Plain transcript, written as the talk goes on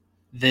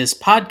This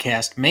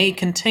podcast may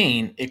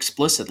contain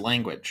explicit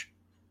language.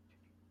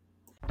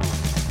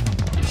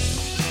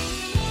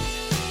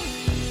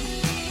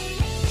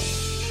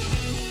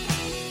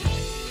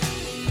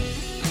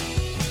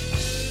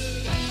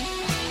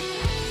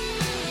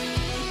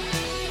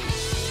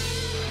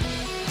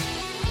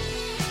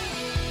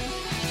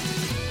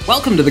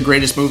 Welcome to the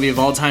Greatest Movie of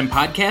All Time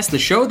podcast, the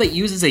show that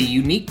uses a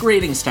unique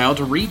grading style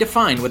to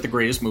redefine what the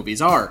greatest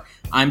movies are.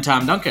 I'm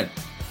Tom Duncan.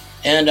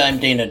 And I'm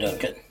Dana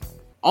Duncan.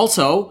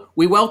 Also,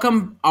 we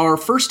welcome our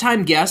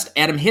first-time guest,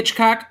 Adam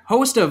Hitchcock,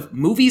 host of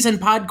Movies and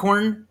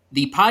Podcorn,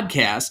 the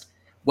podcast.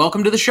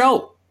 Welcome to the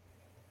show.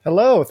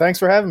 Hello, thanks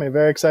for having me.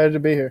 Very excited to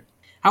be here.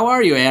 How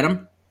are you,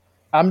 Adam?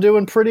 I'm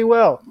doing pretty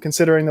well,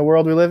 considering the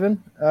world we live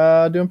in.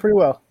 Doing pretty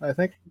well, I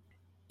think.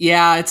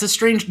 Yeah, it's a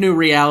strange new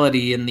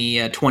reality in the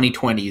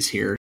 2020s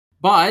here.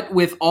 But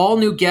with all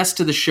new guests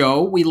to the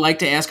show, we like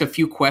to ask a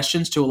few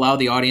questions to allow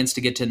the audience to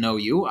get to know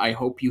you. I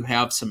hope you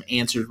have some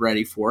answers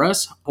ready for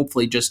us.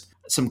 Hopefully just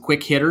some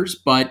quick hitters.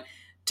 But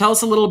tell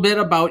us a little bit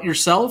about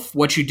yourself,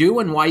 what you do,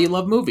 and why you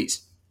love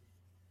movies.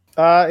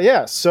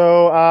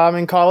 So I'm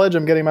in college.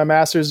 I'm getting my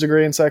master's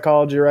degree in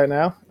psychology right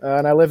now.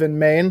 And I live in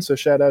Maine, so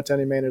shout out to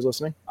any Mainers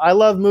listening. I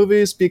love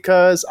movies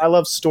because I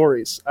love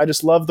stories. I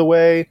just love the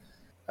way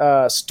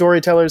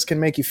storytellers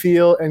can make you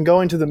feel, and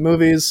going to the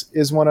movies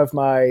is one of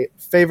my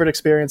favorite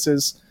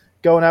experiences.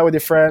 Going out with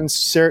your friends,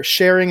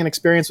 sharing an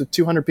experience with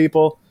 200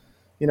 people,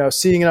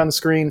 seeing it on the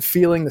screen,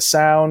 feeling the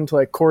sound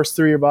like course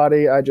through your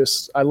body.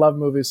 I love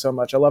movies so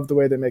much. I love the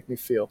way they make me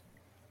feel.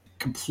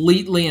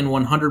 Completely and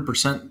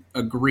 100%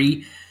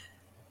 agree.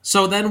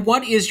 So then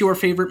what is your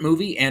favorite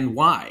movie and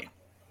why?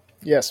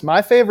 Yes,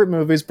 my favorite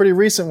movie is a pretty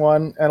recent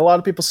one, and a lot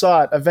of people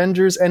saw it.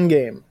 Avengers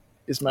Endgame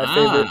is my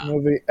favorite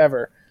movie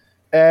ever.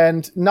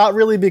 And not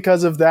really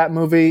because of that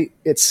movie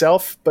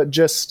itself, but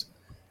just,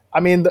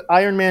 the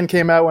Iron Man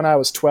came out when I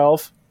was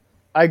 12.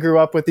 I grew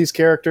up with these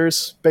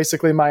characters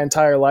basically my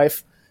entire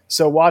life.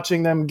 So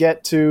watching them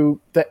get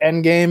to the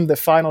end game, the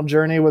final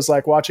journey, was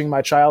like watching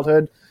my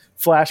childhood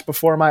flash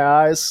before my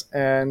eyes.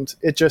 And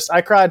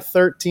I cried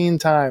 13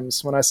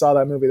 times when I saw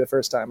that movie the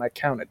first time. I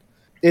counted.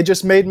 It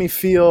just made me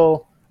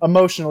feel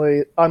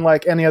emotionally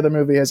unlike any other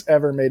movie has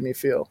ever made me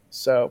feel.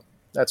 So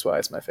that's why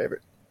it's my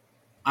favorite.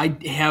 I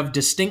have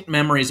distinct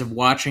memories of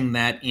watching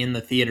that in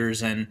the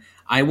theaters, and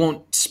I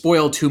won't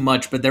spoil too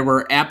much, but there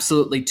were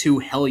absolutely two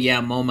hell yeah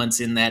moments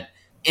in that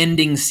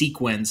ending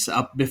sequence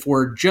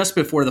just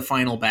before the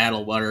final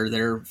battle where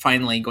they're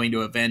finally going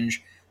to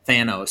avenge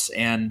Thanos.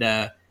 And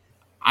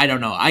I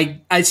don't know.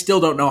 I still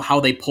don't know how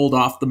they pulled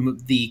off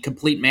the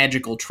complete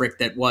magical trick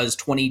that was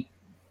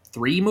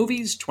 23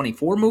 movies,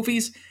 24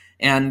 movies,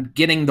 and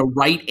getting the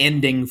right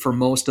ending for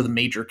most of the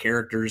major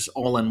characters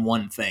all in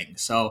one thing.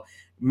 So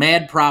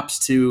mad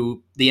props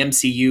to the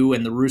MCU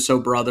and the Russo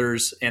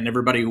brothers and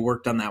everybody who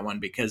worked on that one,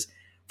 because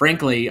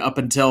frankly, up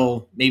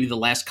until maybe the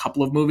last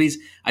couple of movies,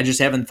 I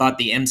just haven't thought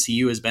the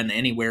MCU has been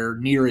anywhere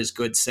near as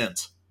good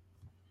since.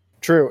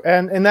 True.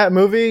 And in that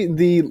movie,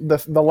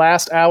 the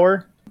last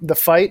hour, the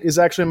fight is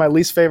actually my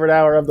least favorite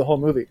hour of the whole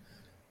movie.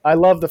 I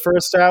love the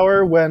first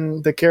hour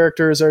when the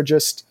characters are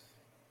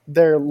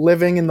they're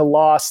living in the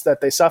loss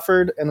that they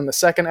suffered. And then the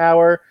second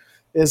hour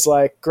is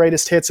like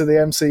greatest hits of the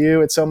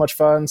MCU. It's so much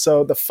fun.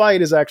 So the fight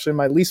is actually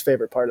my least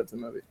favorite part of the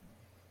movie.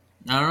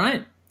 All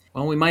right.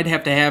 Well, we might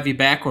have to have you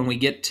back when we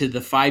get to the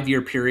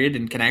 5-year period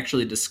and can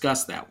actually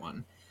discuss that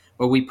one.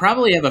 But we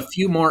probably have a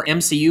few more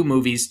MCU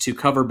movies to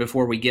cover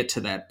before we get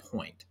to that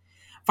point.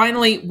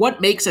 Finally, what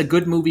makes a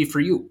good movie for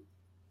you?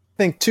 I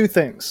think two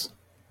things.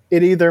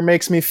 It either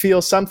makes me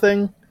feel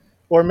something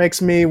or makes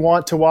me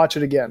want to watch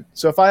it again.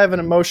 So if I have an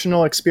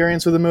emotional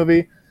experience with a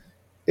movie,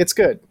 it's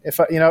good. If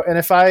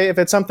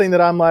it's something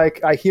that I'm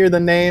like, I hear the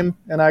name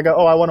and I go,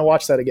 oh, I want to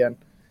watch that again.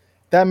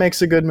 That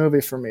makes a good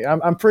movie for me.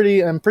 I'm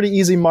pretty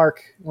easy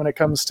mark when it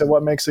comes to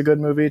what makes a good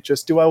movie.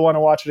 Just, do I want to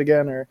watch it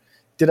again, or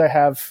did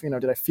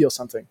I feel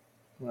something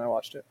when I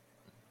watched it?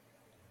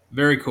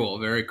 Very cool.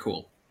 Very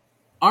cool.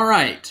 All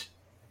right.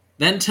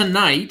 Then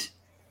tonight,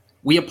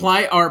 we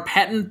apply our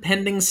patent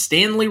pending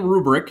Stanley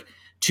rubric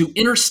to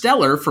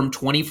Interstellar from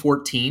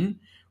 2014,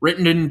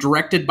 written and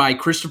directed by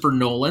Christopher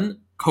Nolan,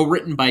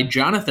 co-written by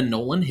Jonathan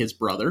Nolan, his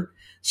brother,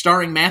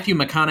 starring Matthew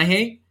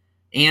McConaughey,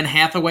 Anne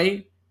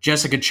Hathaway,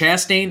 Jessica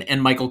Chastain,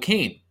 and Michael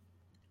Caine.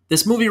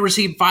 This movie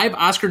received 5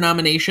 Oscar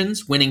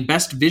nominations, winning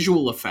Best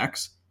Visual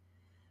Effects.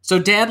 So,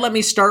 Dad, let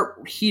me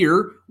start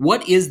here.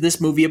 What is this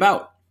movie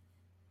about?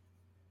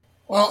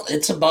 Well,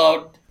 it's a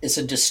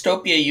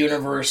dystopia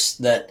universe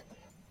that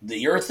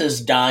the Earth is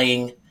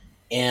dying,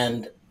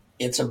 and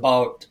it's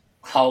about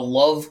how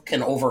love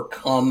can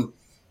overcome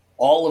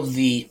all of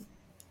the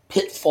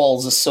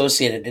pitfalls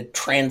associated. It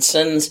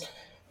transcends,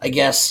 I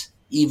guess,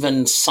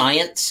 even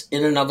science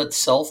in and of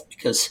itself,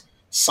 because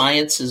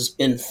science has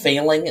been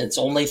failing. It's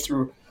only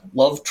through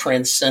love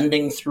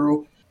transcending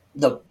through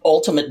the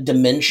ultimate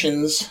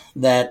dimensions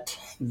that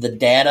the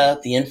data,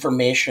 the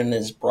information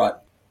is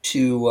brought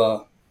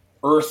to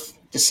Earth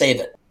to save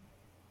it.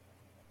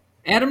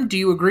 Adam, do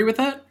you agree with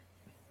that?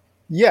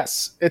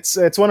 Yes,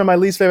 it's one of my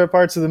least favorite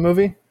parts of the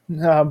movie.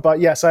 But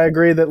yes, I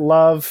agree that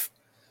love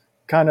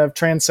kind of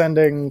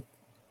transcending,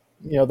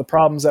 the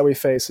problems that we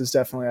face is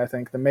definitely, I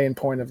think, the main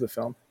point of the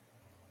film.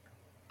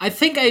 I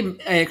think I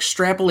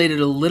extrapolated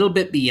a little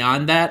bit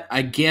beyond that,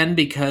 again,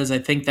 because I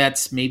think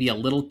that's maybe a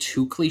little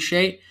too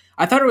cliche.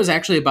 I thought it was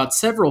actually about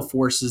several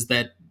forces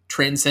that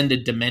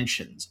transcended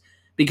dimensions.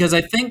 Because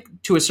I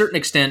think to a certain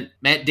extent,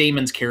 Matt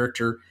Damon's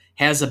character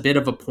has a bit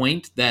of a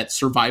point that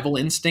survival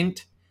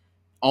instinct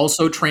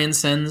also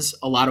transcends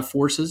a lot of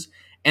forces.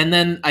 And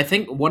then I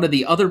think one of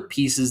the other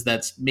pieces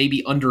that's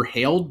maybe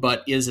underhailed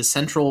but is a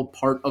central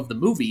part of the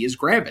movie is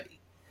gravity.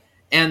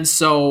 And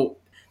so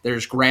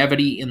there's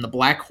gravity in the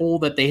black hole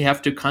that they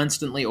have to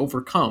constantly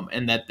overcome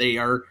and that they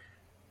are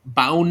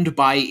bound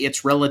by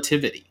its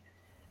relativity.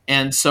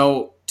 And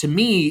so to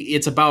me,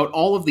 it's about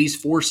all of these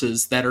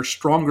forces that are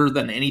stronger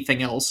than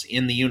anything else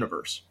in the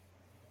universe.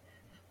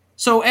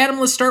 So, Adam,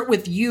 let's start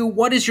with you.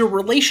 What is your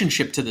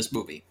relationship to this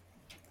movie?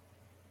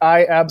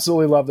 I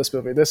absolutely love this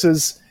movie. This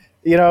is,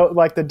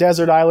 like the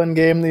desert island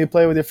game that you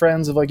play with your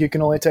friends of like you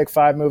can only take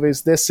 5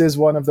 movies. This is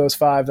one of those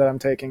 5 that I'm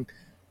taking.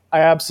 I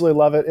absolutely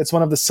love it. It's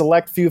one of the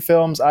select few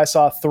films I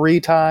saw 3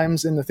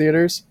 times in the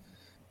theaters.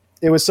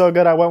 It was so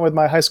good. I went with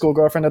my high school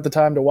girlfriend at the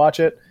time to watch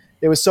it.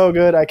 It was so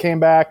good. I came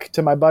back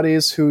to my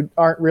buddies who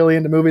aren't really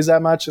into movies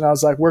that much, and I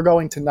was like, we're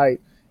going tonight.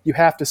 You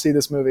have to see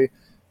this movie.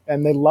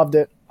 And they loved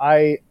it.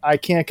 I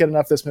can't get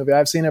enough of this movie.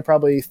 I've seen it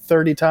probably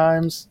 30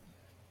 times,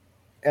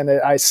 and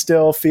I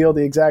still feel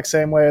the exact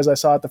same way as I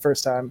saw it the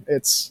first time.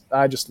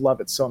 I just love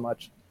it so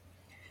much.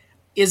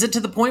 Is it to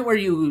the point where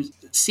you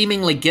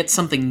seemingly get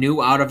something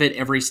new out of it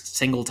every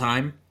single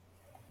time?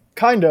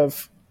 Kind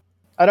of.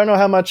 I don't know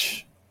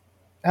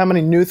how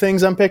many new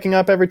things I'm picking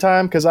up every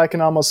time because I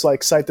can almost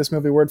like cite this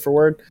movie word for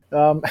word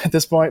at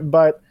this point.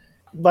 But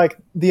like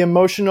the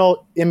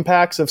emotional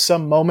impacts of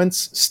some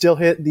moments still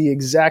hit the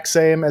exact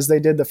same as they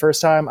did the first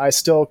time. I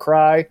still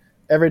cry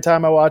every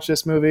time I watch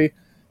this movie.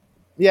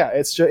 Yeah,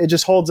 it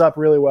just holds up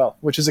really well,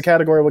 which is a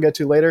category we'll get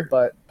to later,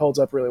 but holds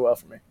up really well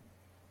for me.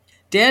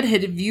 Dad,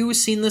 have you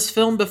seen this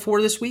film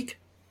before this week?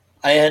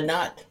 I had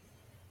not.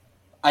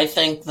 I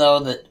think, though,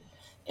 that,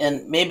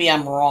 and maybe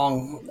I'm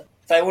wrong,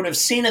 if I would have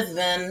seen it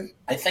then,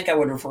 I think I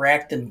would have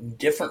reacted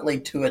differently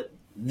to it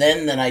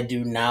then than I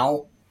do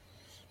now.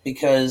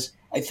 Because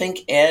I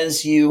think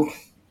as you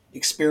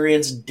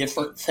experience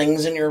different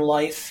things in your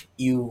life,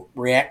 you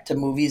react to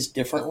movies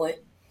differently.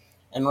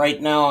 And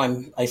right now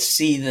I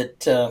see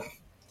that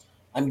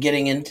I'm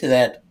getting into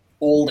that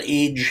old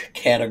age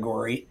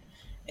category,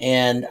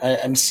 and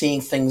I'm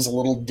seeing things a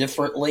little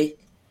differently.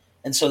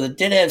 And so that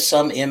did have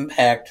some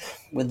impact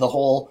with the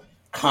whole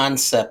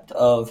concept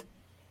of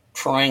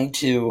trying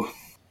to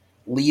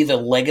leave a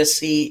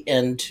legacy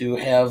and to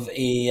have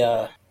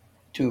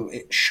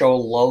to show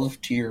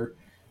love to your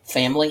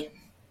family.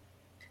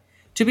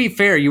 To be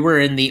fair, you were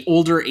in the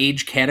older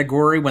age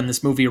category when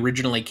this movie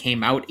originally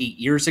came out 8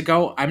 years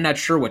ago. I'm not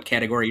sure what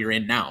category you're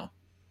in now.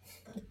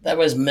 That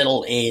was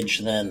middle age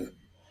then.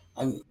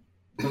 I'm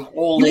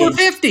old You were age.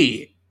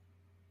 50!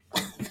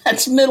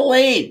 That's middle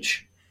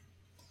age.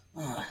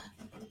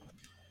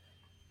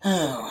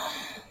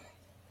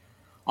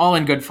 All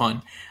in good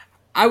fun.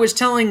 I was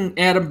telling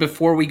Adam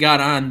before we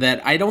got on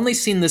that I'd only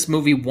seen this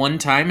movie one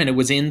time and it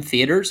was in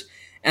theaters.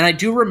 And I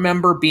do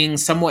remember being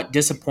somewhat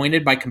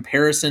disappointed by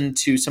comparison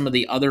to some of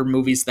the other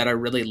movies that I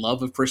really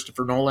love of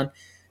Christopher Nolan.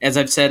 As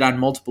I've said on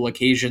multiple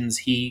occasions,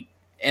 he,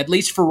 at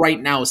least for right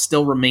now,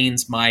 still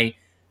remains my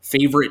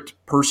favorite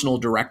personal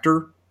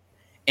director.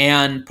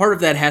 And part of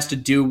that has to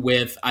do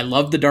with I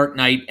love The Dark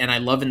Knight and I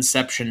love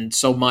Inception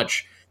so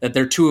much that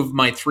they're 2 of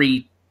my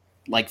 3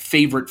 like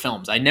favorite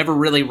films. I never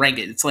really rank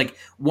it. It's like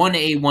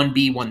 1A,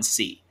 1B,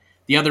 1C.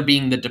 The other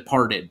being The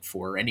Departed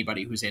for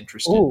anybody who's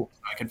interested. Ooh.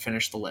 I can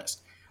finish the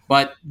list.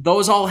 But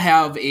those all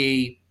have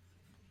a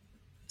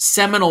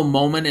seminal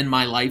moment in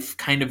my life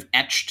kind of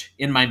etched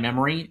in my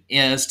memory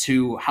as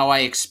to how I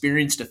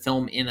experienced a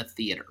film in a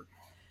theater.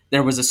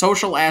 There was a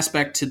social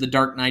aspect to The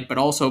Dark Knight, but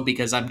also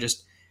because I'm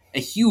just a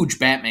huge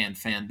Batman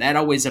fan. That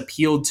always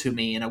appealed to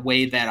me in a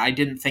way that I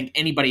didn't think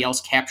anybody else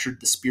captured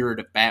the spirit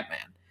of Batman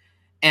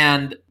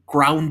and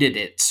grounded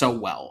it so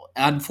well.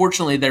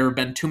 Unfortunately, there have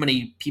been too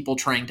many people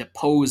trying to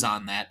pose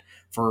on that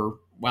for,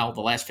 well,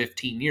 the last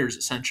 15 years,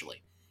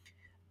 essentially.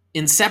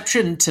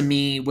 Inception, to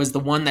me, was the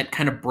one that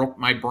kind of broke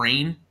my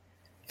brain.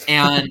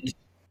 And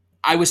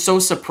I was so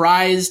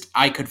surprised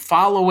I could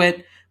follow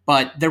it,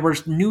 but there were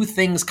new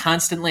things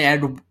constantly.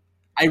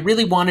 I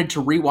really wanted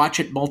to rewatch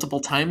it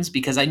multiple times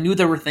because I knew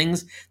there were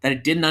things that I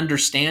didn't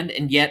understand,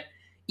 and yet,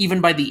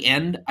 even by the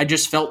end, I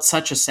just felt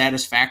such a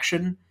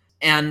satisfaction.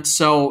 And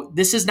so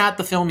this is not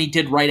the film he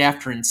did right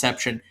after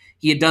Inception.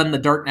 He had done The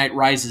Dark Knight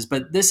Rises,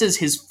 but this is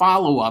his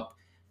follow-up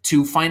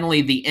to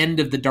finally the end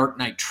of the Dark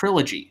Knight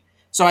trilogy.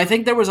 So I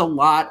think there was a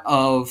lot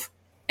of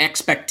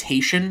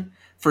expectation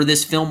for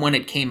this film when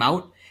it came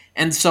out.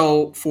 And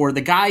so for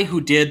the guy who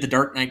did the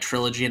Dark Knight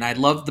trilogy, and I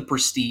loved The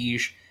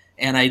Prestige,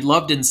 and I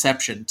loved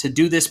Inception, to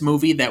do this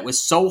movie that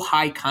was so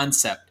high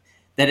concept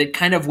that it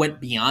kind of went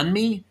beyond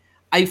me,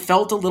 I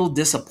felt a little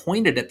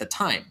disappointed at the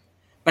time.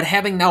 But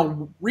having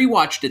now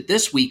rewatched it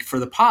this week for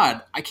the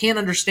pod, I can't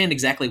understand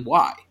exactly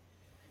why.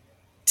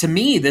 To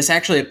me, this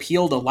actually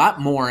appealed a lot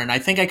more, and I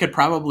think I could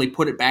probably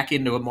put it back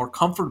into a more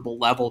comfortable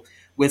level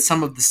with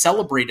some of the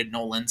celebrated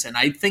Nolans. And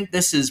I think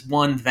this is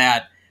one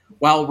that,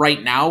 while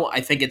right now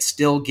I think it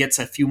still gets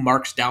a few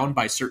marks down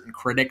by certain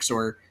critics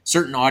or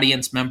certain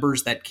audience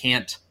members that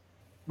can't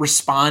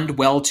respond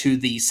well to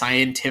the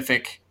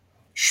scientific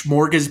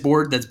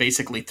smorgasbord that's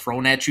basically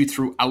thrown at you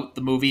throughout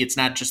the movie. It's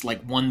not just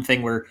like one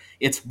thing where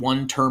it's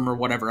one term or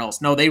whatever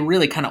else. No, they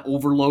really kind of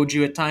overload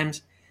you at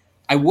times.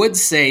 I would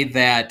say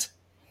that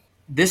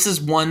this is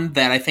one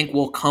that I think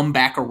will come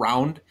back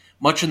around,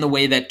 much in the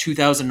way that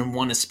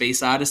 2001 A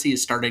Space Odyssey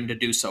is starting to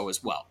do so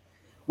as well,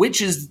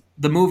 which is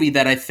the movie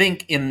that I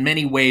think in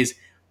many ways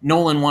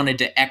Nolan wanted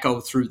to echo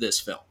through this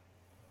film.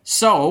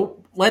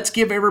 So let's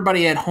give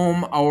everybody at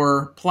home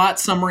our plot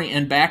summary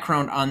and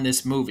background on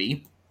this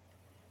movie.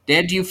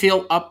 Dad, do you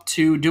feel up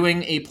to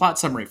doing a plot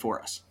summary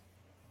for us?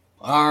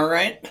 All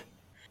right.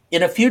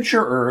 In a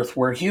future Earth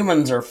where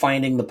humans are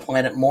finding the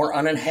planet more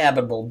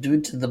uninhabitable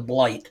due to the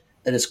blight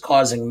that is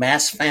causing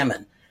mass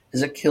famine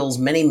as it kills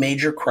many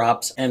major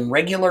crops and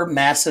regular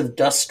massive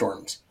dust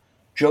storms,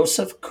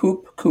 Joseph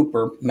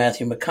Cooper,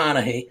 Matthew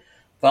McConaughey,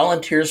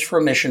 volunteers for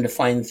a mission to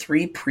find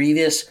 3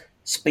 previous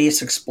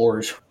space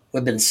explorers who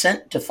have been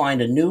sent to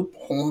find a new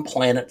home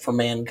planet for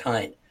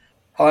mankind.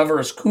 However,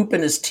 as Coop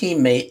and his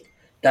teammate,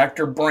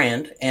 Dr.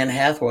 Brand, Anne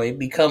Hathaway,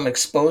 become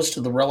exposed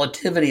to the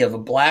relativity of a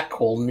black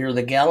hole near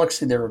the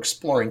galaxy they're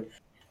exploring,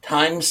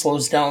 time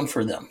slows down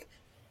for them,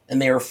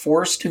 and they are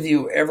forced to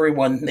view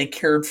everyone they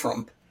cared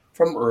from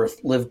Earth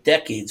live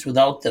decades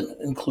without them,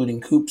 including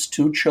Coop's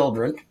 2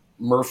 children,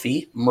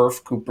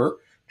 Murph Cooper,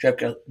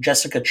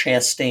 Jessica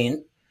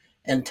Chastain,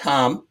 and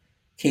Tom,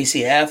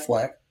 Casey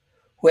Affleck,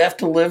 who have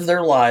to live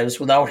their lives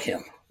without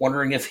him,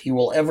 wondering if he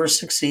will ever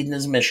succeed in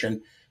his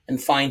mission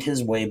and find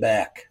his way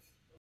back.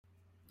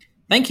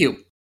 Thank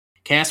you.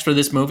 Cast for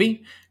this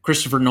movie: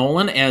 Christopher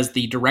Nolan as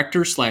the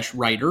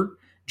director/writer,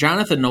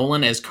 Jonathan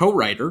Nolan as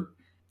co-writer,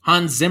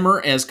 Hans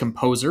Zimmer as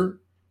composer,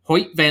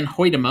 Hoyt van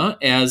Hoytema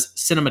as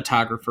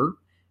cinematographer,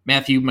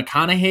 Matthew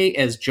McConaughey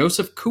as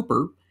Joseph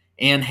Cooper,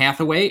 Anne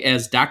Hathaway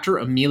as Dr.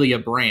 Amelia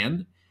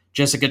Brand,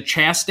 Jessica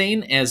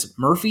Chastain as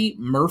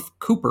Murph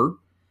Cooper,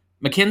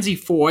 Mackenzie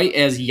Foy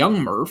as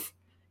young Murph,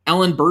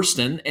 Ellen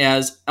Burstyn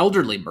as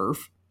elderly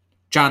Murph,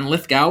 John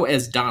Lithgow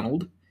as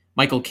Donald,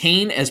 Michael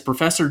Caine as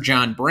Professor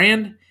John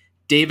Brand,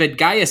 David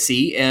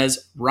Gaiese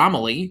as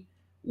Romilly,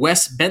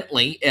 Wes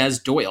Bentley as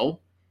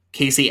Doyle,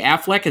 Casey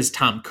Affleck as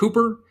Tom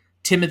Cooper,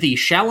 Timothy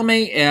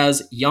Chalamet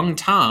as young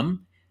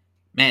Tom,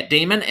 Matt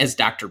Damon as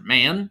Dr.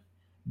 Mann,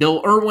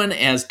 Bill Irwin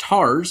as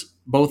Tars,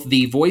 both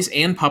the voice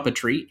and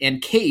puppetry,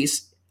 and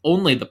Case,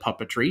 only the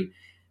puppetry.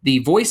 The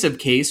voice of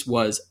Case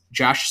was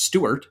Josh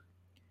Stewart,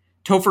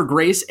 Topher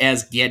Grace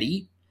as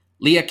Getty,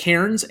 Leah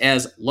Cairns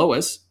as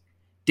Lois,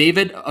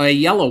 David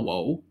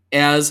Oyelowo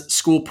as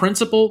school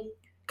principal,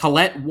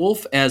 Colette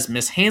Wolfe as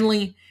Miss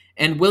Hanley,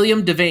 and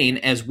William Devane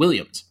as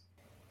Williams.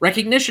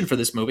 Recognition for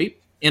this movie: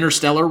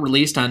 Interstellar,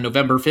 released on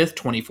November 5th,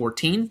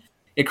 2014.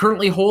 It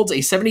currently holds a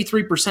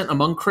 73%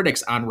 among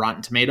critics on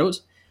Rotten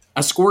Tomatoes,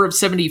 a score of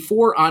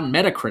 74 on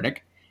Metacritic,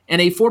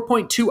 and a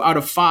 4.2 out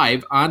of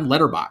 5 on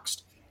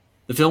Letterboxd.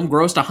 The film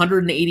grossed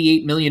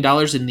 $188 million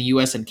in the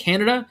US and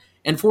Canada,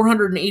 and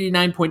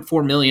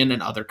 $489.4 million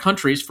in other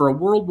countries, for a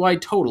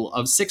worldwide total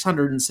of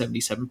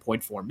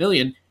 $677.4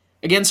 million,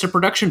 against a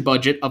production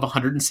budget of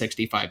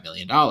 $165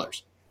 million.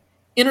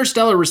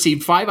 Interstellar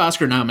received 5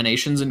 Oscar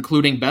nominations,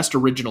 including Best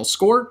Original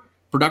Score,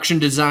 Production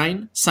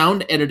Design,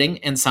 Sound Editing,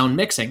 and Sound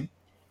Mixing,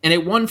 and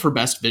it won for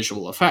Best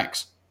Visual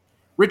Effects.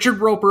 Richard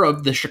Roeper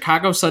of the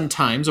Chicago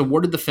Sun-Times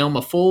awarded the film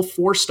a full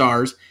 4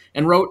 stars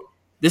and wrote,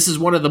 "This is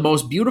one of the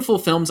most beautiful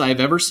films I have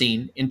ever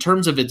seen in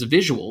terms of its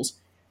visuals,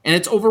 and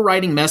its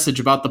overriding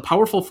message about the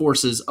powerful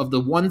forces of the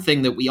one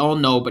thing that we all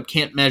know but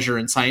can't measure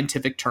in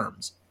scientific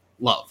terms: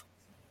 love."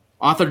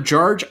 Author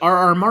George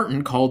R.R.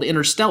 Martin called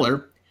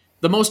Interstellar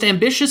the most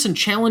ambitious and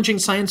challenging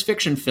science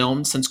fiction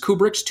film since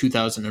Kubrick's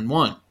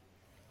 2001.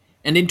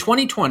 And in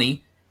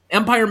 2020,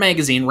 Empire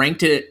magazine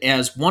ranked it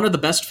as one of the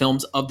best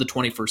films of the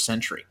 21st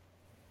century.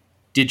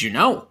 Did you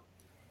know?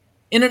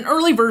 In an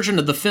early version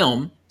of the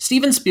film,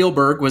 Steven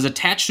Spielberg was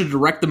attached to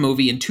direct the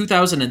movie in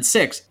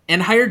 2006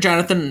 and hired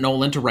Jonathan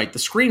Nolan to write the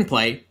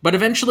screenplay, but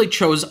eventually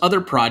chose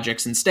other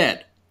projects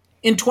instead.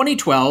 In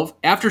 2012,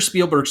 after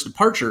Spielberg's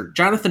departure,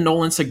 Jonathan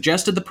Nolan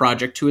suggested the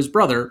project to his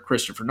brother,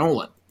 Christopher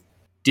Nolan.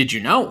 Did you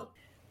know?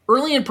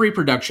 Early in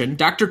pre-production,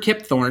 Dr.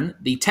 Kip Thorne,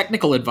 the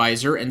technical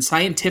advisor and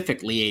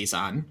scientific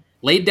liaison,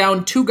 laid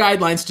down 2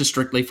 guidelines to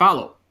strictly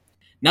follow.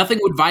 Nothing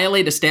would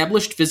violate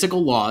established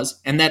physical laws,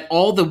 and that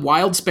all the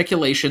wild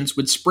speculations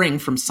would spring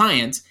from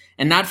science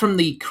and not from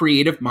the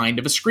creative mind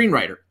of a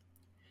screenwriter.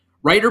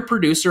 Writer,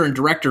 producer, and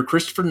director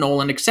Christopher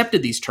Nolan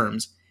accepted these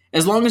terms,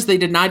 as long as they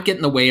did not get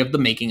in the way of the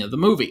making of the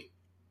movie.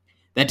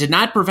 That did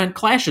not prevent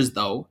clashes,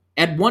 though.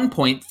 At one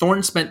point,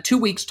 Thorne spent 2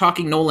 weeks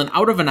talking Nolan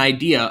out of an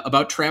idea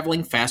about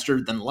traveling faster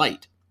than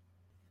light.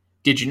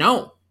 Did you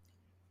know?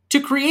 To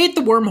create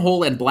the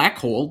wormhole and black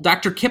hole,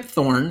 Dr. Kip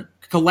Thorne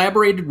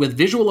collaborated with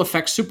visual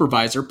effects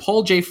supervisor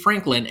Paul J.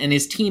 Franklin and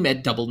his team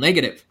at Double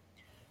Negative.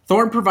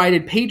 Thorne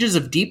provided pages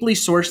of deeply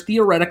sourced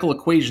theoretical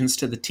equations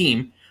to the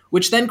team,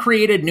 which then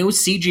created new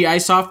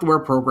CGI software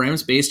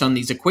programs based on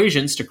these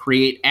equations to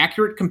create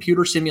accurate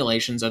computer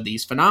simulations of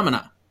these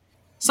phenomena.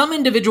 Some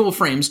individual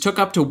frames took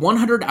up to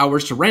 100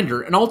 hours to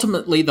render, and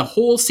ultimately the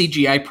whole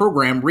CGI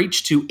program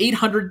reached to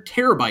 800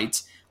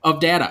 terabytes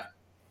of data.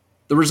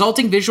 The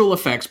resulting visual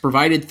effects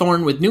provided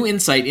Thorne with new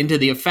insight into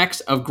the effects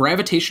of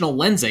gravitational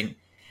lensing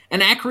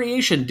and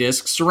accretion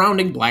disks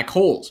surrounding black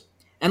holes,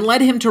 and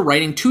led him to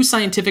writing 2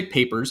 scientific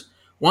papers,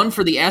 one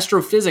for the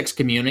astrophysics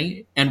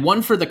community and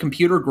one for the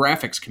computer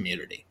graphics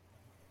community.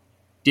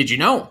 Did you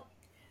know?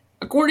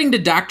 According to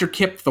Dr.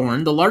 Kip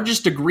Thorne, the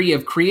largest degree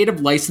of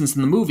creative license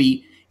in the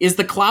movie is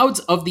the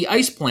clouds of the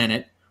ice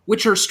planet,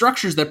 which are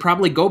structures that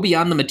probably go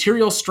beyond the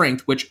material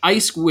strength which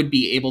ice would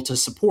be able to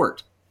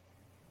support.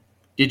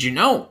 Did you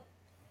know?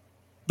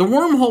 The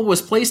wormhole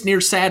was placed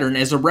near Saturn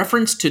as a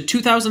reference to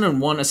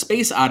 2001: A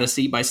Space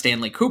Odyssey by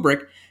Stanley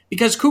Kubrick,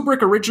 because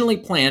Kubrick originally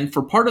planned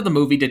for part of the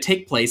movie to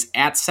take place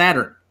at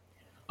Saturn.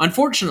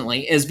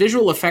 Unfortunately, as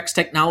visual effects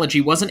technology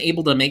wasn't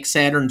able to make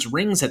Saturn's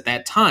rings at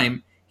that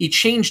time, he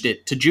changed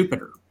it to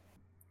Jupiter.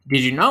 Did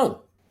you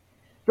know?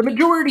 The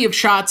majority of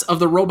shots of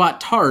the robot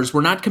TARS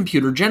were not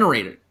computer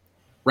generated.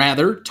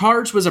 Rather,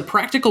 TARS was a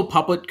practical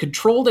puppet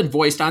controlled and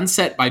voiced on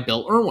set by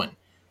Bill Irwin,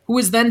 who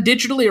was then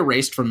digitally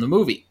erased from the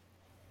movie.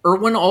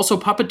 Irwin also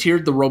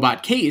puppeteered the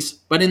robot Case,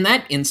 but in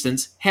that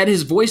instance had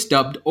his voice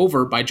dubbed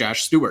over by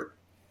Josh Stewart.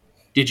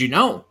 Did you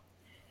know?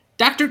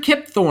 Dr.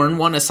 Kip Thorne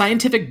won a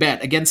scientific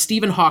bet against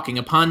Stephen Hawking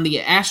upon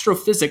the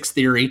astrophysics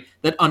theory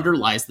that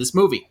underlies this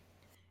movie.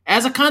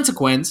 As a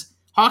consequence,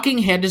 Hawking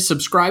had to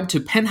subscribe to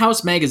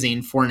Penthouse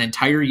magazine for an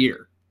entire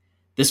year.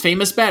 This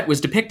famous bet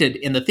was depicted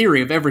in The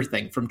Theory of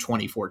Everything from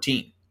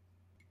 2014.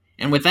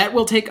 And with that,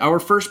 we'll take our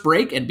first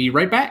break and be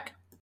right back.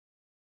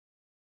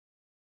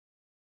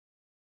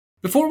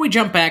 Before we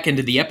jump back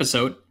into the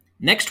episode,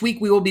 next week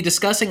we will be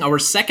discussing our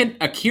second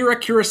Akira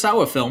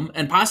Kurosawa film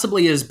and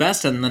possibly his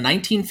best in the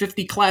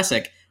 1950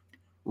 classic,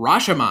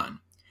 Rashomon.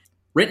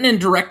 Written and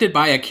directed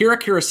by Akira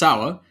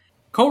Kurosawa,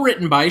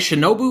 co-written by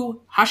Shinobu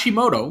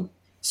Hashimoto,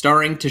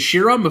 starring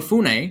Toshiro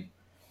Mifune,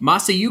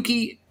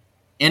 Masayuki,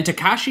 and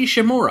Takashi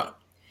Shimura.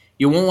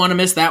 You won't want to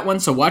miss that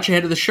one, so watch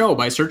ahead of the show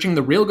by searching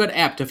the Real Good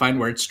app to find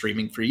where it's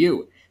streaming for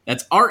you.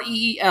 That's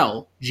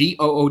REELGOOD.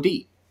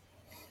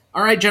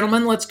 All right,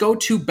 gentlemen, let's go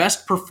to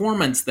best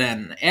performance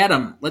then.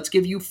 Adam, let's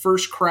give you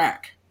first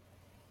crack.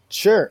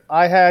 Sure.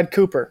 I had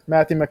Cooper,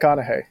 Matthew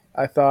McConaughey.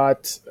 I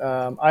thought,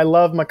 I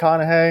love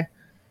McConaughey.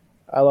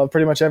 I love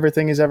pretty much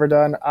everything he's ever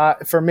done.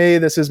 For me,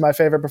 this is my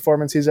favorite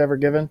performance he's ever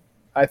given.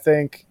 I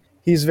think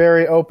he's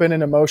very open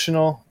and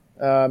emotional,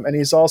 and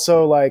he's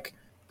also like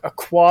a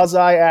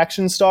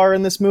quasi-action star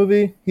in this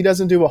movie. He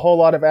doesn't do a whole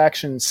lot of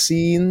action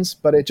scenes,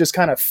 but it just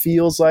kind of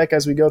feels like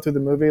as we go through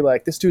the movie,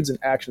 like this dude's an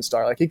action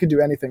star. Like he could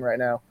do anything right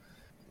now.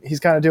 He's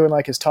kind of doing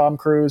like his Tom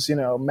Cruise,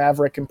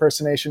 Maverick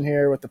impersonation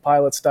here with the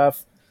pilot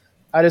stuff.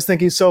 I just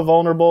think he's so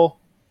vulnerable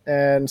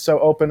and so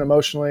open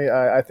emotionally.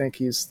 I think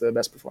he's the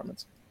best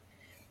performance.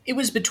 It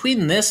was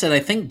between this and I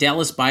think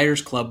Dallas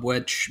Buyers Club,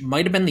 which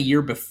might have been the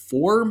year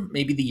before,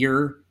 maybe the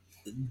year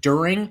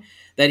during,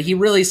 that he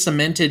really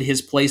cemented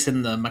his place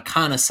in the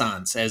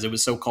McConaissance, as it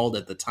was so called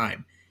at the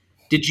time.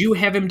 Did you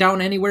have him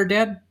down anywhere,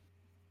 Dad?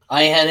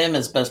 I had him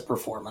as best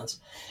performance.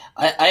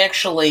 I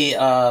actually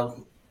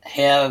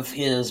have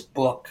his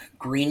book,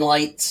 Green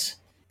Lights.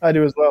 I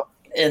do as well.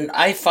 And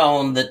I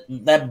found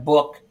that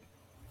book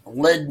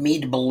led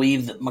me to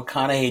believe that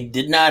McConaughey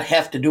did not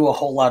have to do a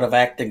whole lot of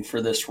acting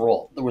for this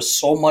role. There was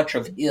so much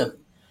of him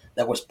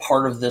that was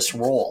part of this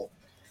role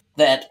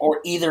that, or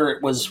either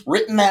it was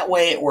written that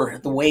way or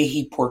the way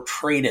he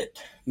portrayed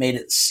it made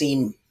it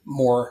seem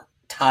more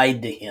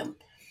tied to him.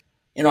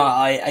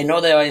 I know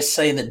they always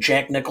say that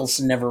Jack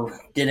Nicholson never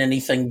did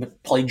anything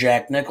but play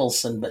Jack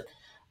Nicholson, but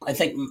I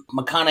think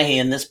McConaughey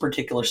in this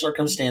particular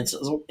circumstance,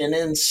 and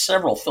in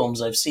several films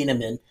I've seen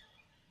him in,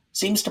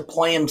 seems to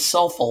play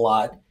himself a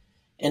lot,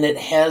 and it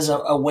has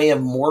a way of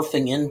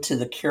morphing into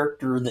the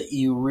character that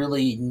you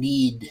really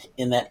need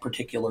in that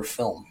particular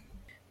film.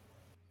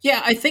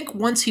 Yeah, I think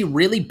once he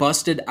really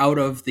busted out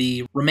of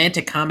the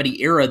romantic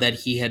comedy era that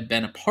he had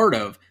been a part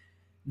of,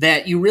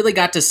 that you really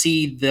got to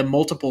see the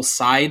multiple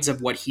sides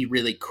of what he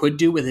really could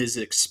do with his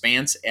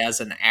expanse as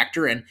an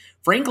actor and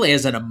frankly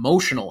as an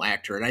emotional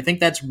actor. And I think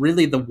that's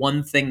really the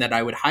one thing that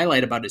I would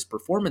highlight about his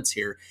performance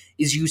here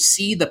is you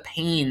see the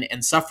pain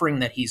and suffering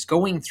that he's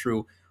going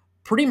through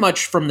pretty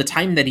much from the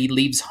time that he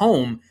leaves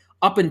home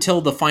up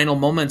until the final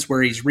moments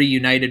where he's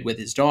reunited with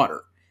his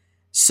daughter.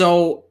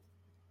 So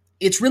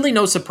it's really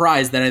no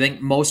surprise that I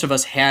think most of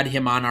us had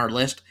him on our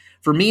list.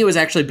 For me, it was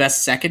actually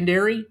best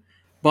secondary,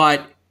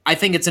 but I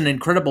think it's an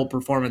incredible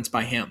performance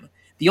by him.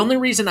 The only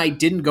reason I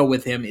didn't go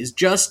with him is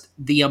just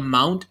the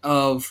amount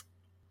of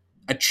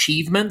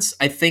achievements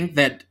I think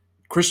that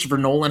Christopher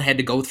Nolan had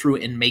to go through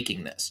in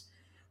making this.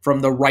 From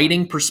the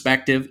writing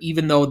perspective,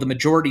 even though the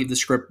majority of the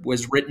script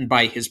was written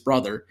by his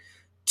brother,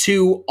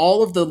 to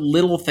all of the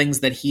little things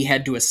that he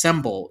had to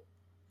assemble,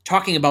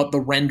 talking about the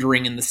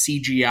rendering and the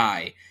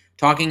CGI,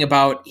 talking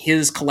about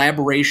his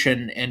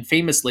collaboration and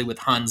famously with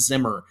Hans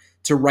Zimmer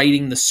to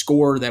writing the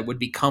score that would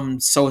become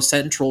so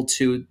central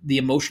to the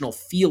emotional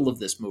feel of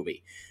this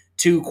movie,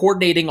 to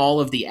coordinating all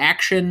of the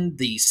action,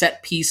 the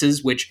set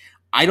pieces, which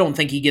I don't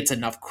think he gets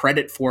enough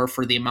credit for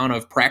the amount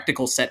of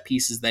practical set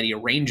pieces that he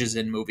arranges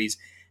in movies.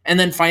 And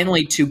then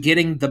finally to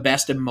getting the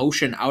best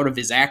emotion out of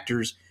his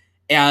actors,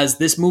 as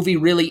this movie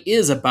really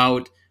is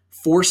about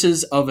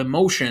forces of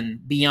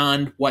emotion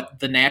beyond what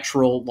the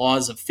natural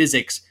laws of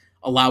physics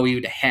allow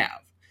you to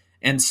have.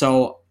 And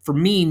so for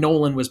me,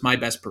 Nolan was my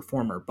best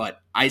performer,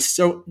 but I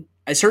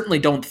certainly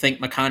don't think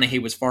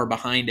McConaughey was far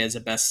behind as a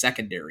best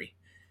secondary.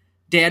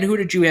 Dad, who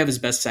did you have as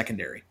best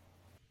secondary?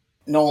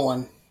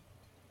 Nolan,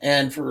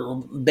 and for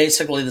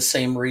basically the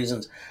same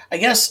reasons. I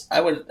guess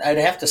I'd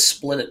have to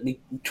split it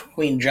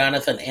between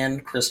Jonathan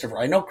and Christopher.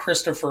 I know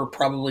Christopher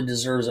probably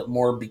deserves it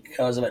more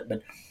because of it,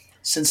 but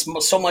since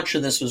so much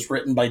of this was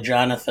written by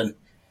Jonathan,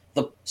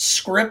 the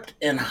script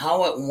and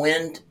how it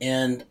went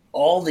and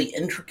all the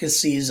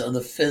intricacies of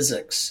the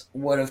physics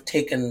would have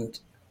taken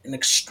an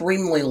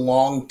extremely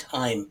long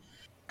time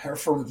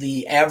for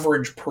the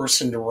average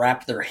person to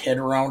wrap their head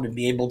around and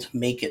be able to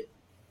make it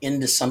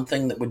into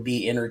something that would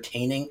be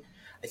entertaining.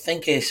 I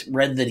think I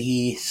read that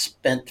he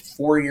spent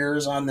 4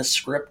 years on this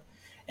script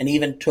and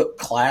even took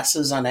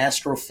classes on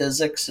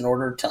astrophysics in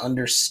order to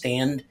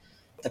understand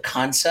the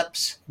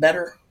concepts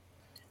better.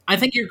 I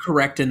think you're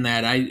correct in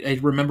that. I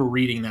remember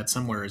reading that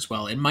somewhere as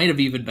well. It might have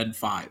even been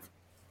 5.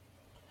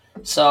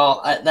 So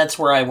that's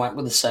where I went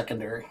with the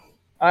secondary.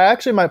 I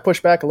actually might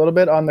push back a little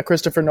bit on the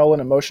Christopher Nolan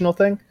emotional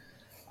thing.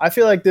 I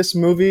feel like this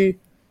movie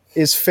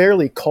is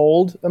fairly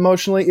cold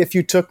emotionally if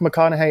you took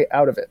McConaughey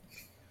out of it.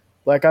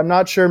 Like, I'm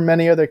not sure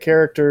many other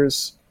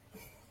characters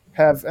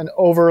have an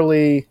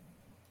overly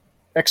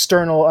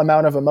external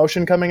amount of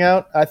emotion coming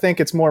out. I think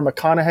it's more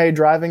McConaughey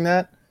driving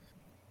that.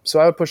 So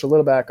I would push a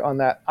little back on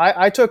that.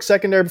 I took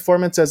secondary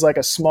performance as like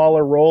a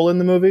smaller role in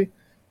the movie,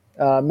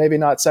 maybe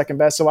not second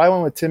best. So I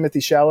went with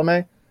Timothée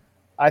Chalamet.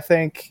 I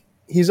think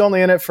he's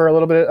only in it for a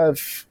little bit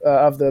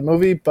of the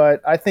movie, but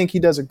I think he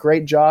does a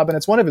great job, and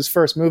it's one of his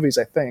first movies.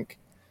 I think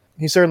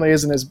he certainly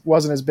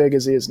wasn't as big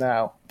as he is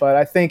now, but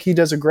I think he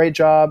does a great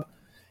job.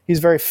 He's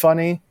very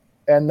funny,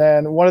 and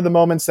then one of the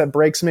moments that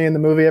breaks me in the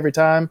movie every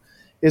time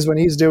is when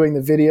he's doing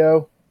the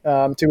video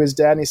to his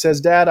dad, and he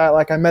says, "Dad,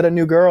 I met a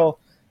new girl.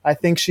 I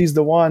think she's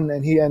the one,"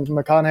 and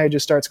McConaughey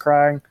just starts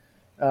crying.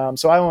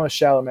 So I went with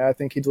Chalamet. I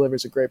think he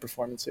delivers a great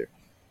performance here.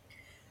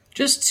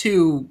 Just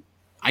to,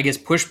 I guess,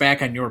 push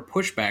back on your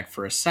pushback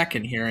for a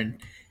second here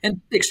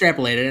and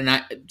extrapolate it, and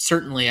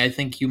I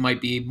think you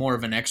might be more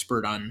of an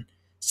expert on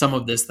some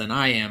of this than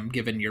I am,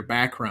 given your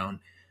background.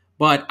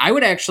 But I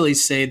would actually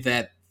say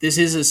that this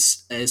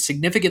is a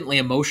significantly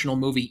emotional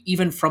movie,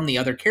 even from the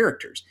other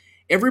characters.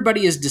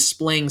 Everybody is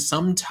displaying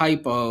some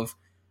type of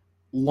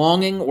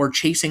longing or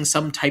chasing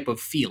some type of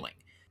feeling.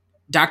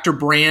 Dr.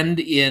 Brand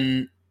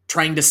in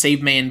trying to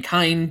save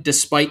mankind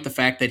despite the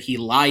fact that he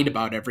lied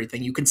about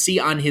everything. You can see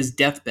on his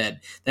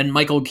deathbed that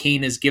Michael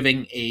Caine is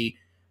giving a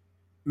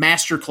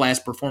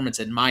masterclass performance,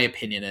 in my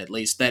opinion at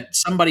least, that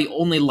somebody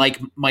only like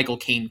Michael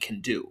Caine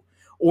can do.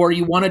 Or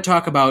you want to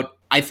talk about,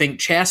 I think,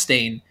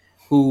 Chastain,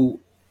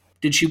 who,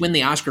 did she win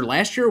the Oscar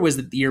last year or was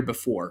it the year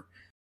before?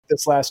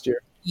 This last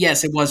year.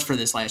 Yes, it was for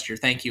this last year.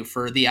 Thank you,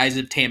 for The Eyes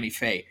of Tammy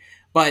Faye.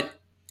 But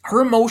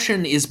her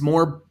emotion is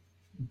more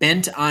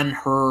bent on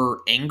her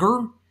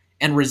anger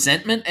and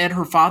resentment at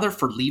her father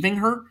for leaving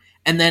her,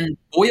 and then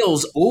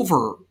boils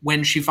over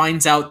when she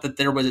finds out that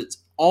there was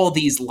all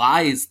these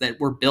lies that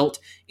were built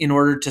in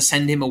order to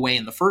send him away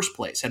in the first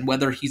place, and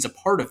whether he's a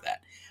part of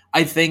that.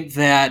 I think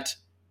that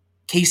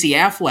Casey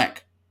Affleck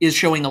is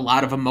showing a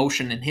lot of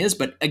emotion in his,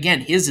 but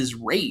again, his is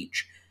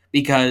rage,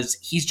 because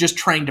he's just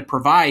trying to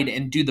provide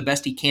and do the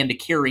best he can to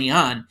carry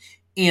on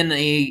in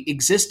a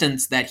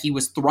existence that he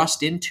was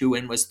thrust into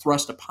and was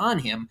thrust upon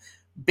him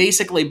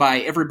basically by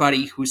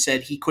everybody who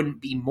said he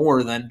couldn't be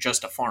more than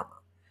just a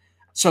farmer.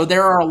 So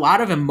there are a lot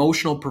of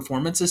emotional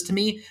performances to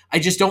me. I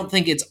just don't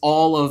think it's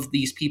all of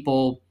these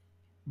people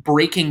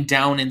breaking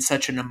down in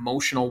such an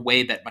emotional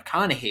way that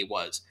McConaughey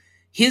was.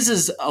 His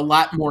is a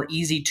lot more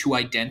easy to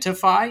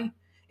identify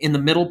in the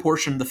middle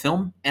portion of the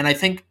film, and I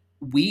think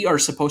we are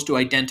supposed to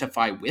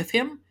identify with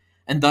him,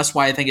 and thus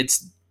why I think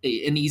it's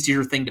an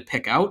easier thing to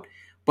pick out.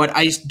 But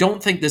I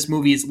don't think this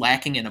movie is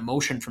lacking in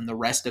emotion from the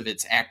rest of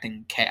its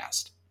acting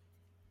cast.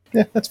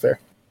 Yeah, that's fair.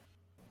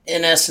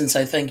 In essence,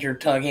 I think you're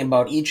talking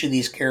about each of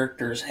these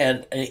characters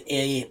had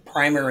a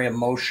primary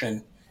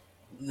emotion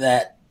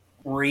that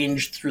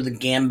ranged through the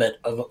gambit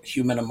of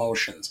human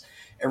emotions.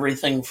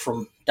 Everything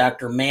from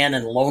Dr. Mann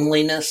and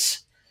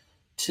loneliness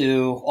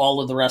to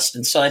all of the rest.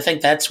 And so I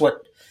think that's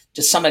what,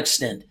 to some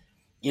extent,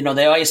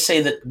 they always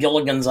say that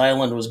Gilligan's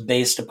Island was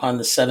based upon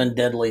the 7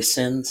 deadly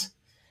sins.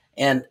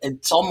 And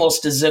it's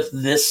almost as if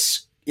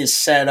this is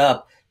set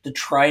up to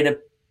try to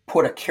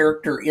put a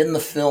character in the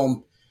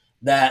film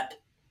that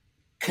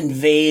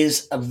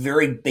conveys a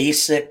very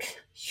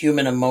basic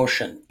human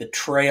emotion: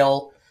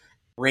 betrayal,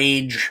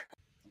 rage,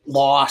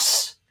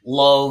 loss,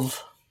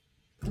 love,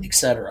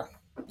 etc.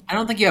 I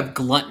don't think you have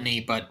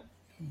gluttony, but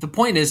the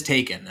point is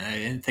taken.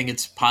 I think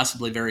it's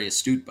possibly very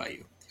astute by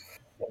you.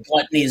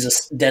 Gluttony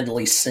is a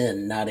deadly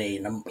sin, not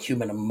a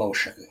human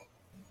emotion.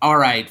 All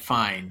right,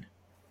 fine.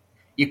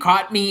 You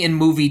caught me in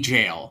movie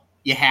jail.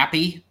 You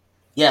happy?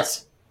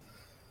 Yes.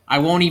 I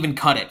won't even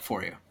cut it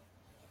for you.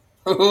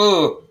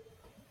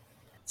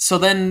 So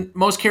then,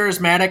 most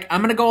charismatic,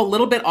 I'm going to go a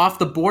little bit off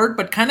the board,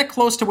 but kind of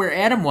close to where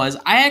Adam was.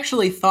 I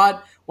actually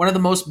thought one of the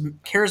most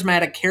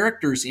charismatic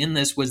characters in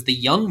this was the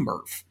young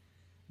Murph,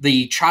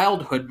 the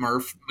childhood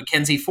Murph,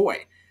 Mackenzie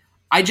Foy.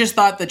 I just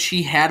thought that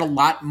she had a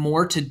lot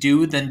more to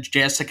do than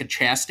Jessica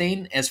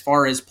Chastain as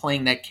far as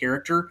playing that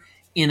character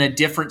in a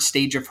different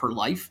stage of her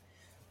life.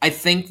 I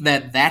think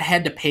that that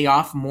had to pay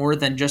off more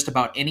than just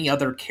about any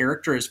other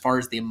character as far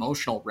as the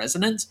emotional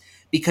resonance,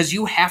 because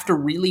you have to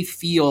really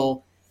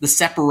feel the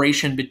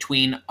separation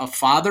between a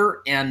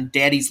father and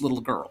daddy's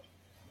little girl.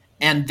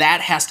 And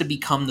that has to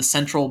become the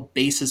central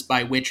basis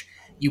by which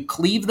you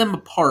cleave them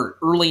apart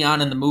early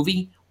on in the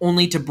movie,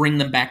 only to bring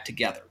them back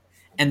together.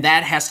 And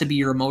that has to be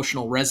your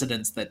emotional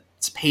resonance that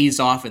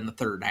pays off in the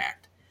third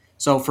act.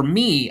 So for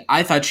me,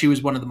 I thought she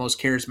was one of the most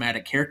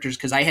charismatic characters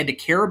because I had to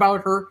care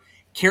about her,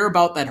 care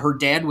about that her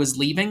dad was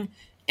leaving,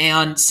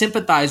 and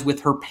sympathize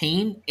with her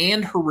pain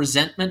and her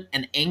resentment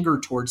and anger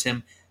towards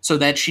him so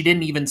that she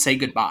didn't even say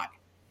goodbye.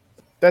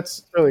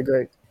 That's really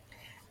great.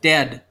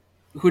 Dad,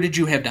 who did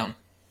you have down?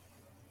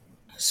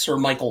 Sir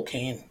Michael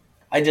Caine.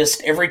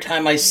 Every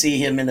time I see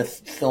him in a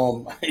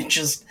film,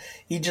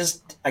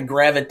 I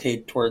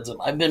gravitate towards him.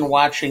 I've been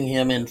watching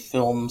him in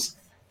films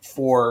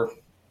for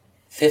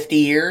 50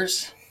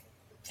 years,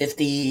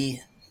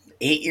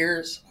 58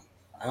 years.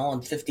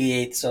 I'm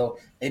 58, so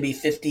maybe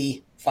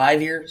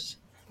 55 years.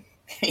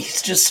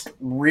 He's just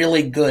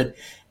really good.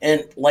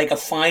 And like a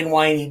fine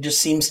wine, he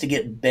just seems to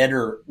get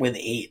better with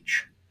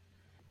age.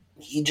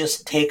 He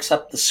just takes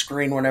up the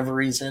screen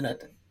whenever he's in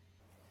it.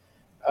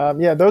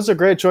 Yeah, those are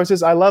great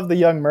choices. I love the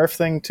young Murph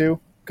thing too,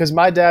 because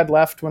my dad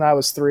left when I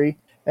was 3,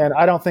 and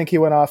I don't think he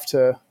went off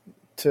to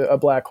a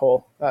black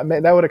hole.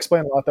 That would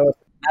explain a lot, though.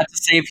 Not to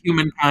save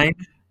humankind.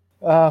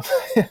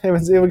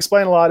 It would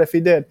explain a lot if he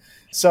did.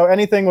 So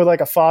anything with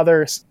like a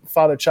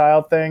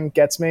father-child thing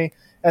gets me.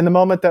 And the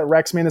moment that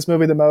wrecks me in this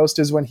movie the most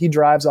is when he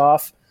drives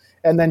off,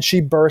 and then she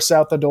bursts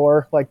out the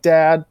door like,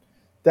 "Dad."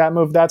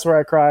 That's where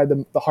I cried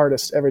the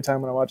hardest every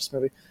time when I watch this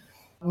movie.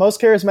 Most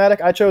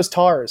charismatic, I chose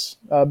Tars,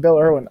 Bill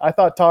Irwin. I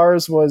thought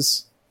Tars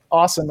was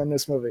awesome in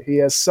this movie. He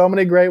has so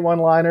many great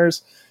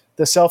one-liners,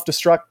 the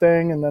self-destruct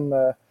thing, and then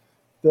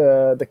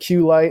the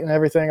cue light and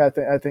everything. I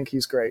think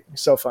he's great.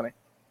 He's so funny.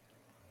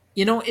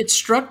 You know, it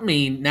struck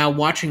me now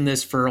watching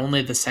this for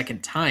only the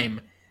second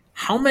time,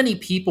 how many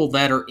people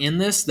that are in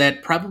this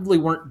that probably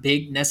weren't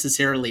big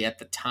necessarily at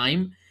the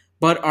time,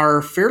 but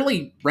are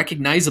fairly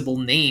recognizable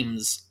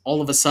names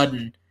all of a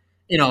sudden.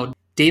 You know,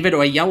 David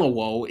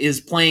Oyelowo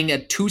is playing a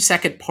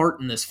 2-second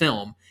part in this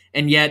film,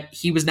 and yet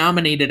he was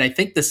nominated, I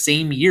think, the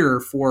same year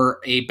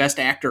for a Best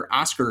Actor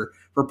Oscar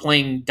for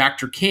playing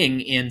Dr. King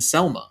in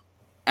Selma.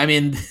 I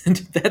mean,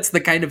 that's the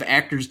kind of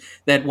actors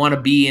that want to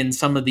be in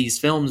some of these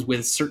films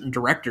with certain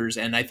directors,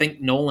 and I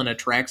think Nolan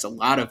attracts a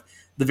lot of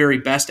the very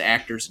best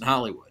actors in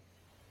Hollywood.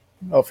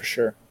 Oh, for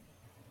sure.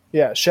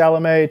 Yeah,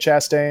 Chalamet,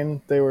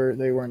 Chastain, they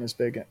weren't as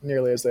big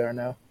nearly as they are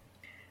now.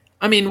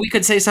 I mean, we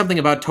could say something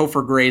about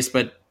Topher Grace,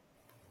 but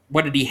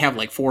what did he have,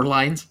 like 4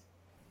 lines?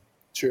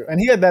 True. And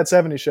he had that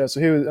 70s show,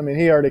 so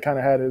he already kind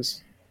of had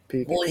his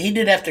peak. Well, he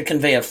did have to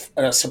convey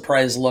a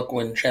surprise look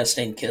when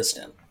Chastain kissed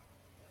him.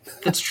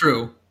 That's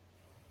true.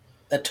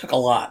 That took a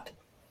lot.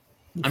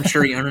 I'm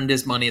sure he earned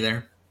his money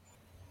there.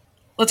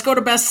 Let's go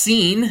to Best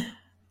Scene.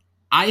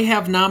 I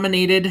have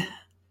nominated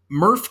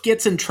Murph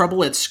Gets in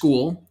Trouble at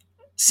School,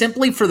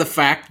 simply for the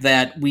fact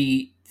that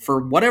we, for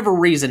whatever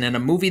reason, in a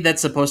movie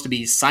that's supposed to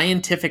be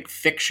scientific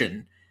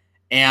fiction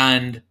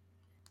and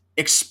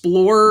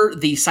explore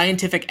the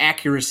scientific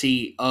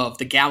accuracy of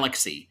the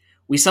galaxy,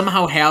 we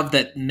somehow have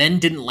that men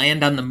didn't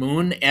land on the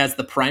moon as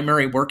the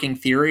primary working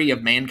theory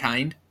of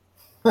mankind.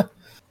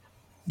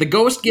 The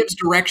Ghost gives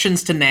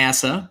directions to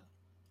NASA.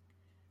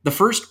 The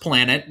First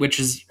Planet,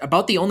 which is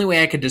about the only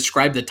way I could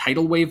describe the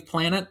tidal wave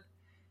planet.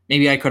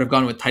 Maybe I could have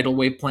gone with tidal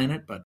wave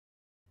planet, but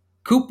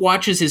Coop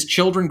watches his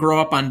children grow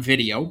up on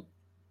video.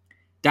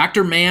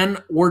 Dr.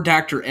 Mann or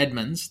Dr.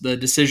 Edmonds, the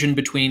decision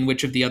between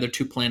which of the other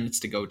 2 planets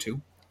to go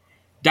to.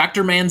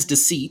 Dr. Mann's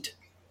Deceit.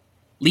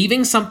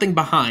 Leaving Something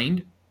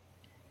Behind.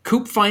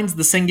 Coop finds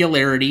the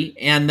singularity,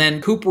 and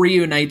then Coop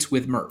reunites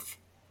with Murph.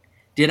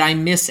 Did I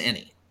miss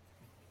any?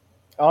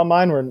 All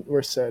mine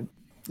were said.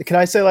 Can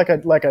I say like a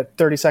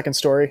 30-second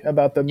story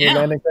about the moon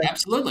landing thing?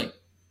 Absolutely.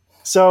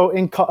 So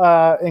in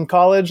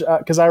college,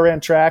 because I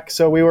ran track,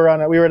 so we were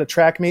at a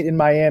track meet in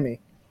Miami,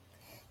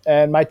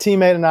 and my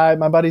teammate and I,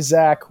 my buddy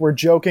Zach, were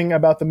joking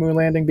about the moon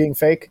landing being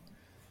fake,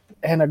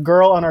 and a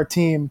girl on our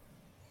team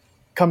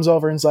comes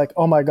over and is like,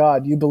 "Oh my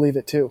God, you believe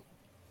it too?"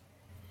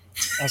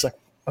 I was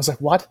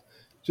like, "What?"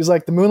 She's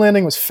like, "The moon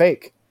landing was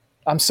fake."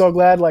 I'm so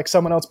glad like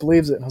someone else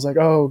believes it. And I was like,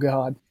 oh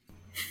God,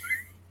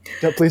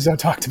 please don't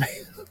talk to me.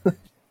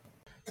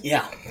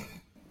 Yeah.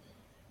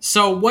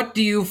 So what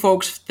do you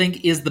folks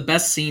think is the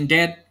best scene?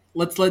 Dad,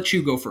 let's let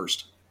you go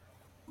first.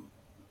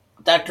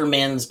 Dr.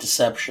 Mann's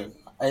deception.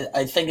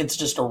 I think it's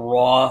just a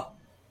raw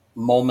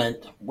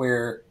moment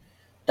where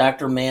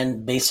Dr.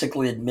 Mann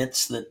basically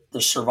admits that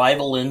the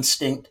survival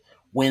instinct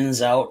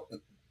wins out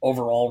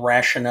over all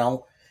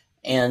rationale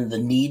and the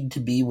need to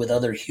be with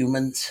other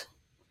humans.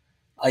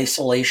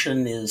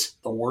 Isolation is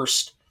the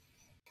worst.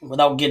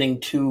 Without getting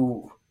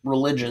too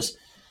religious,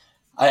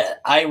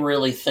 I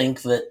really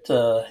think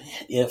that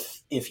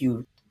if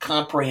you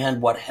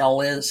comprehend what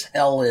hell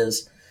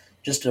is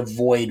just a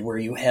void where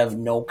you have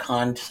no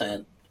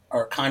content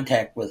or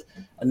contact with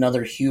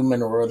another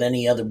human or with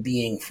any other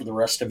being for the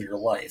rest of your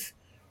life,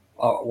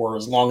 or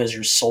as long as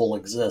your soul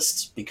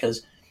exists.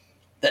 Because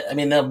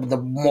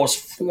the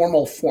most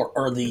formal form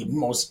or the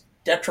most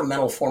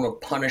detrimental form of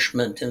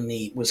punishment in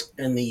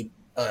the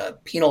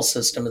penal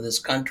system of this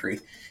country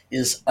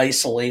is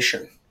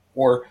isolation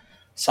or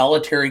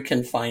solitary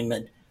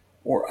confinement,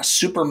 or a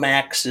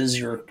supermax is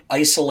you're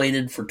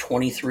isolated for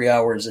 23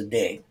 hours a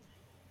day.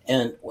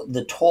 And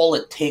the toll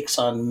it takes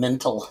on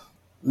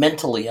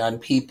mentally on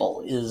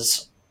people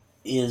is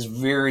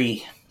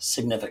very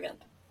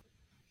significant.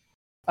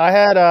 I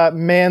had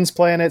Man's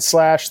Planet /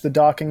 the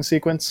docking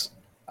sequence,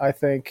 I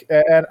think.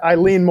 And I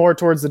lean more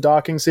towards the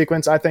docking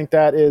sequence. I think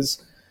that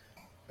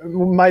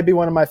might be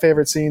one of my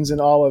favorite scenes in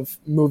all of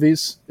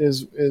movies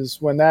is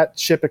when that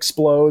ship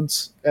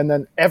explodes and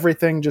then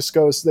everything just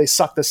goes, they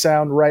suck the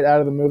sound right out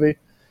of the movie.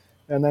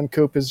 And then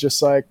Coop is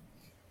just like,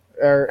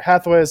 or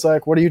Hathaway is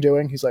like, what are you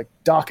doing? He's like,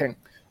 docking.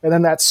 And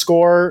then that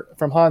score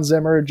from Hans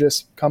Zimmer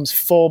just comes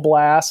full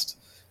blast.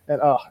 And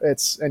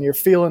and you're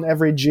feeling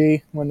every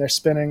G when they're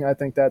spinning. I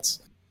think that's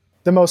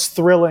the most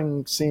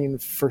thrilling scene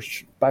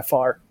by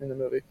far in the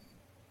movie.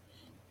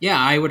 Yeah,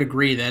 I would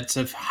agree. That's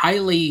a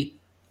highly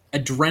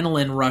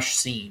adrenaline rush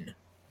scene.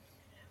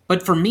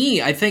 But for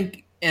me, I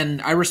think,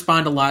 and I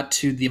respond a lot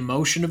to the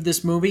emotion of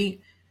this movie,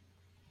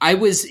 I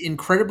was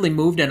incredibly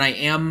moved, and I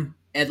am,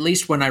 at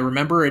least when I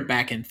remember it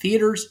back in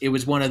theaters, it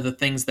was one of the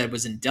things that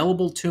was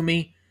indelible to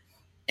me,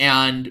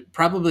 and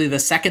probably the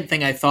second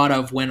thing I thought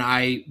of when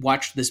I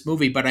watched this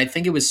movie, but I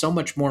think it was so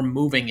much more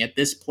moving at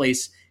this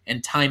place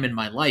and time in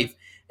my life,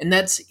 and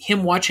that's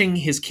him watching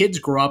his kids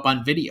grow up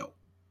on video.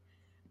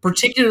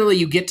 Particularly,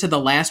 you get to the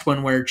last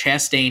one where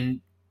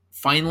Chastain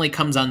finally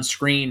comes on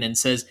screen and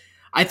says,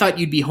 I thought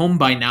you'd be home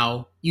by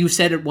now. You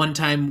said at one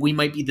time we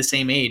might be the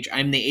same age.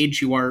 I'm the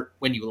age you are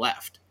when you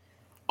left.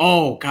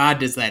 Oh, God,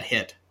 does that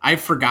hit. I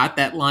forgot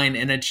that line,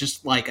 and it's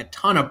just like a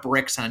ton of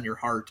bricks on your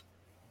heart.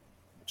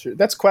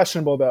 That's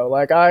questionable, though.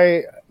 Like,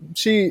 I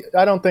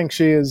don't think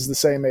she is the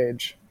same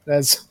age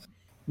as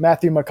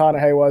Matthew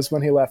McConaughey was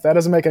when he left. That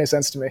doesn't make any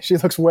sense to me. She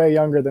looks way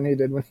younger than he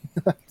did when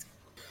he left.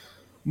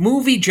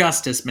 Movie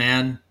justice,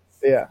 man.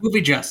 Yeah.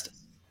 Movie justice.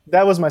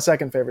 That was my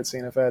second favorite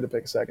scene, if I had to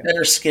pick a second.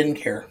 Better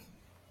skincare.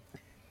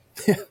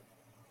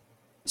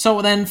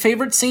 So then,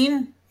 favorite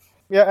scene?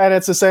 Yeah, and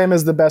it's the same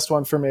as the best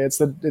one for me. It's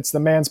the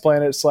Man's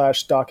Planet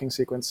 / docking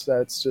sequence.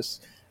 That's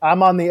just,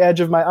 I'm on the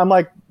edge of I'm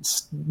like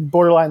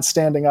borderline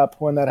standing up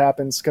when that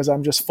happens because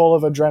I'm just full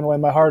of adrenaline.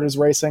 My heart is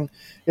racing.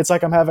 It's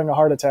like I'm having a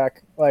heart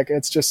attack. Like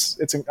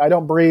I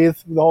don't breathe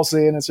the whole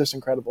scene. It's just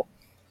incredible.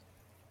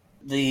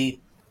 The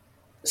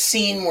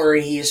scene where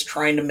he's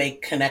trying to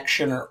make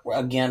connection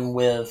again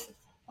with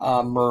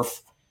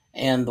Murph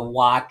and the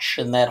watch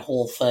and that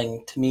whole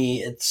thing, to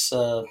me, it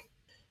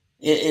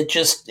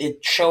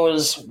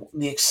shows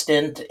the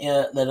extent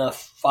that a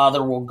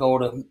father will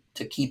go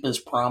to keep his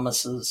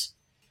promises.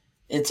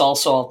 It's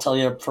also, I'll tell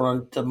you up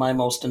front, my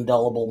most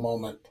indelible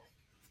moment.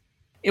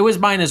 It was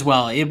mine as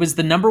well. It was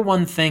the number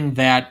one thing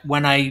that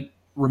when I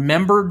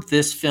remembered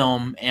this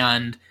film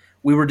and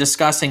we were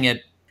discussing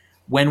it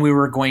when we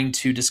were going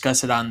to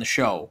discuss it on the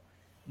show,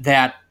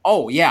 that,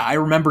 oh yeah, I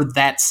remember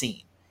that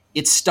scene.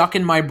 It stuck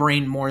in my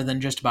brain more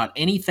than just about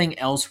anything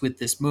else with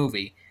this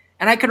movie.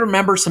 And I could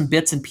remember some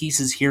bits and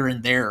pieces here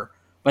and there,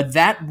 but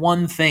that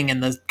one thing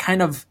and the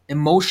kind of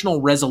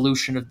emotional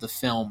resolution of the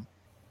film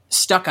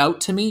stuck out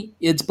to me.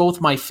 It's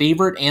both my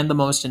favorite and the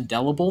most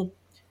indelible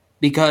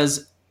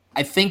because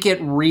I think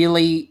it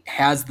really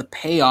has the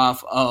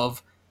payoff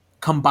of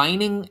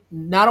combining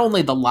not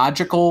only the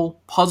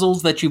logical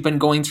puzzles that you've been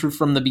going through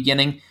from the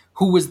beginning,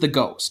 who was the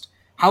ghost?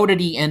 How did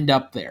he end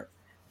up there?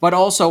 But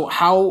also,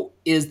 how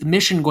is the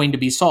mission going to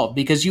be solved?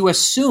 Because you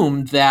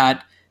assume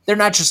that they're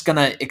not just going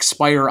to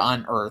expire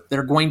on Earth.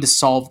 They're going to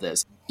solve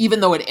this. Even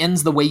though it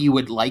ends the way you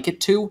would like it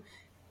to,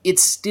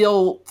 it's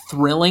still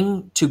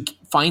thrilling to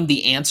find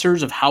the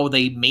answers of how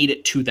they made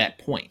it to that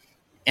point.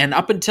 And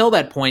up until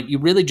that point, you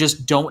really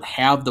just don't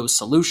have those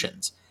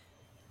solutions.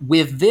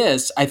 With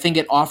this, I think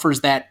it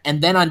offers that.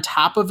 And then on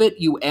top of it,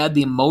 you add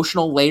the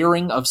emotional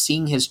layering of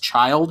seeing his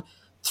child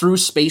through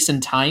space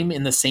and time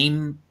in the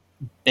same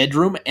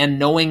bedroom and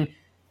knowing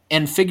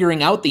and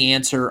figuring out the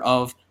answer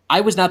of,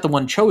 I was not the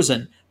one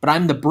chosen, but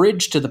I'm the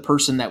bridge to the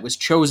person that was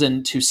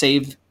chosen to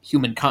save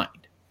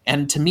humankind.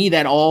 And to me,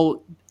 that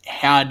all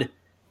had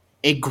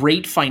a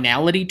great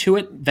finality to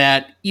it,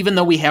 that even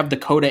though we have the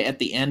coda at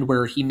the end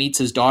where he meets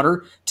his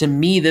daughter, to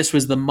me, this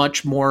was the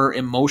much more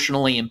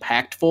emotionally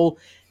impactful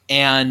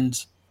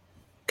and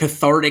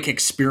cathartic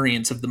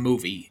experience of the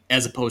movie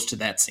as opposed to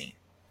that scene.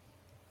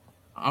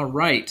 All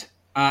right.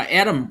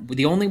 Adam,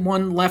 the only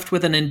one left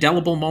with an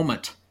indelible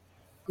moment.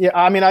 Yeah,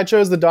 I mean, I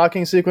chose the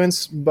docking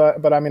sequence,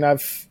 but I mean,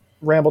 I've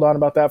rambled on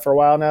about that for a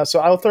while now. So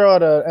I'll throw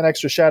out an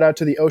extra shout out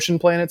to the ocean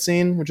planet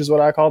scene, which is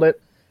what I called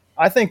it.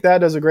 I think that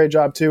does a great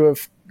job too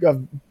of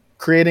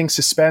creating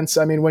suspense.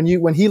 I mean,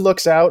 when he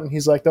looks out and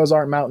he's like, "Those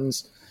aren't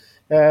mountains,"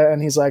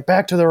 and he's like,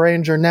 "Back to the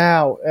Ranger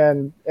now,"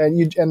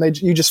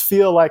 you just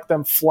feel like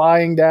them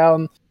flying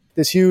down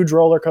this huge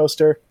roller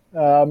coaster,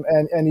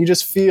 and you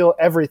just feel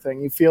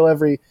everything. You feel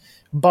every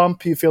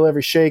bump, you feel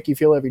every shake, you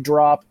feel every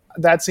drop.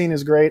 That scene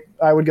is great.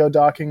 I would go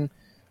docking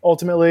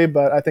ultimately,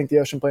 but I think the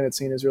ocean planet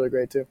scene is really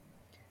great too.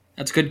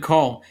 That's a good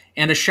call.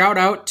 And a shout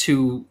out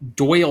to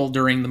Doyle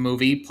during the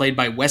movie, played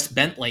by Wes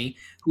Bentley,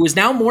 who is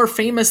now more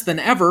famous than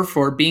ever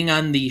for being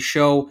on the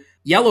show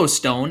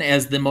Yellowstone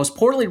as the most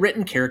poorly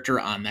written character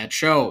on that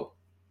show.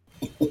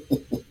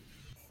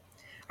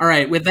 All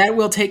right, with that,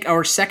 we'll take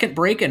our second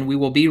break and we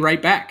will be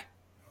right back.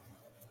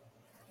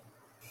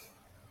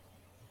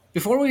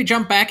 Before we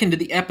jump back into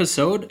the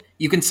episode,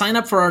 you can sign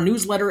up for our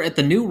newsletter at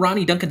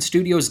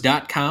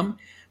thenewRonnieDuncanStudios.com.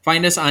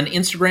 Find us on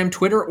Instagram,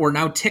 Twitter, or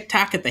now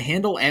TikTok at the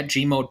handle at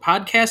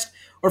GModePodcast,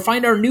 or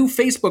find our new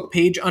Facebook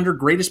page under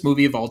Greatest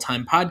Movie of All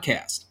Time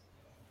Podcast.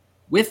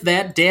 With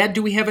that, Dad,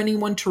 do we have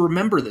anyone to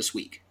remember this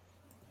week?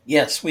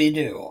 Yes, we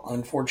do.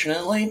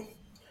 Unfortunately,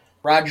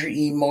 Roger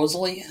E.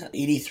 Mosley,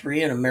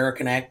 83, an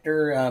American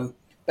actor,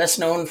 best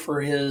known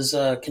for his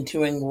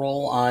continuing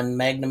role on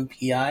Magnum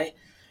P.I.,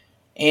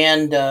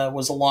 and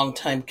was a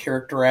longtime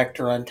character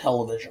actor on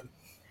television.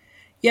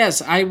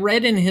 Yes, I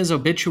read in his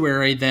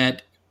obituary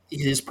that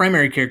his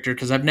primary character,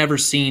 because I've never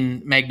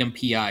seen Magnum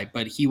P.I.,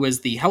 but he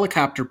was the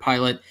helicopter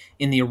pilot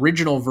in the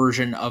original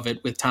version of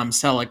it with Tom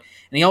Selleck,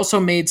 and he also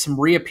made some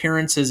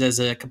reappearances as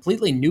a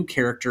completely new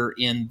character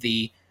on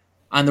the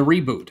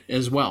reboot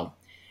as well.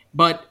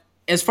 But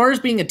as far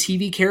as being a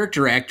TV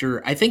character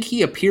actor, I think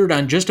he appeared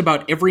on just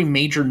about every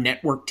major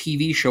network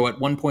TV show at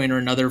one point or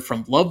another,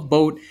 from Love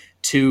Boat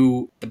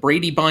to The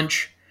Brady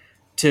Bunch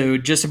to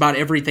just about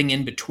everything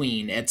in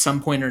between at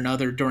some point or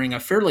another during a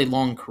fairly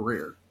long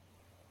career.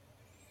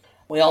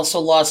 We also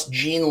lost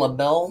Gene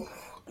LaBelle,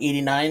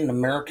 89, an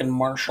American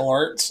martial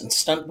arts and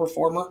stunt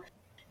performer.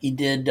 He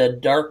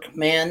did Dark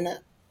Man,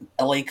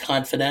 LA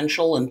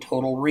Confidential, and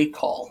Total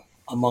Recall,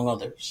 among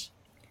others.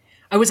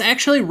 I was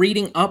actually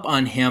reading up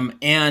on him,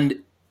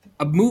 and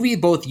a movie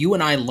both you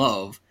and I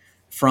love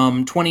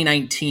from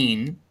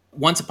 2019,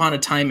 Once Upon a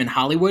Time in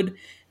Hollywood,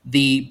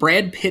 the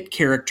Brad Pitt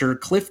character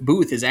Cliff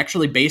Booth is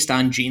actually based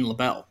on Gene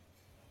LaBelle.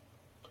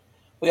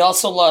 We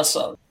also lost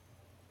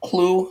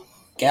Clu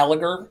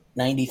Gallagher,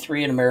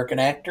 93, an American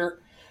actor.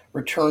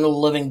 Return of the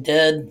Living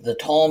Dead, The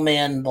Tall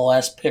Man, The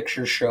Last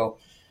Picture Show.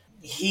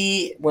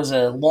 He was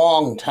a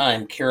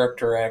long-time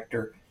character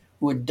actor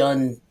who had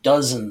done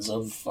dozens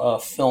of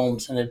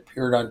films and had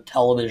appeared on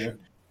television.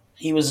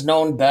 He was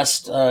known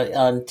best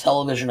on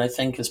television, I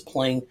think, as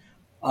playing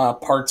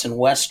parts in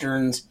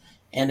westerns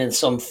and in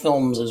some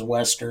films as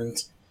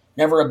westerns.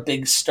 Never a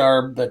big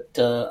star, but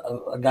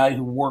a guy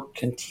who worked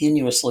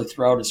continuously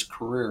throughout his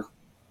career.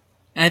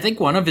 And I think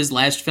one of his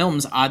last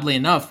films, oddly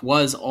enough,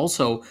 was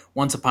also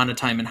Once Upon a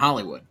Time in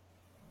Hollywood.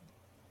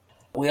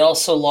 We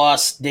also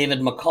lost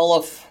David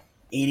McCullough,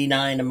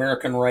 89,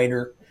 American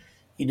writer.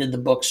 He did the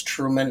books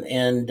Truman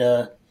and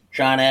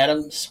John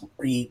Adams.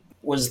 He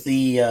was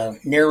the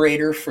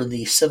narrator for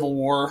the Civil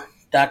War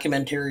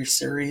documentary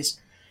series.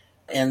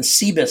 And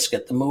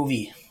Seabiscuit, the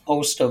movie,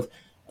 host of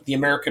The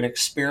American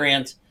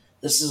Experience.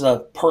 This is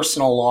a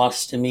personal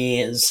loss to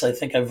me, as I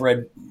think I've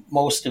read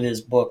most of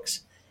his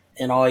books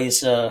and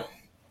always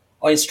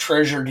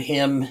treasured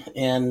him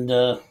and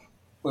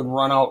would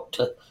run out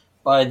to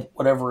buy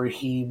whatever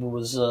he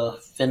was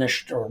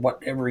finished or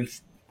whatever he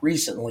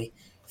recently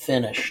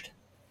finished.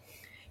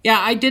 Yeah,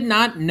 I did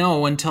not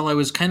know until I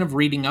was kind of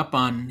reading up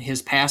on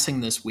his passing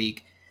this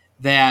week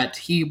that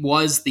he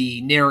was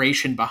the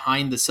narration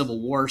behind the Civil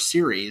War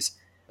series,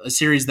 a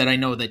series that I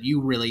know that you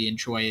really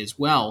enjoy as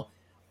well.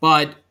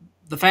 But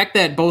the fact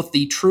that both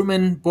the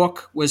Truman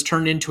book was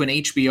turned into an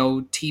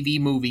HBO TV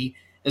movie,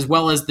 as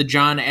well as the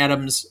John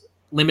Adams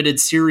limited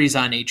series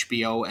on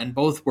HBO, and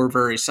both were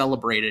very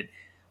celebrated,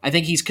 I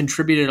think he's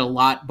contributed a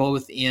lot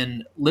both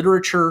in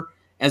literature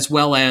as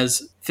well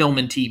as film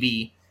and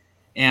TV.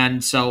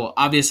 And so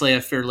obviously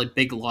a fairly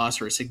big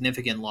loss, or a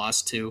significant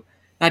loss to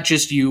not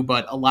just you,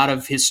 but a lot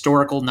of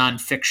historical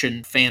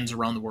nonfiction fans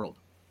around the world.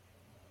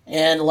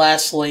 And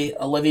lastly,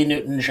 Olivia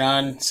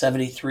Newton-John,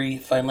 73,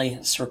 finally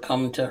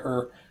succumbed to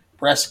her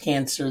breast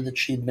cancer that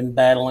she'd been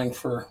battling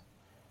for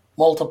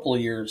multiple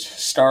years.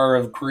 Star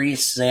of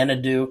Grease,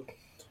 Xanadu,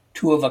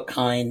 Two of a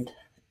Kind,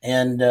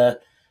 and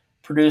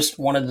produced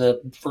one of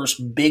the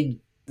first big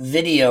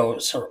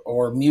videos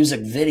or music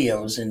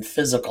videos in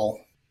physical.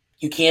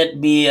 You can't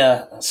be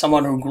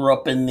someone who grew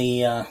up in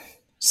the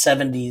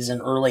 '70s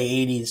and early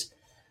 '80s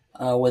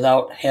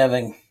without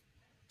having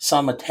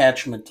some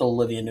attachment to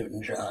Olivia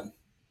Newton-John.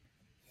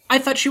 I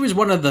thought she was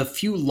one of the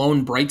few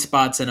lone bright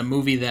spots in a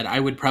movie that I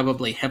would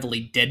probably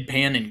heavily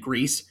deadpan in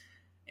Grease.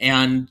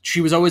 And she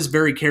was always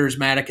very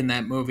charismatic in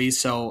that movie,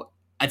 so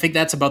I think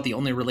that's about the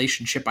only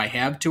relationship I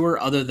have to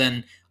her, other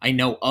than I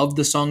know of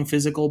the song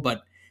Physical,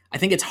 but I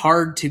think it's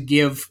hard to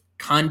give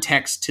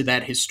context to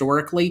that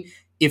historically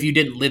if you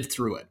didn't live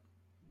through it.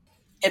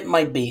 It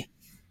might be.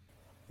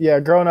 Yeah,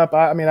 growing up,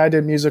 I mean, I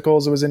did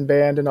musicals. I was in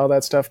band and all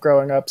that stuff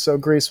growing up. So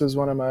Grease was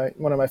one of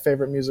my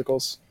favorite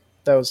musicals.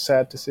 That was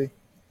sad to see.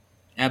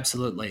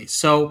 Absolutely.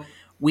 So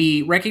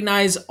we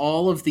recognize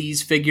all of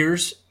these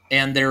figures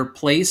and their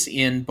place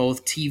in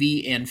both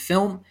TV and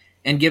film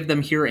and give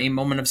them here a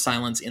moment of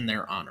silence in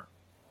their honor.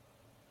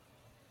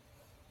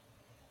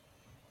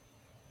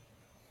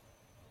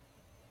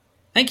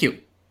 Thank you.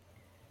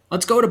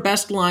 Let's go to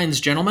best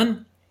lines,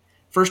 gentlemen.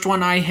 First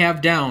one I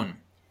have down.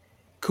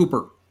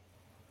 Cooper.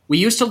 We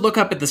used to look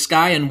up at the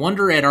sky and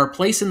wonder at our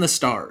place in the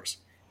stars.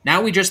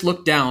 Now we just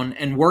look down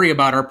and worry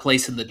about our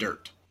place in the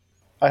dirt.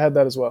 I had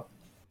that as well.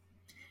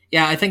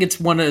 Yeah, I think it's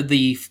one of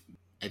the,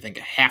 a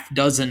half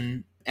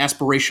dozen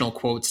aspirational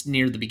quotes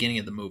near the beginning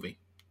of the movie.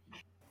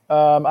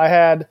 I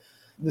had,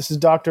 this is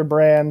Dr.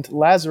 Brand,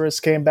 Lazarus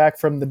came back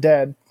from the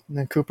dead. And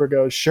then Cooper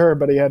goes, sure,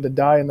 but he had to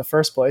die in the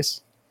first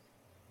place.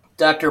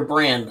 Dr.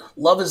 Brand,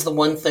 love is the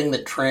one thing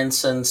that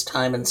transcends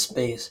time and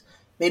space.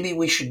 Maybe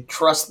we should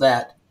trust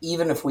that,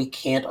 even if we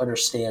can't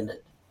understand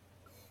it.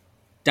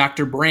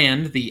 Dr.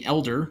 Brand, the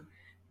elder,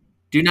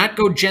 do not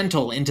go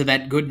gentle into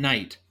that good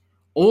night.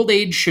 Old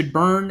age should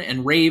burn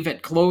and rave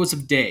at close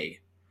of day.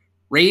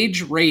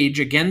 Rage, rage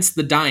against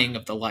the dying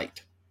of the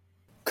light.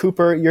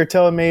 Cooper, you're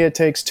telling me it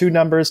takes 2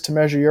 numbers to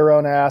measure your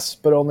own ass,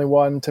 but only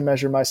 1 to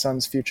measure my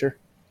son's future.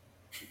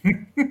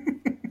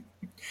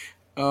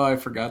 Oh, I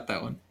forgot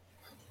that one.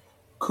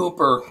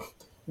 Cooper,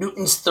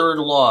 Newton's third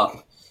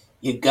law.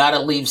 You gotta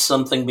leave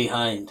something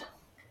behind.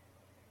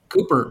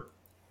 Cooper,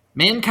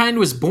 mankind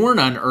was born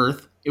on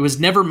Earth. It was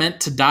never meant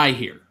to die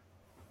here.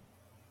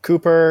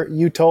 Cooper,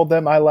 you told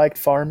them I liked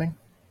farming?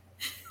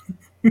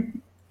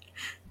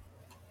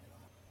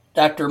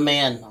 Dr.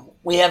 Mann,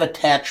 we have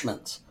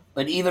attachments,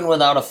 but even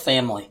without a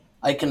family,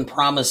 I can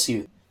promise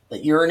you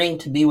that yearning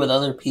to be with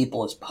other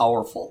people is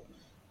powerful.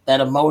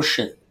 That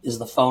emotion is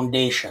the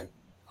foundation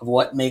of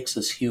what makes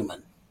us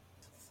human.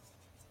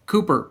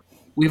 Cooper,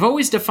 we've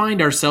always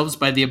defined ourselves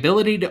by the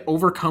ability to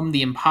overcome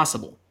the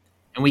impossible,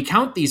 and we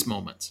count these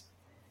moments.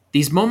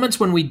 These moments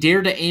when we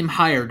dare to aim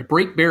higher, to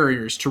break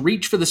barriers, to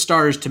reach for the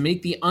stars, to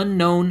make the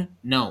unknown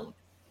known.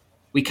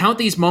 We count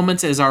these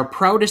moments as our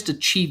proudest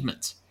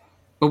achievements,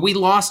 but we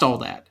lost all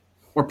that.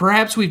 Or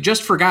perhaps we've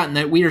just forgotten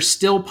that we are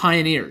still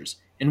pioneers,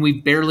 and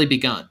we've barely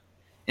begun,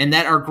 and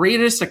that our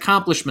greatest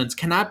accomplishments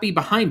cannot be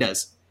behind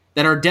us,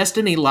 that our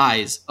destiny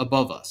lies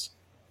above us.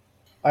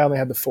 I only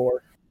had the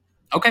 4.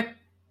 Okay.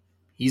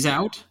 He's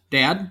out.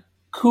 Dad?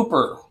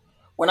 Cooper,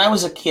 when I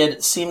was a kid,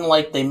 it seemed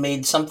like they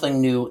made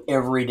something new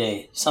every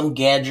day, some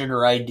gadget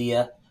or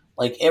idea,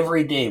 like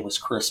every day was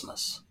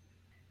Christmas.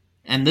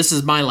 And this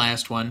is my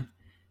last one.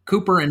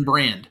 Cooper and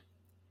Brand.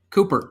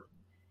 Cooper,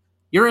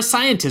 you're a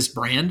scientist,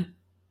 Brand.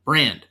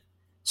 Brand.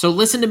 So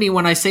listen to me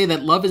when I say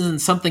that love isn't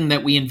something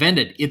that we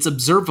invented. It's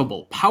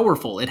observable,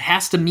 powerful. It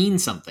has to mean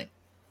something.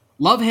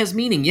 Love has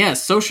meaning,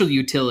 yes, social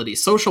utility,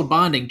 social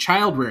bonding,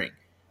 child rearing.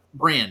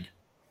 Brand.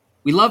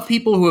 We love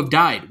people who have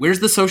died.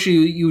 Where's the social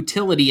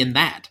utility in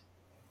that?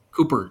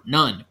 Cooper,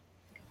 none.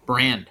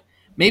 Brand.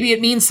 Maybe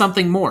it means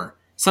something more,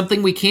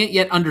 something we can't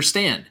yet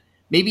understand.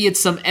 Maybe it's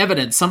some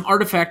evidence, some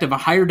artifact of a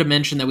higher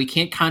dimension that we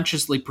can't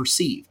consciously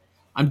perceive.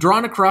 I'm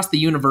drawn across the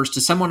universe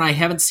to someone I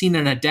haven't seen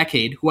in a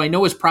decade, who I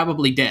know is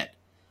probably dead.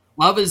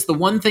 Love is the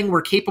one thing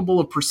we're capable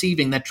of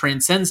perceiving that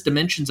transcends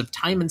dimensions of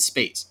time and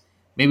space.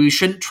 Maybe we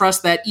shouldn't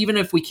trust that even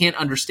if we can't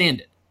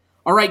understand it.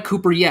 All right,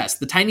 Cooper, yes,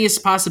 the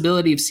tiniest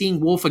possibility of seeing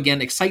Wolf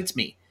again excites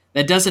me.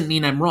 That doesn't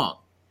mean I'm wrong.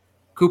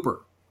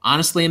 Cooper,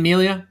 honestly,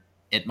 Amelia,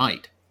 it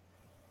might.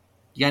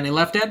 You got any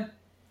left, Ed?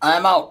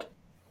 I'm out.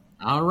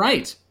 All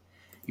right.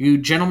 You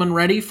gentlemen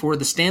ready for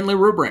the Stanley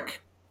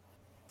rubric?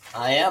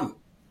 I am.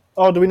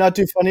 Oh, do we not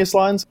do funniest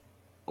lines?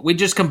 We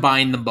just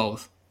combined them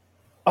both.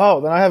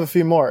 Oh, then I have a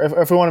few more.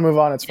 If we want to move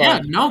on, it's fine.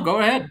 Yeah, no, go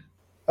ahead.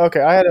 Okay,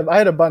 I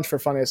had a bunch for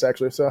funniest,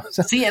 actually. So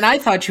See, and I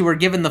thought you were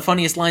given the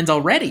funniest lines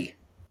already.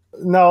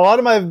 No, a lot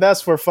of my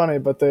best were funny,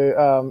 but they.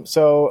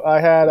 So I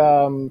had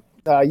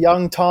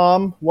young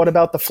Tom. What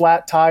about the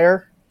flat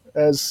tire?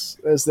 As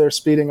they're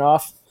speeding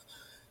off,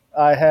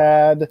 I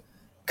had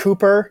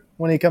Cooper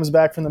when he comes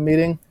back from the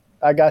meeting.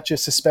 I got you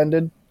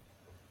suspended.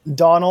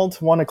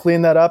 Donald, want to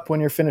clean that up when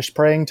you're finished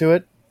praying to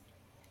it.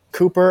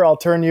 Cooper, I'll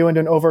turn you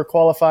into an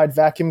overqualified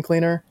vacuum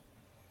cleaner.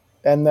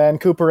 And then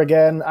Cooper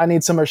again, I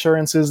need some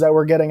assurances that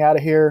we're getting out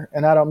of here,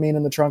 and I don't mean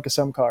in the trunk of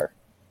some car.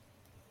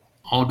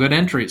 All good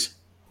entries.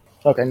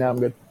 Okay, now I'm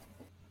good.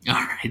 All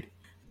right.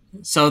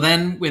 So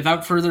then,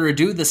 without further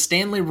ado, the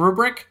Stanley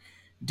rubric.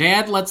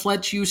 Dad, let's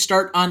let you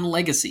start on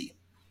legacy.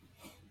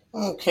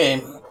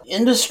 Okay.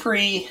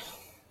 Industry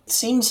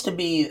seems to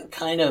be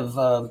kind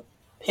of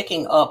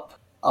picking up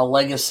a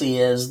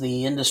legacy as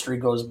the industry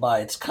goes by.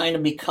 It's kind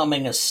of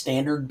becoming a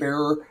standard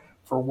bearer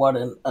for what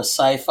a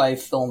sci-fi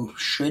film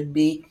should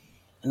be,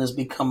 and has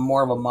become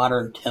more of a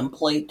modern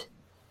template,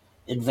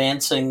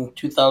 advancing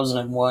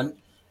 2001.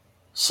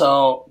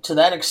 So to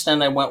that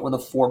extent, I went with a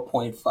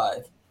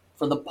 4.5.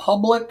 For the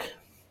public,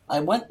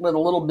 I went with a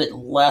little bit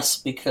less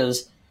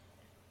because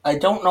I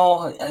don't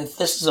know if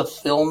this is a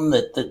film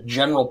that the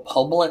general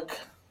public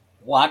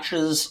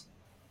watches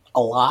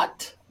a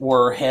lot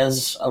or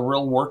has a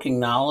real working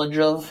knowledge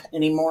of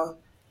anymore.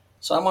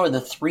 So I went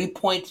with a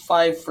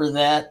 3.5 for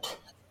that.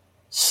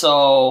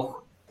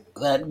 So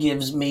that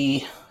gives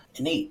me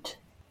an 8.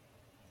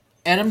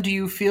 Adam, do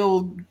you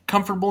feel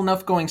comfortable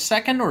enough going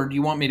second, or do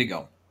you want me to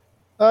go?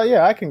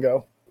 Yeah, I can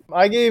go.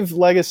 I gave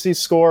Legacy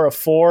score a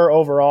 4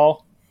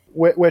 overall,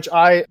 which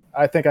I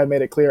think I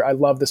made it clear. I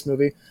love this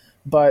movie,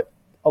 but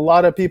a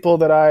lot of people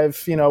that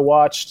I've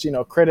watched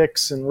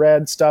critics and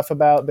read stuff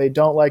about, they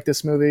don't like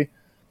this movie,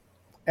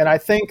 and I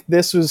think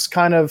this was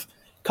kind of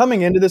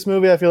coming into this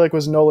movie. I feel like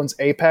was Nolan's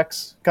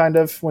apex kind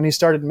of when he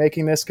started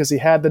making this, because he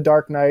had The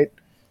Dark Knight,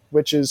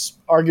 which is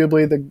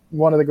arguably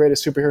one of the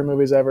greatest superhero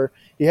movies ever.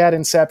 He had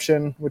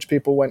Inception, which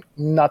people went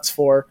nuts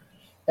for,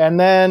 and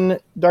then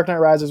Dark Knight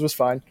Rises was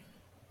fine.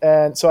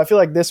 And so I feel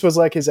like this was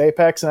like his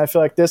apex, and I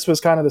feel like this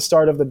was kind of the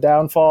start of the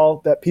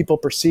downfall that people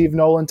perceive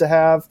Nolan to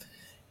have.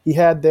 He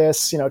had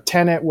this,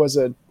 Tenet was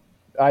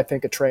I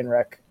think a train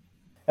wreck.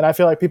 And I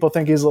feel like people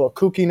think he's a little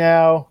kooky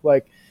now.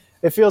 Like,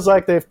 it feels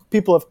like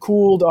people have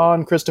cooled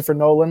on Christopher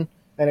Nolan,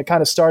 and it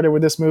kind of started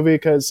with this movie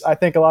because I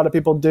think a lot of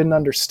people didn't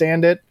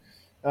understand it.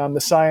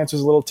 The science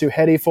was a little too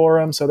heady for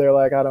him, so they're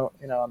like,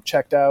 I'm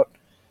checked out.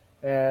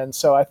 And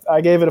so I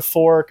gave it a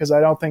 4 because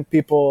I don't think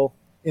people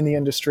in the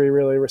industry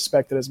really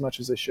respect it as much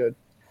as they should.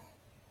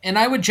 And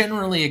I would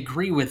generally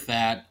agree with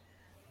that.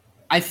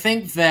 I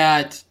think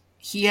that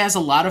he has a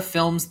lot of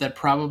films that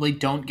probably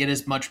don't get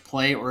as much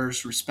play or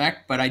as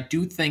respect, but I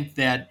do think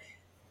that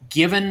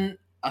given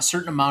a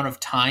certain amount of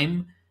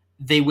time,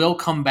 they will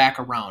come back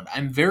around.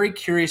 I'm very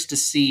curious to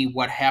see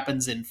what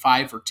happens in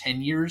 5 or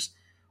 10 years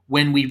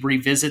when we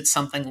revisit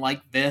something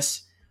like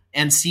this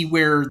and see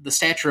where the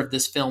stature of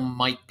this film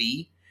might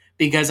be,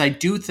 because I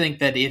do think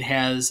that it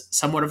has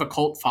somewhat of a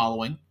cult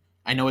following.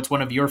 I know it's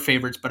one of your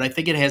favorites, but I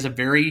think it has a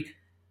very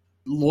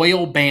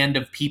loyal band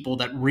of people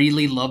that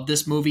really love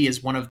this movie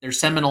as one of their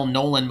seminal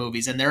Nolan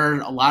movies, and there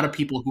are a lot of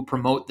people who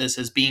promote this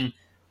as being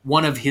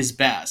one of his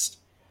best.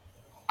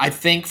 I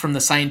think from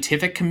the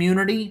scientific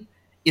community,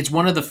 it's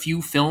one of the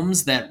few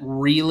films that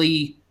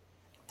really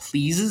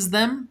pleases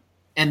them,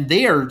 and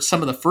they are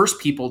some of the first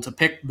people to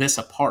pick this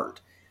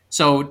apart.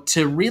 So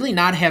to really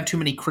not have too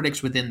many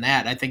critics within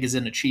that, I think is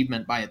an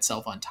achievement by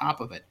itself on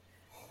top of it.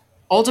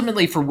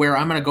 Ultimately, for where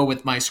I'm going to go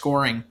with my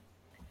scoring,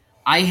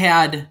 I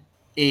had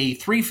a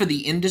 3 for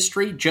the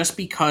industry just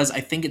because I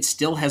think it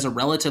still has a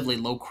relatively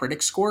low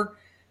critic score.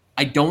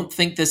 I don't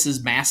think this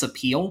is mass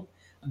appeal.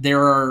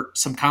 There are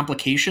some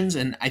complications,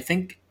 and I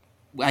think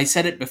I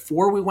said it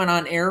before we went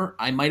on air.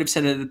 I might have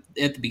said it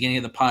at the beginning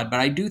of the pod, but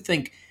I do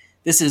think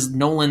this is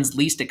Nolan's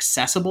least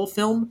accessible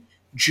film,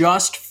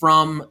 just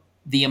from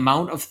the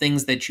amount of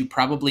things that you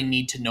probably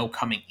need to know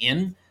coming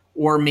in,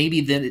 or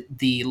maybe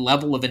the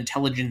level of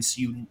intelligence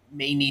you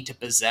may need to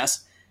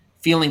possess,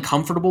 feeling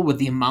comfortable with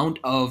the amount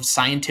of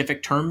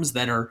scientific terms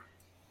that are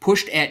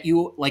pushed at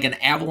you like an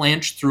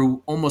avalanche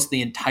through almost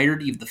the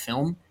entirety of the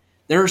film.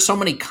 There are so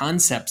many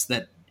concepts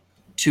that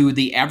to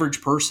the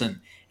average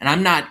person, and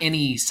I'm not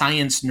any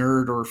science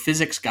nerd or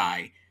physics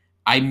guy.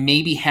 I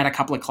maybe had a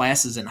couple of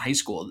classes in high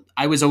school.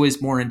 I was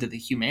always more into the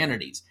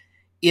humanities.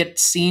 It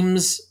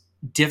seems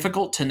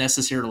difficult to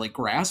necessarily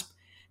grasp,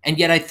 and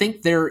yet I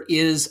think there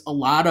is a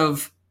lot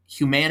of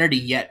humanity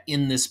yet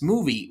in this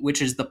movie,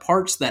 which is the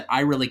parts that I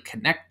really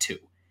connect to.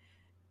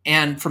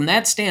 And from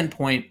that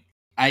standpoint,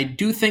 I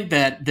do think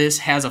that this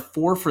has a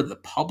 4 for the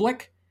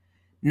public,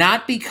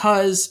 not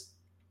because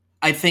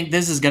I think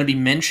this is going to be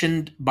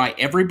mentioned by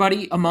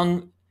everybody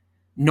among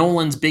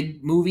Nolan's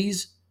big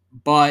movies,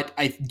 but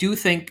I do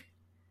think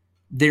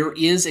there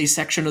is a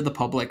section of the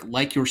public,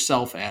 like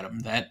yourself,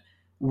 Adam, that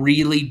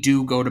really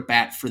do go to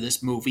bat for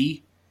this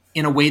movie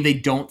in a way they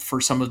don't for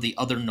some of the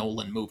other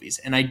Nolan movies.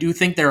 And I do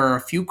think there are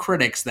a few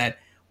critics that,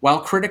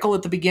 while critical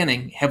at the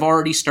beginning, have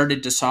already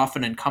started to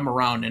soften and come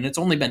around, and it's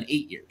only been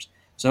 8 years.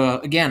 So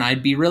again,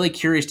 I'd be really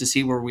curious to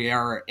see where we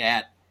are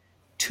at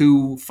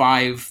 2,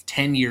 5,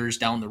 10 years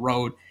down the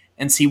road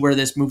and see where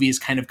this movie has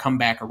kind of come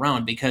back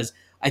around, because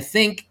I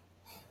think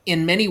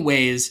in many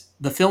ways,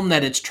 the film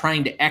that it's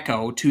trying to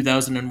echo,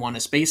 2001: A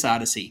Space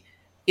Odyssey,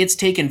 it's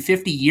taken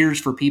 50 years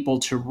for people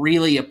to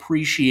really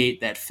appreciate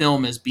that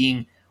film as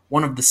being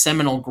one of the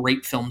seminal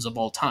great films of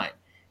all time.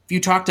 If you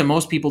talk to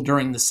most people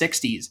during the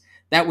 60s,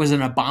 that was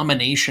an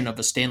abomination of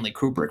a Stanley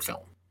Kubrick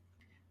film.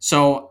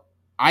 So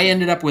I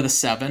ended up with a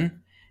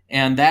 7,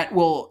 and that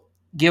will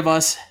give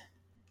us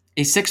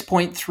a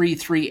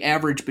 6.33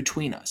 average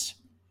between us.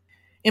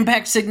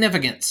 Impact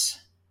significance.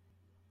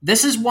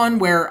 This is one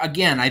where,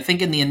 again, I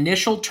think in the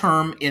initial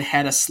term, it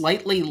had a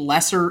slightly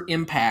lesser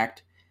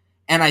impact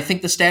and I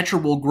think the stature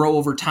will grow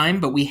over time,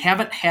 but we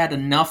haven't had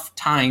enough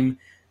time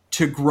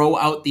to grow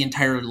out the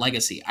entire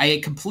legacy. I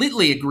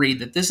completely agree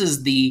that this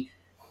is the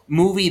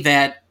movie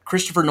that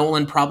Christopher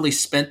Nolan probably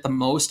spent the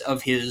most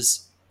of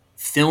his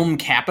film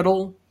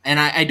capital, and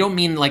I don't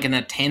mean like in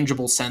a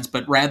tangible sense,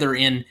 but rather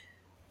in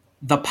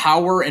the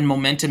power and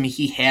momentum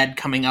he had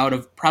coming out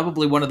of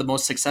probably one of the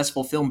most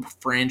successful film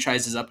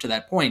franchises up to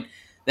that point,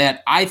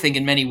 that I think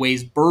in many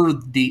ways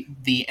birthed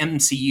the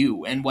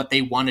MCU and what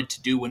they wanted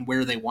to do and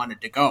where they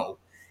wanted to go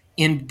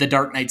in the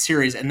Dark Knight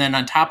series. And then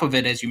on top of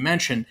it, as you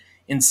mentioned,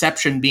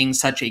 Inception being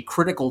such a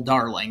critical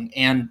darling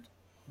and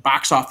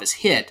box office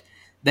hit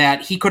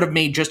that he could have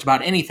made just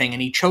about anything.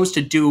 And he chose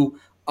to do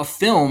a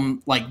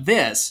film like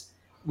this,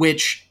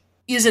 which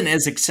isn't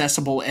as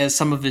accessible as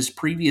some of his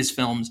previous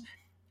films,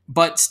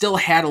 but still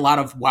had a lot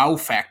of wow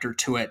factor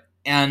to it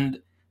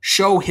and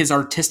show his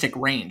artistic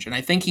range. And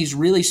I think he's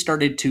really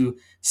started to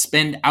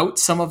spend out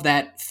some of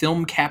that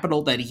film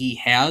capital that he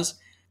has.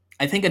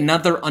 I think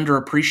another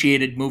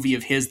underappreciated movie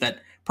of his that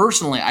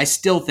personally I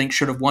still think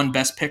should have won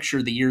Best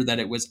Picture the year that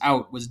it was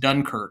out was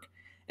Dunkirk,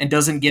 and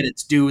doesn't get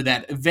its due.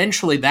 That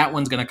eventually that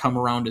one's going to come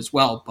around as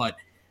well. But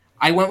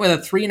I went with a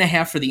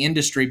 3.5 for the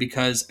industry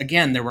because,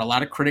 again, there were a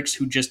lot of critics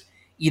who just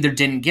either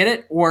didn't get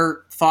it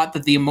or thought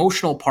that the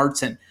emotional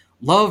parts and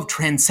love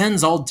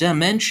transcends all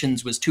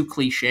dimensions was too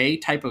cliche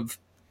type of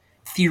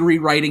theory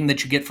writing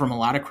that you get from a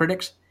lot of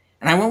critics.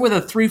 And I went with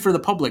a 3 for the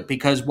public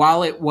because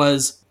while it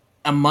was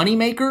a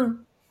moneymaker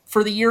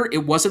for the year,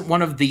 it wasn't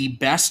one of the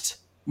best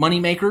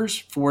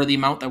moneymakers for the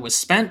amount that was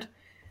spent.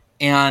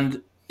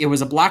 And it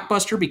was a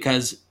blockbuster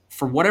because,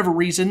 for whatever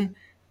reason,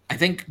 I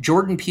think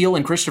Jordan Peele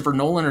and Christopher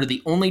Nolan are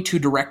the only two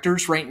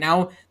directors right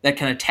now that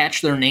can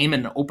attach their name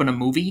and open a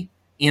movie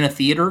in a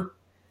theater.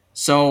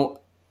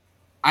 So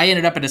I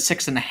ended up at a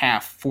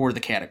 6.5 for the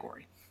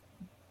category.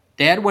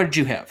 Dad, what did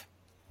you have?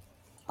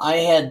 I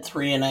had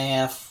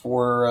 3.5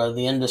 for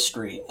the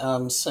industry,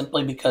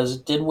 simply because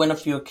it did win a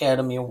few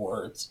Academy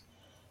Awards,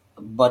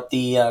 but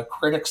the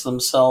critics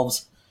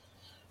themselves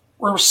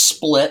were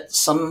split.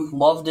 Some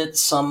loved it,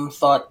 some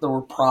thought there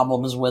were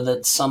problems with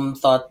it, some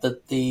thought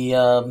that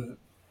the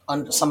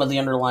some of the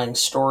underlying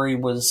story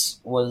was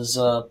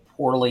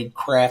poorly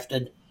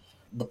crafted.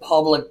 The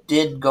public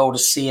did go to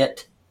see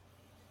it,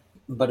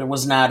 but it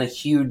was not a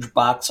huge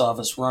box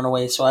office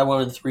runaway, so I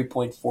went with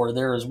 3.4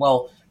 there as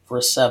well for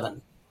a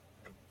 7.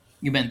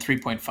 You meant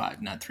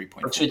 3.5, not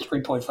 3.4.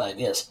 3.5,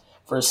 yes,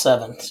 for a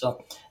 7.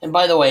 So, and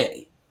by the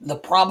way, the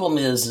problem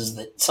is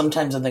that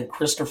sometimes I think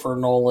Christopher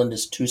Nolan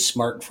is too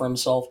smart for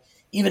himself.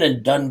 Even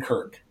in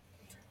Dunkirk,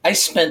 I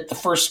spent the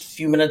first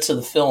few minutes of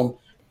the film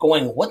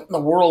going, what in the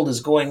world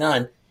is going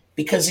on?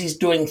 Because he's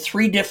doing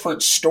 3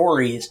 different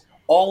stories,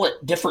 all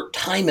at different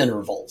time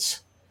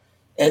intervals.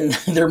 And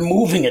they're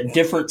moving at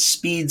different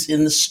speeds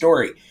in the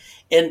story.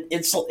 And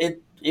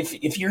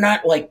if you're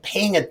not like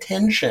paying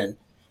attention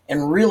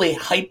and really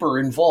hyper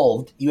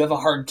involved, you have a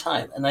hard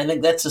time. And I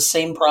think that's the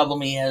same problem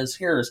he has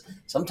here. Is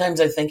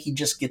sometimes I think he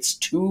just gets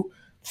too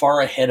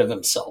far ahead of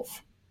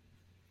himself.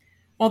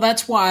 Well,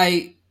 that's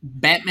why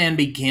Batman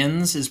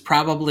Begins is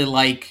probably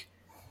like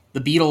the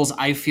Beatles'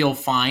 I Feel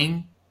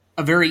Fine,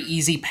 a very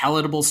easy,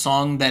 palatable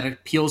song that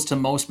appeals to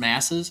most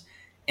masses.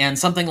 And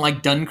something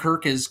like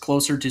Dunkirk is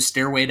closer to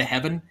Stairway to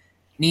Heaven,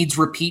 needs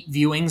repeat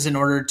viewings in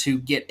order to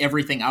get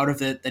everything out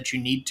of it that you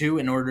need to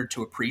in order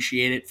to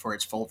appreciate it for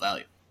its full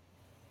value.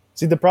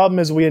 See, the problem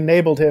is we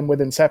enabled him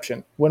with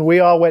Inception. When we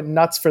all went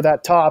nuts for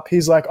that top,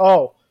 he's like,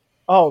 oh,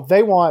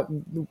 they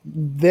want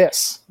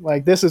this.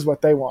 Like, this is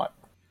what they want.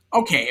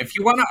 Okay, if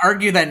you want to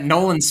argue that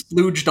Nolan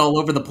splooged all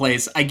over the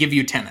place, I give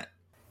you Tenet.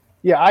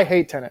 Yeah, I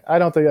hate Tenet. I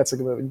don't think that's a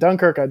good movie.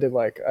 Dunkirk I did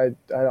like. I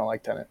don't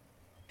like Tenet.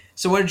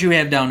 So what did you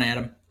have down,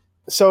 Adam?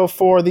 So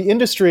for the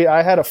industry,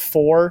 I had a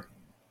 4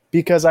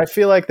 because I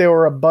feel like there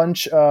were a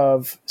bunch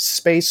of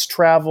space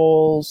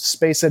travel,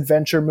 space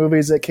adventure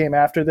movies that came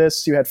after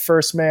this. You had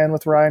First Man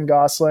with Ryan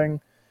Gosling.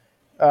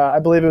 I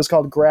believe it was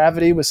called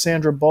Gravity with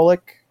Sandra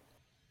Bullock.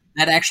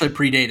 That actually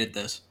predated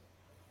this.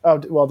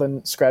 Oh, well,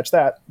 then scratch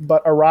that.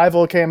 But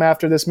Arrival came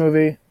after this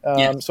movie.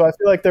 Yes. So I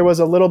feel like there was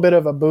a little bit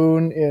of a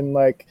boon in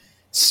like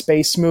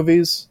space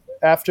movies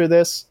after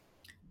this.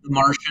 The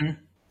Martian.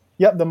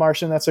 Yep, The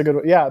Martian. That's a good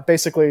one. Yeah,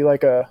 basically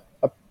like a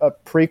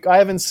prequel. I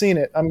haven't seen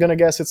it. I'm going to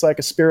guess it's like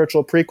a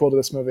spiritual prequel to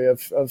this movie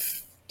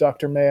of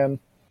Dr. Mann.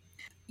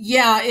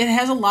 Yeah, it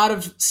has a lot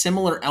of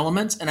similar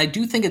elements, and I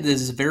do think it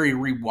is a very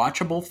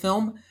rewatchable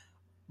film,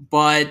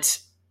 but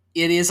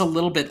it is a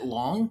little bit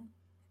long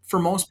for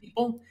most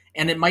people,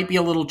 and it might be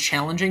a little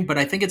challenging, but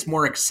I think it's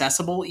more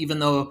accessible, even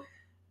though,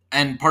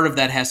 and part of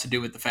that has to do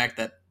with the fact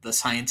that the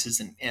science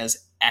isn't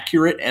as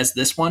accurate as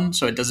this one,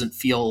 so it doesn't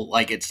feel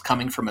like it's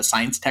coming from a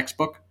science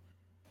textbook.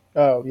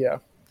 Oh, yeah.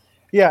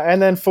 Yeah,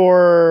 and then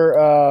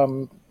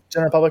for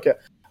General Public, yeah,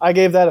 I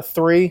gave that a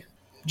 3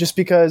 just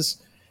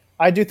because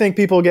I do think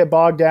people get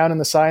bogged down in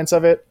the science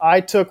of it.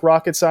 I took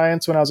rocket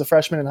science when I was a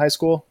freshman in high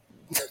school.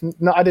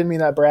 No, I didn't mean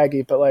that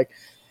braggy, but like,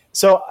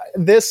 so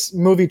this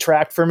movie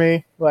tracked for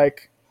me,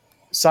 like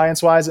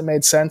science-wise, it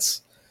made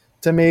sense.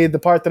 To me, the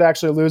part that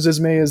actually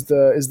loses me is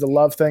the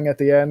love thing at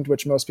the end,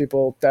 which most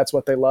people, that's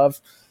what they love.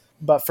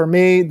 But for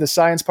me, the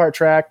science part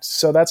tracked.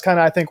 So that's kind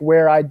of, I think,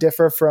 where I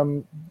differ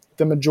from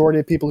the majority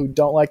of people who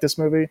don't like this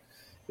movie,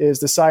 is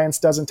the science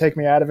doesn't take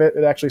me out of it.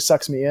 It actually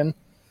sucks me in.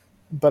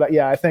 But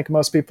yeah, I think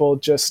most people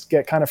just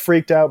get kind of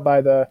freaked out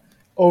by the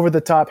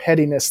over-the-top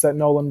headiness that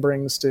Nolan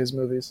brings to his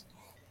movies.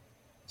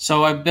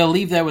 So I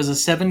believe that was a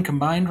 7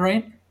 combined,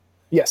 right?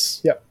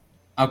 Yes, yep.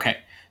 Okay,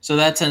 so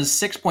that's a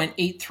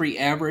 6.83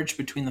 average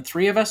between the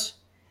three of us.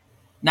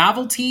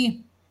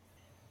 Novelty,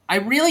 I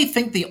really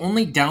think the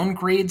only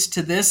downgrades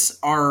to this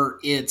are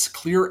its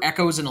clear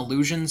echoes and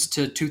allusions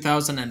to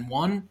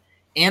 2001,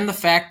 and the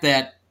fact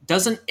that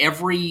doesn't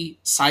every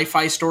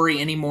sci-fi story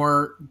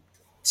anymore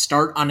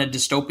start on a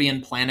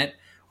dystopian planet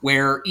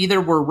where either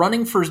we're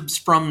running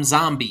from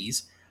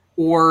zombies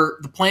or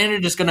the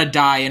planet is going to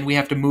die and we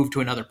have to move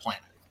to another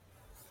planet.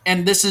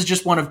 And this is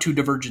just one of two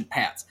divergent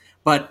paths.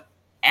 But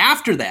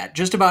after that,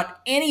 just about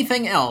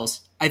anything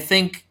else, I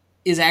think,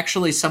 is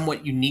actually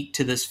somewhat unique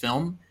to this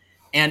film.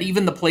 And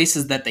even the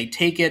places that they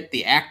take it,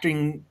 the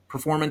acting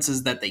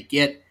performances that they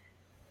get,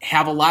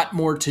 have a lot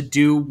more to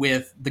do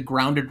with the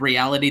grounded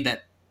reality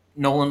that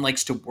Nolan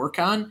likes to work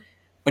on.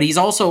 But he's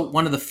also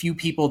one of the few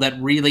people that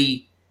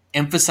really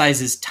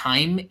emphasizes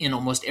time in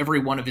almost every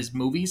one of his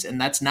movies. And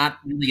that's not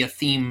really a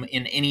theme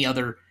in any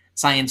other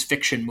science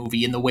fiction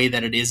movie in the way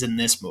that it is in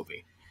this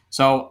movie.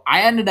 So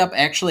I ended up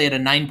actually at a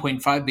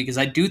 9.5 because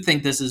I do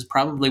think this is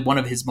probably one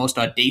of his most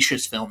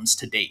audacious films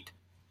to date.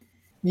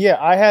 Yeah,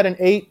 I had an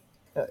 8.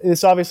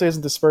 This obviously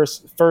isn't this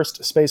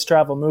first space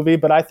travel movie,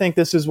 but I think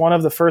this is one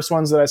of the first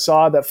ones that I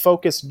saw that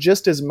focused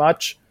just as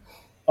much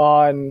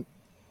on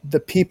the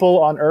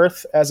people on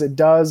Earth as it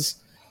does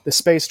the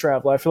space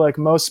travel. I feel like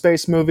most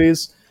space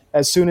movies,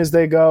 as soon as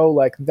they go,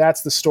 like,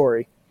 that's the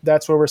story.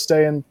 That's where we're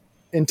staying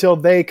until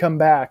they come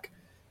back.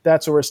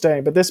 That's where we're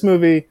staying. But this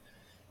movie,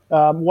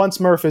 once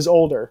Murph is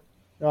older,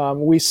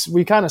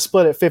 we kind of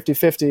split it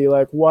 50-50,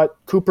 like what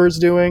Cooper's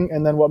doing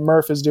and then what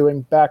Murph is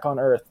doing back on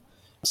Earth.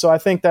 So I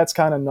think that's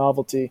kind of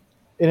novelty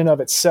in and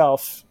of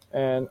itself.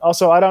 And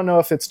also, I don't know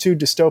if it's too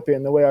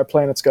dystopian the way our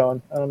planet's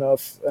going. I don't know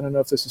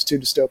if this is too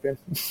dystopian.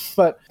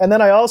 And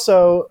then I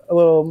also, a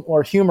little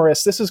more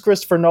humorous, this is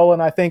Christopher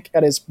Nolan, I think,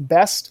 at his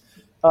best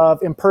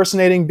of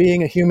impersonating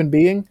being a human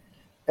being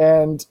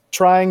and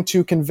trying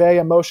to convey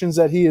emotions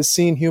that he has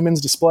seen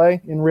humans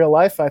display in real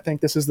life. I think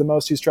this is the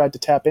most he's tried to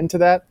tap into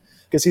that,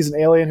 because he's an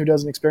alien who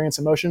doesn't experience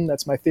emotion.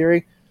 That's my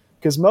theory.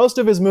 Because most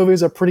of his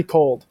movies are pretty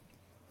cold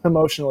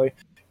emotionally.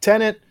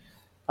 Tenet,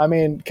 I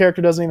mean,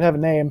 character doesn't even have a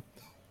name,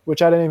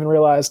 which I didn't even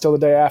realize till the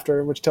day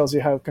after, which tells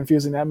you how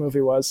confusing that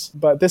movie was.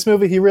 But this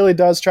movie, he really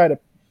does try to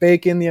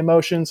bake in the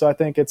emotion, so I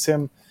think it's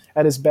him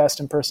at his best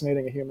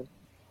impersonating a human.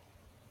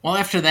 Well,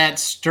 after that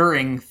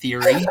stirring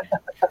theory,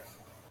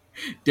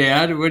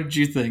 Dad, what did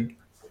you think?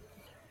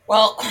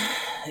 Well,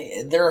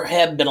 there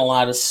have been a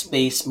lot of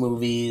space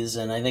movies,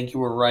 and I think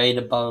you were right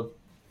about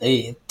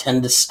they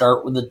tend to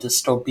start with a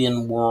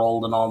dystopian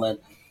world and all that.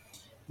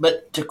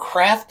 But to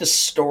craft a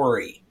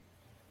story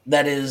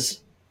that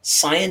is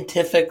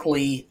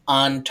scientifically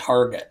on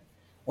target,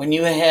 when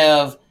you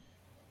have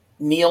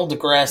Neil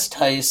deGrasse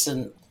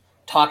Tyson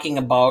talking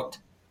about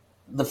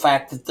the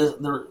fact that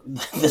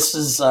this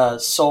is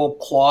so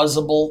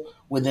plausible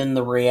within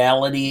the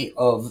reality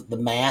of the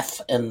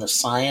math and the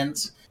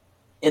science,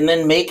 and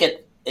then make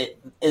it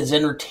as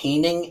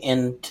entertaining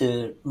and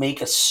to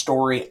make a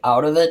story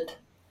out of it,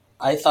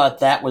 I thought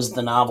that was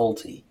the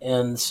novelty.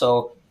 And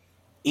so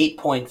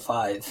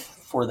 8.5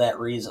 for that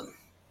reason.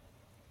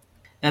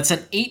 That's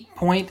an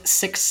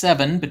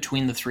 8.67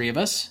 between the three of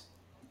us.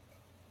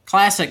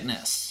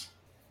 Classicness.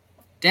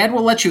 Dad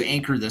will let you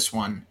anchor this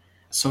one,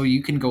 so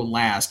you can go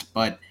last,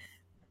 but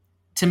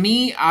to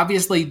me,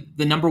 obviously,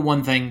 the number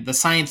one thing, the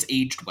science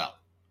aged well.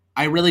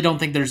 I really don't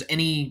think there's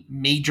any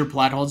major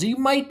plot holes. You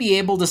might be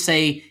able to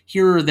say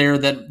here or there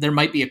that there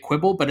might be a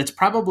quibble, but it's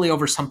probably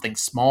over something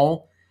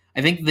small.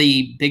 I think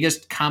the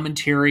biggest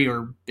commentary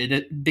or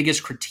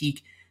biggest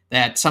critique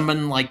that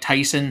someone like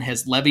Tyson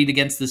has levied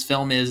against this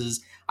film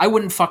is I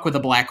wouldn't fuck with a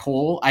black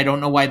hole. I don't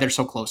know why they're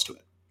so close to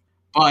it.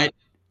 But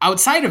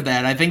outside of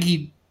that, I think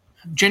he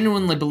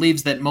genuinely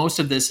believes that most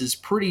of this is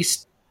pretty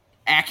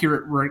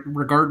accurate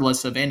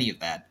regardless of any of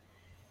that.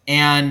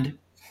 And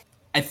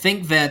I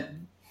think that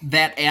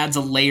adds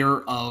a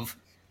layer of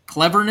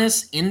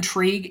cleverness,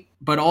 intrigue,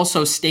 but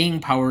also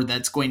staying power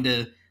that's going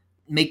to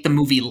make the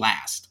movie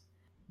last.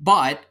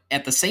 But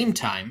at the same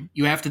time,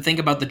 you have to think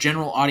about the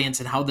general audience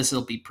and how this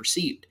will be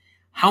perceived.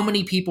 How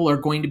many people are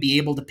going to be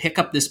able to pick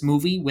up this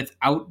movie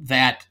without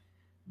that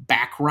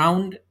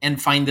background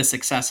and find this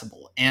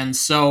accessible? And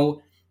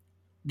so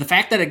the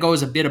fact that it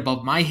goes a bit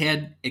above my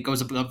head, it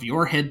goes above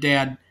your head,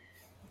 Dad,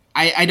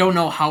 I don't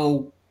know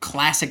how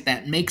classic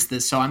that makes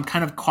this, so I'm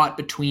kind of caught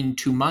between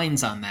two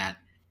minds on that.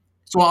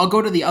 So I'll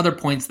go to the other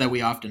points that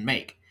we often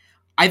make.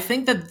 I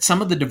think that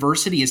some of the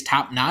diversity is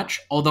top-notch,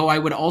 although I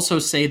would also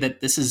say that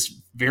this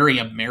is very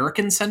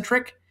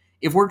American-centric.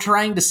 If we're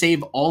trying to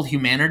save all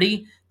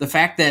humanity, the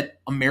fact that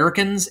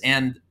Americans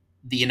and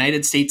the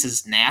United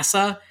States'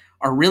 NASA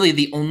are really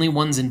the only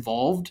ones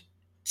involved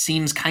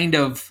seems kind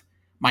of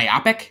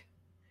myopic.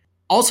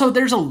 Also,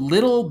 there's a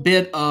little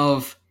bit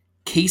of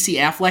Casey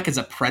Affleck as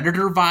a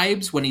predator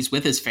vibes when he's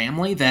with his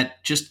family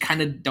that just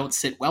kind of don't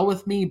sit well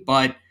with me,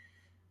 but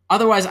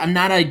otherwise, I'm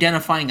not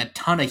identifying a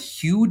ton of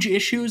huge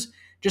issues,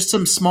 just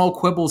some small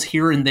quibbles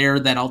here and there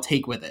that I'll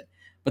take with it.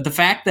 But the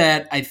fact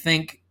that I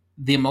think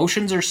the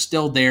emotions are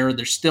still there,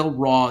 they're still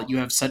raw, you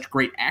have such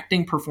great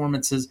acting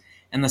performances,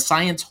 and the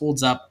science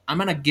holds up, I'm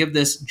going to give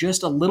this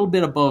just a little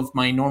bit above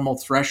my normal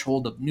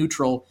threshold of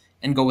neutral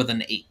and go with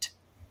an 8.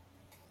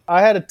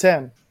 I had a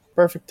 10.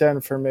 Perfect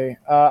 10 for me.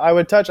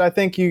 I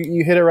think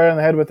you hit it right on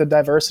the head with the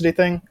diversity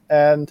thing.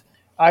 And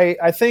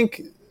I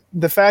think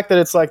the fact that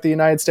it's like the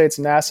United States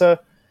NASA,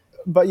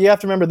 but you have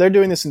to remember they're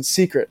doing this in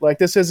secret. Like,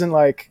 this isn't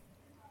like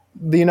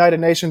the United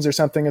Nations or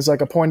something is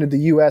like appointed the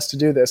U.S. to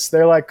do this.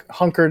 They're like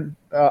hunkered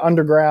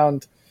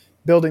underground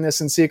building this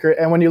in secret.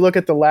 And when you look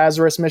at the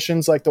Lazarus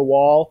missions, like the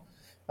wall,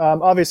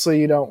 obviously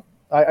you don't,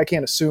 I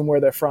can't assume where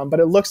they're from, but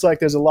it looks like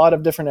there's a lot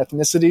of different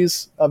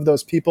ethnicities of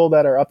those people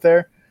that are up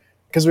there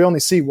because we only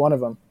see one of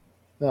them,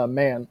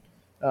 man.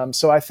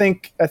 So I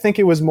think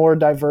it was more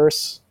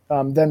diverse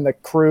than the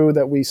crew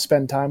that we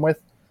spend time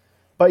with.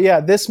 But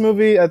yeah, this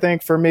movie, I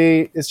think for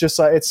me, it's just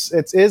like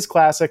it is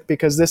classic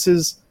because this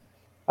is.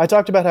 I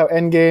talked about how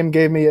Endgame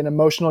gave me an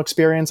emotional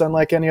experience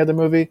unlike any other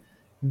movie.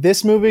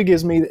 This movie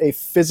gives me a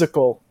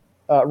physical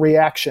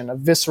reaction, a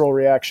visceral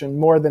reaction,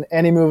 more than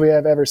any movie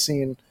I've ever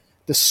seen.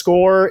 The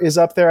score is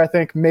up there, I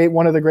think,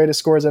 one of the greatest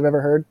scores I've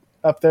ever heard,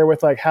 up there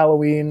with like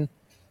Halloween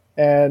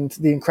and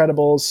The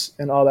Incredibles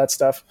and all that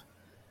stuff.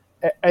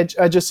 I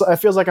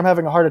feels like I'm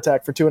having a heart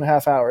attack for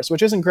 2.5 hours,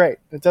 which isn't great.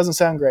 It doesn't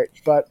sound great,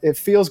 but it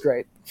feels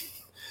great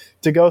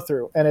to go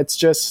through. And it's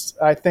just,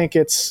 I think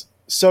it's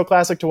so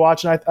classic to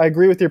watch. And I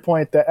agree with your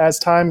point that as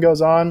time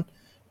goes on,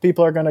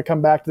 people are going to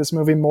come back to this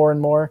movie more and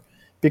more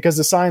because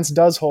the science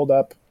does hold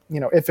up,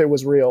 if it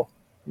was real,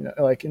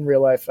 like in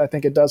real life. I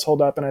think it does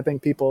hold up, and I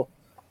think people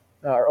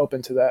are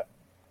open to that.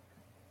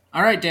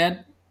 All right,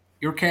 Dad,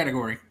 your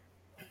category.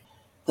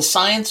 The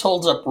science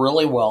holds up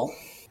really well.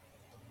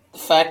 The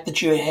fact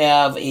that you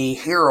have a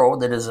hero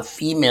that is a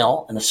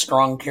female and a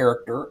strong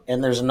character,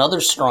 and there's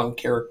another strong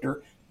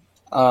character,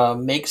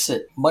 makes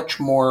it much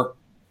more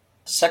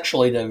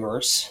sexually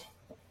diverse.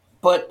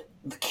 But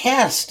the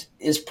cast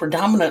is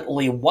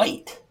predominantly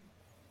white.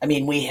 I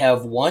mean, we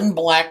have one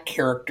black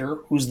character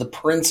who's the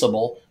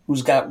principal,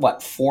 who's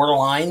got, 4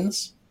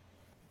 lines?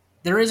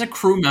 There is a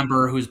crew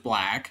member who's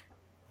black.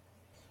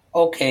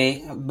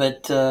 Okay,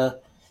 but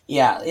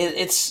yeah,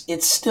 it's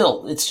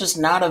just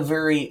not a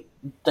very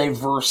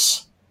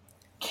diverse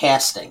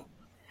casting.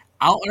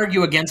 I'll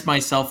argue against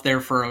myself there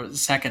for a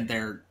second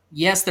there.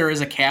 Yes, there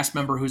is a cast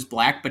member who's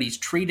black, but he's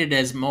treated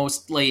as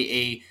mostly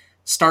a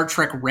Star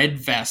Trek red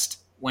vest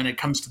when it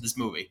comes to this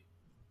movie.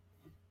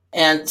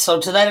 And so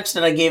to that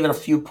extent, I gave it a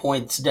few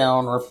points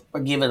down, or I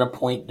gave it a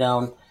point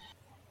down.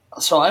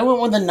 So I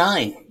went with a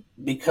 9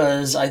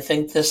 because I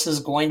think this is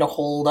going to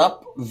hold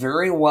up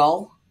very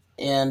well,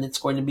 and it's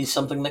going to be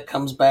something that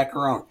comes back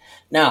around.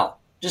 Now,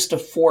 just to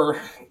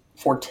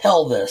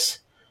foretell this,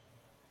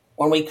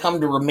 when we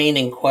come to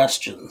remaining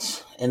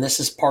questions, and this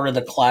is part of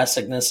the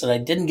classicness, and I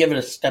didn't give it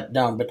a step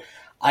down, but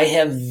I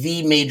have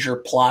the major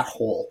plot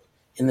hole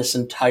in this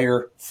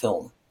entire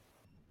film.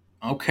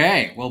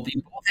 Okay, well, we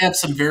both have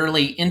some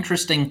very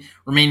interesting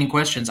remaining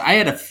questions. I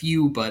had a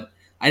few, but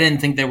I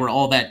didn't think they were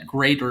all that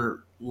great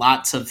or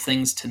lots of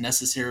things to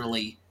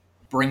necessarily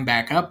bring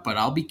back up, but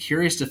I'll be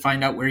curious to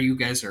find out where you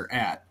guys are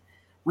at.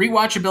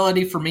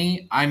 Rewatchability for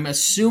me, I'm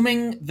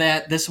assuming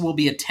that this will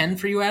be a 10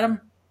 for you,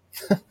 Adam?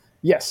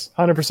 Yes,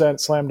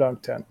 100% slam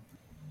dunk 10.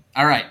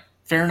 All right,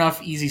 fair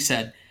enough, easy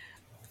said.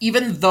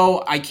 Even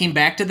though I came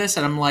back to this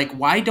and I'm like,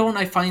 why don't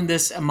I find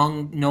this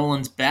among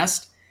Nolan's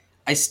best?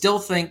 I still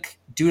think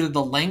due to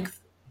the length,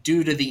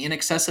 due to the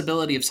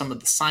inaccessibility of some of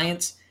the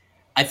science,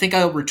 I think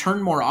I'll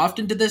return more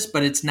often to this,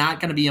 but it's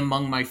not going to be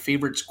among my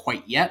favorites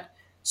quite yet.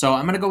 So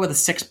I'm going to go with a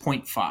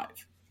 6.5.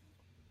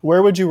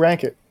 Where would you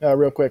rank it,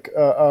 real quick,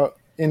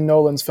 in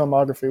Nolan's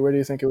filmography? Where do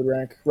you think it would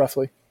rank,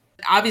 roughly?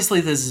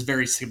 Obviously, this is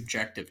very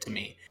subjective to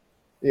me.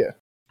 Yeah.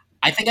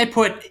 I think I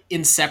put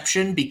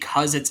Inception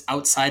because it's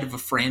outside of a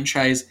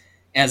franchise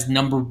as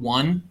number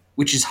 1,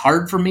 which is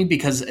hard for me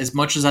because as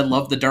much as I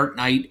love The Dark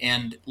Knight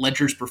and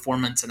Ledger's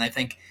performance, and I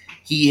think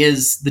he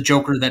is the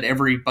Joker that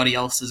everybody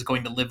else is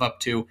going to live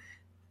up to,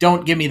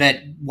 don't give me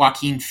that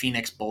Joaquin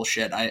Phoenix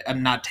bullshit.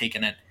 I'm not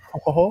taking it.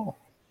 Oh.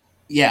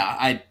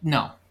 Yeah,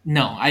 no.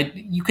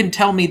 You can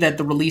tell me that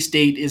the release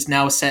date is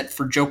now set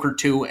for Joker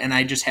 2, and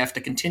I just have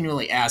to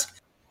continually ask,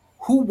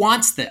 who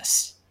wants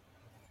this?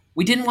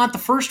 We didn't want the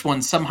first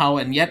one somehow,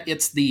 and yet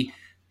it's the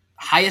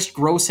highest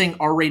grossing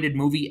R-rated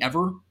movie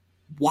ever.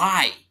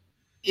 Why?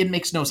 It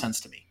makes no sense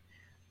to me.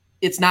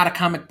 It's not a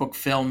comic book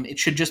film. It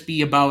should just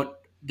be about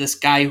this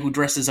guy who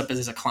dresses up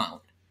as a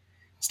clown.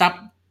 Stop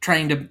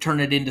trying to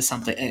turn it into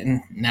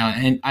something. No,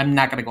 and I'm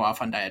not going to go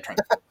off on diatribe.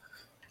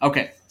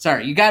 Okay,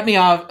 sorry. You got me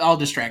all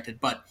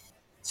distracted. But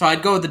so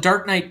I'd go The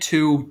Dark Knight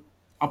 2.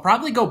 I'll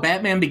probably go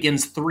Batman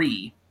Begins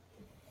 3.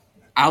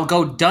 I'll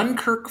go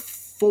Dunkirk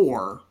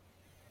 4.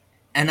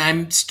 And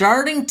I'm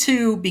starting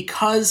to,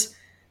 because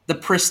the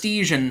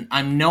Prestige, and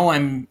I know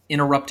I'm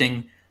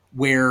interrupting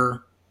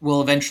where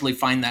we'll eventually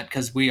find that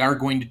because we are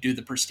going to do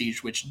the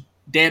Prestige, which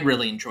Dad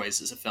really enjoys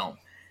as a film.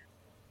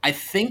 I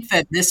think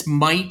that this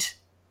might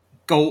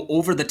go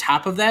over the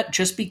top of that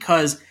just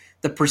because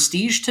the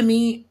Prestige to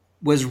me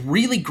was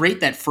really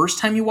great that first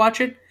time you watch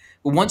it.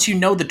 But once you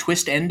know the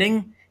twist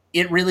ending,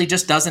 it really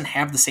just doesn't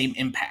have the same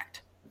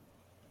impact.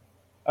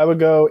 I would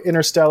go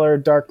Interstellar,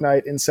 Dark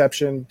Knight,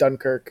 Inception,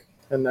 Dunkirk,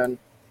 and then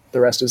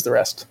the rest is the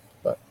rest.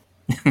 But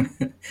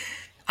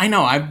I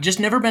know, I've just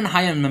never been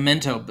high on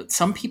Memento, but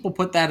some people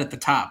put that at the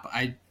top.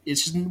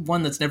 It's just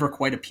one that's never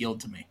quite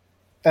appealed to me.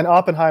 And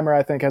Oppenheimer,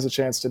 I think, has a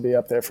chance to be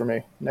up there for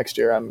me next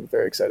year. I'm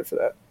very excited for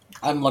that.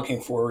 I'm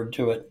looking forward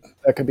to it.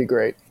 That could be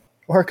great.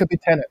 Or it could be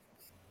Tenet.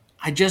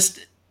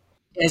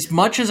 As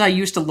much as I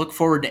used to look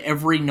forward to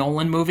every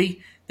Nolan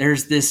movie,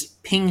 there's this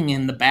ping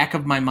in the back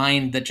of my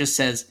mind that just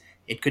says,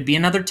 it could be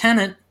another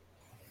Tenet.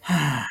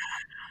 I'm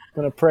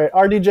going to pray.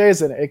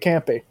 RDJ's in it. It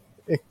can't be.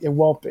 It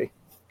won't be.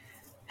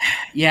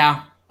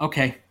 Yeah,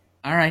 okay.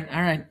 All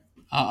right.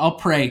 I'll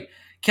pray.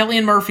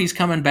 Cillian Murphy's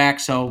coming back,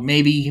 so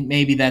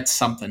maybe that's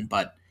something.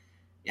 But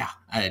yeah,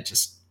 I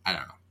don't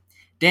know.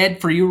 Dad,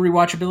 for you,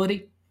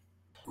 rewatchability?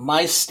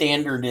 My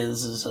standard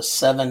is a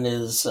 7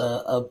 is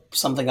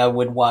something I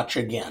would watch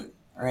again,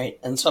 right?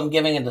 And so I'm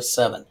giving it a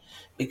 7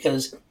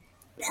 because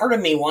part of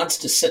me wants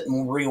to sit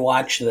and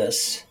rewatch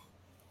this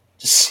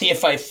to see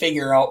if I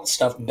figure out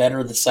stuff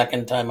better the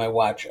second time I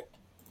watch it.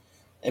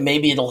 And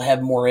maybe it'll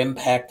have more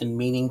impact and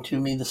meaning to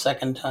me the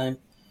second time.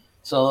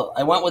 So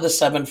I went with a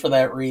 7 for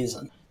that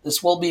reason.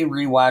 This will be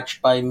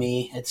rewatched by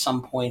me at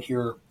some point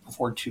here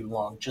before too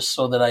long, just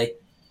so that I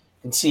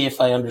can see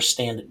if I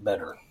understand it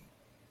better.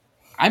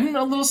 I'm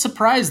a little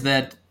surprised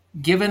that,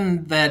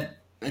 given that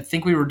I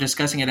think we were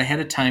discussing it ahead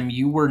of time,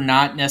 you were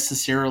not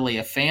necessarily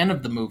a fan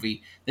of the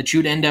movie, that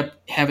you'd end up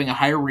having a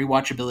higher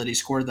rewatchability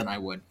score than I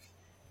would.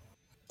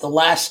 The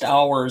last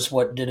hour is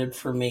what did it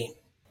for me.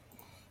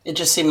 It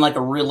just seemed like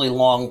a really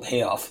long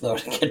payoff, though,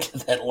 to get to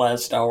that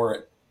last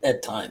hour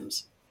at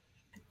times.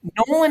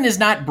 Nolan is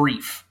not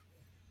brief.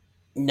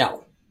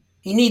 No.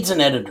 He needs an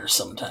editor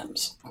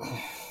sometimes.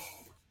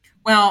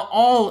 Well,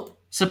 all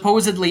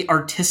supposedly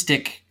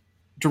artistic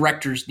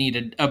directors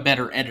needed a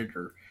better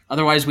editor.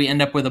 Otherwise, we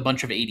end up with a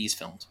bunch of 80s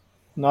films.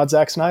 Not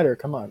Zack Snyder.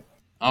 Come on.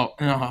 Oh,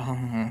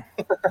 no.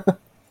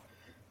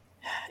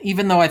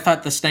 Even though I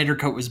thought the Snyder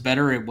Cut was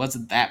better, it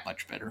wasn't that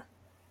much better.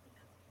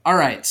 All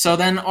right, so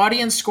then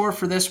audience score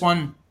for this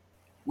one,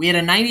 we had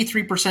a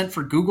 93%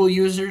 for Google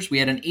users. We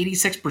had an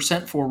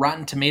 86% for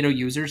Rotten Tomato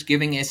users,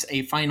 giving us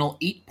a final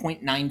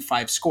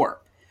 8.95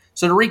 score.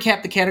 So to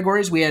recap the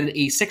categories, we had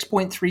a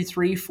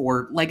 6.33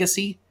 for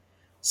legacy,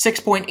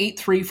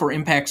 6.83 for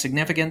impact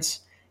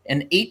significance,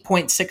 an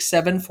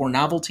 8.67 for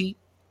novelty,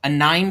 a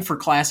 9 for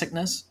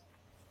classicness,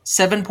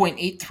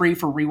 7.83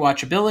 for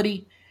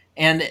rewatchability,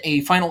 and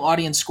a final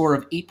audience score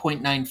of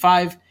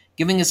 8.95,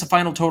 giving us a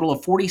final total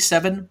of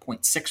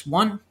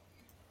 47.61.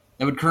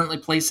 That would currently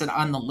place it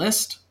on the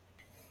list.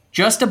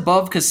 Just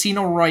above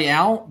Casino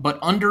Royale, but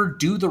under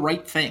Do the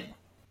Right Thing.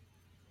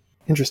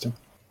 Interesting.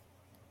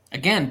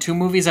 Again, two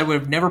movies I would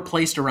have never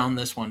placed around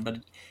this one, but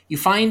you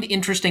find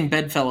interesting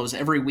bedfellows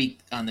every week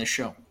on this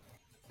show.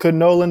 Could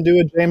Nolan do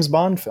a James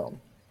Bond film?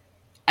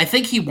 I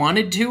think he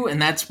wanted to,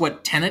 and that's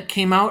what Tenet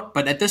came out,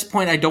 but at this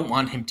point I don't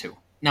want him to.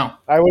 No.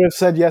 I would have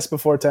said yes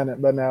before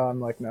Tenet, but now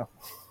I'm like, no.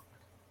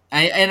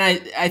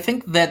 I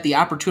think that the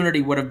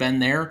opportunity would have been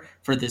there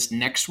for this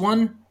next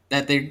one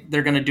that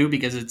they're going to do,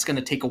 because it's going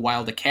to take a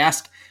while to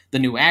cast the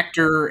new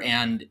actor,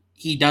 and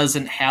he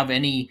doesn't have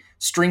any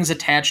strings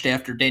attached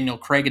after Daniel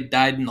Craig had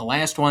died in the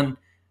last one.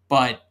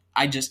 But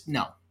just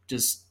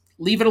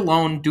leave it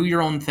alone, do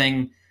your own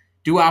thing,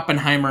 do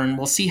Oppenheimer, and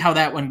we'll see how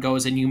that one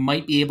goes, and you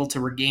might be able to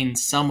regain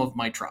some of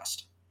my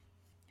trust.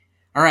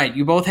 All right,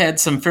 you both had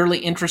some fairly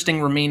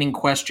interesting remaining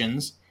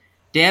questions.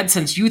 Dad,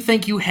 since you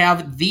think you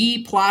have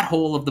the plot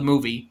hole of the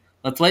movie,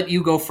 let's let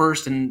you go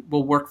first, and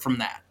we'll work from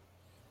that.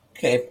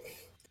 Okay.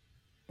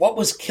 What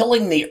was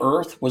killing the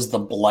Earth was the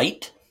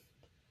blight.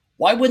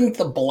 Why wouldn't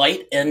the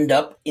blight end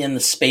up in the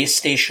space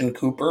station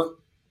Cooper?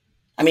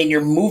 I mean, you're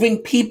moving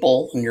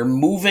people and you're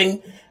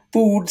moving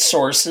food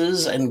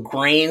sources and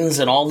grains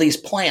and all these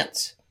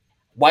plants.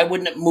 Why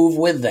wouldn't it move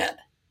with that?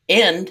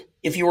 And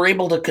if you were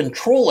able to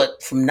control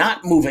it from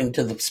not moving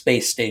to the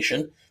space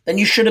station, then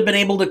you should have been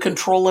able to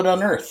control it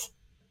on Earth.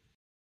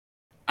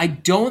 I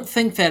don't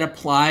think that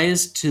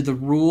applies to the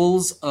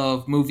rules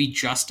of movie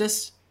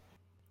justice.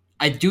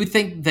 I do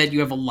think that you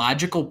have a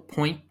logical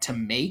point to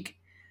make,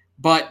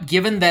 but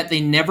given that they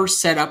never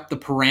set up the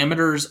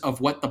parameters of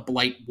what the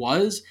blight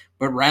was,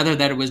 but rather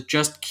that it was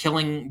just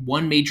killing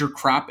one major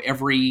crop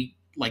every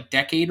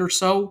decade or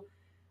so,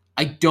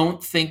 I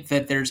don't think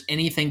that there's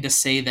anything to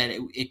say that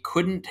it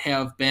couldn't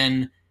have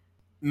been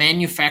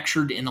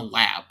manufactured in a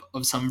lab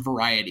of some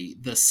variety.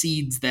 The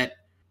seeds that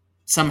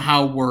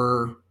somehow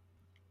were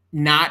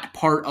not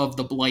part of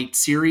the blight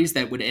series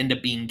that would end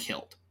up being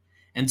killed.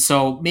 And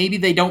so maybe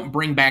they don't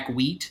bring back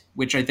wheat,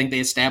 which I think they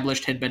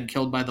established had been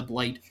killed by the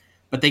blight,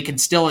 but they can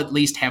still at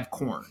least have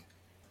corn.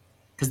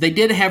 Because they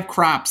did have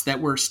crops that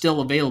were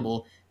still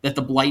available that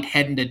the blight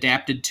hadn't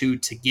adapted to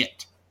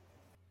get.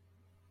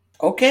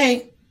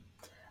 Okay.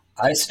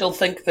 I still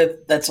think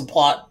that that's a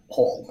plot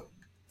hole.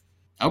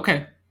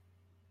 Okay.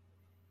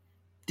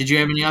 Did you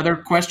have any other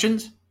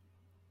questions?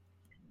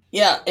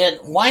 Yeah, and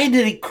why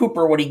did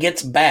Cooper, when he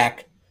gets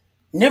back,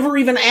 never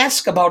even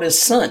ask about his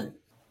son?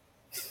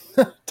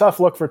 Tough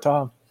look for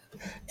Tom.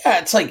 Yeah,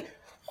 it's like,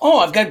 oh,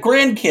 I've got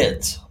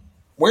grandkids.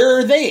 Where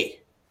are they?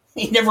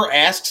 He never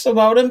asks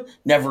about him,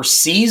 never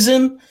sees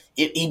him.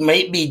 He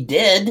might be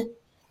dead,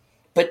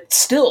 but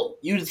still,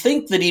 you'd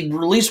think that he'd at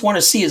least want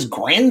to see his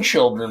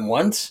grandchildren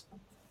once.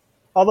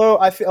 Although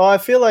I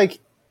feel like,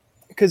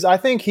 because I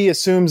think he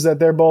assumes that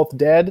they're both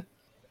dead.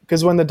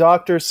 Because when the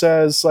doctor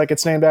says like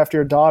it's named after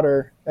your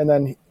daughter, and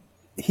then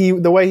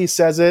the way he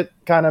says it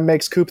kind of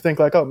makes Coop think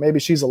like, oh, maybe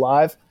she's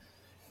alive.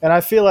 And I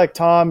feel like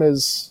Tom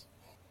is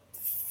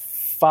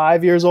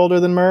 5 years older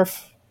than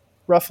Murph,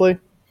 roughly.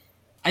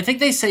 I think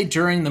they say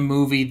during the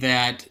movie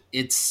that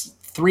it's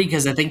 3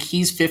 because I think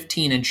he's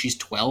 15 and she's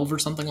 12 or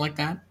something like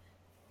that.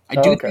 I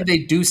do Okay. think they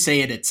do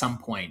say it at some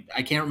point.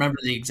 I can't remember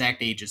the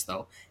exact ages,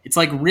 though. It's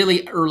like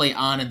really early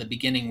on in the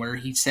beginning where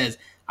he says,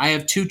 I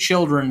have 2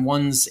 children,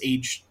 one's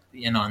age,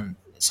 and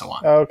so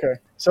on. Okay.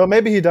 So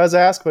maybe he does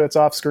ask, but it's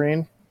off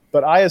screen.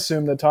 But I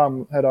assume that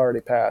Tom had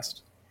already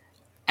passed.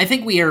 I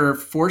think we are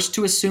forced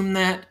to assume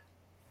that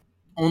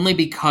only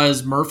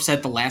because Murph's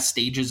at the last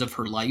stages of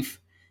her life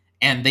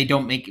and they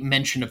don't make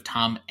mention of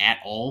Tom at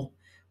all.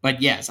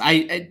 But yes,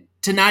 I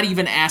to not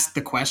even ask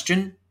the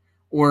question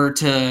or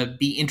to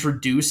be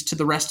introduced to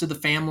the rest of the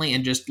family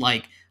and just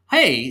like,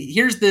 hey,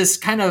 here's this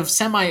kind of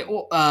semi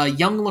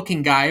young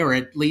looking guy, or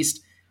at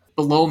least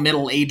below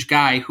middle age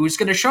guy who's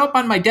going to show up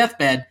on my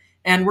deathbed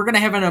and we're going to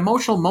have an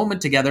emotional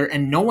moment together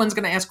and no one's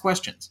going to ask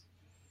questions.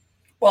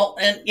 Well,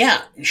 and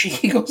yeah,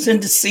 she goes in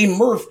to see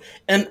Murph,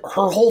 and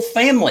her whole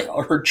family,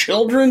 her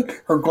children,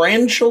 her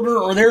grandchildren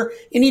are there,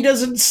 and he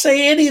doesn't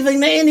say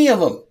anything to any of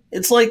them.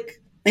 It's like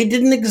they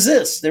didn't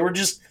exist. They were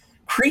just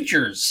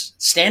creatures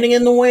standing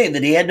in the way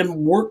that he had to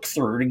work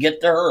through to get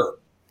to her.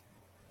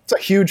 It's a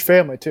huge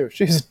family, too.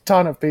 She's a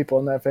ton of people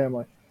in that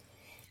family.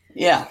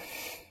 Yeah.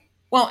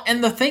 Well,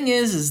 and the thing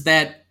is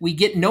that we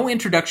get no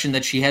introduction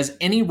that she has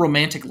any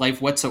romantic life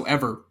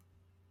whatsoever.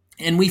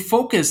 And we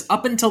focus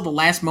up until the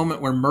last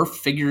moment where Murph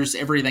figures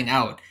everything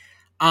out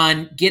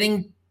on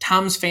getting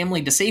Tom's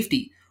family to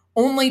safety,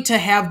 only to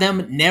have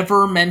them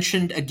never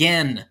mentioned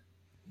again.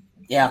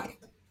 Yeah.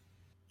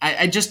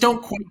 I just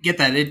don't quite get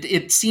that.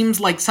 It seems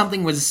like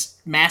something was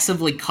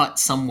massively cut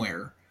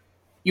somewhere.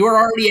 You are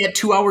already at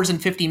 2 hours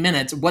and 50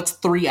 minutes. What's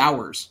 3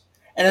 hours?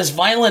 And as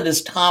violent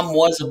as Tom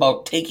was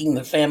about taking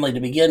the family to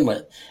begin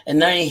with, and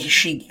now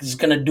she's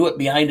going to do it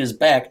behind his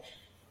back,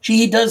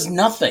 he does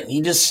nothing.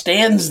 He just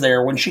stands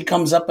there when she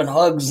comes up and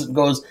hugs and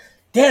goes,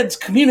 Dad's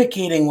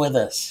communicating with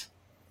us.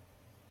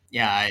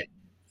 Yeah.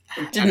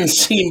 It didn't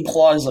seem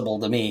plausible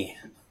to me,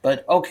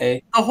 but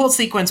okay. The whole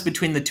sequence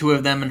between the two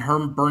of them and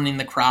her burning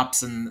the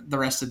crops and the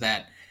rest of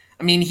that.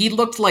 I mean, he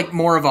looked like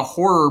more of a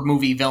horror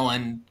movie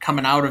villain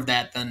coming out of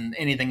that than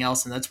anything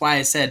else. And that's why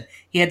I said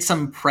he had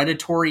some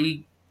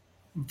predatory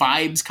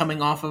vibes coming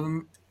off of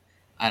him.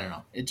 I don't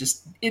know.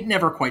 It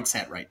never quite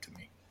sat right to me.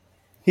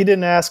 He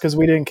didn't ask because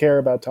we didn't care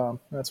about Tom.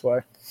 That's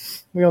why.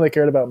 We only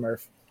cared about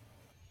Murph.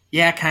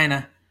 Yeah, kind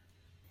of.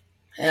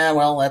 Yeah,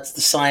 well, that's the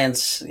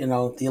science, the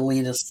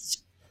elitists.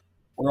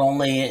 We're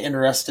only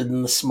interested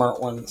in the smart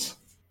ones.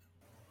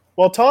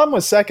 Well, Tom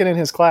was second in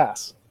his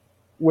class,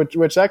 which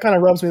that kind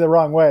of rubs me the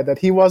wrong way, that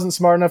he wasn't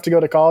smart enough to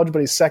go to college, but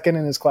he's second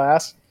in his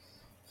class.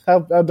 How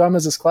dumb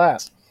is his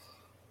class?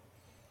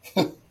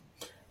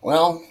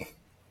 Well,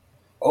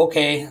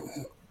 okay.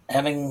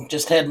 Having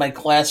just had my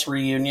class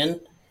reunion,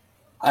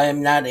 I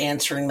am not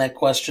answering that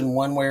question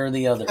one way or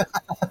the other.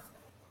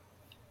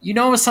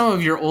 Some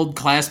of your old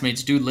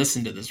classmates do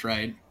listen to this,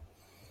 right?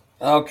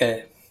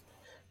 Okay.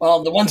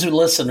 Well, the ones who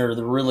listen are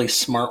the really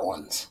smart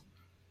ones.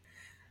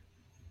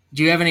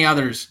 Do you have any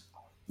others?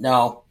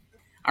 No.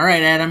 All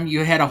right, Adam,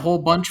 you had a whole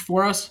bunch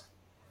for us?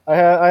 I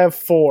have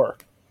 4.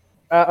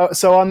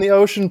 So on the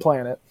ocean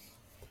planet,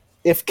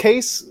 if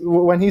Case,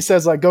 when he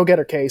says, like, go get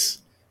her, Case,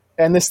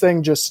 and this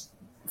thing just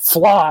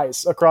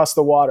flies across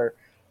the water,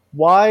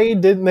 why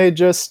didn't they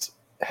just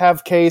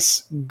have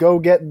Case go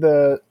get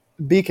the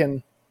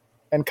beacon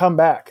and come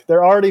back?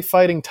 They're already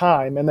fighting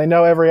time, and they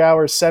know every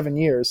hour is 7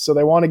 years, so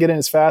they want to get in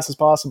as fast as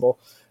possible.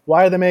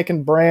 Why are they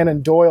making Bran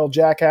and Doyle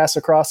jackass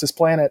across this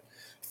planet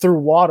through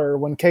water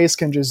when Case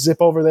can just zip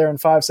over there in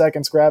 5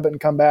 seconds, grab it,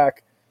 and come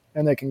back,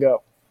 and they can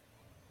go?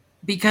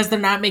 Because they're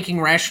not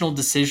making rational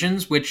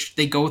decisions, which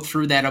they go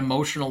through that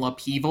emotional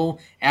upheaval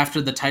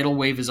after the tidal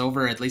wave is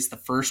over, at least the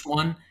first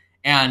one,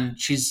 and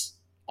she's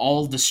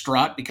all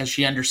distraught because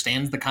she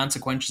understands the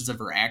consequences of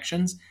her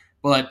actions,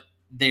 but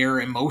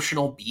they're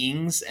emotional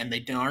beings and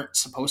they aren't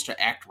supposed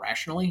to act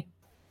rationally.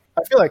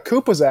 I feel like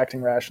Coop was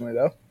acting rationally,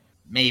 though.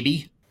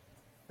 Maybe.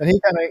 And he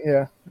kind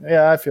of,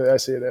 yeah, I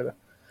see it there.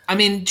 I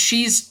mean,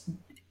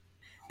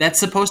 that's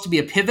supposed to be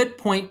a pivot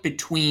point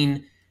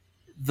between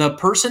the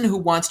person who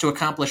wants to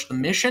accomplish the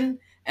mission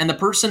and the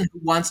person who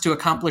wants to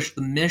accomplish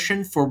the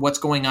mission for what's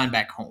going on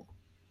back home.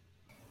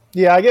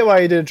 Yeah, I get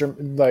why you did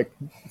it like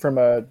from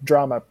a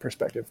drama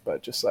perspective,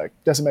 but just like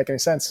doesn't make any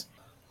sense.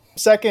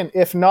 Second,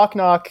 if Knock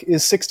Knock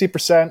is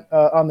 60%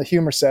 on the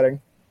humor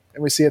setting,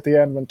 and we see at the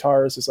end when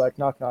Tars is like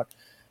knock knock,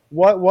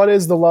 what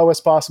is the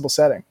lowest possible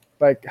setting?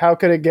 Like, how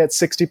could it get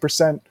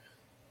 60%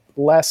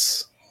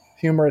 less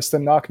humorous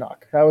than Knock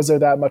Knock? How is there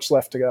that much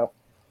left to go?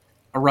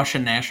 A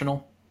Russian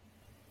national.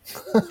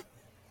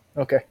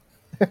 Okay.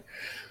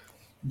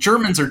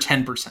 Germans are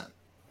 10%.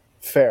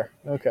 Fair.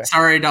 Okay.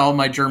 Sorry to all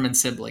my German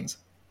siblings.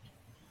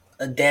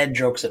 A dad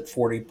joke's at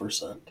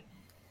 40%.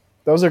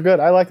 Those are good.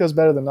 I like those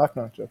better than Knock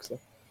Knock jokes, though.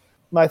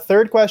 My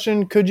third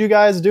question, could you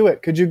guys do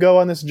it? Could you go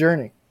on this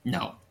journey?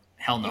 No.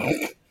 Hell no.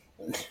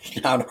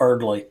 Not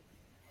hardly.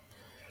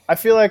 I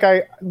feel like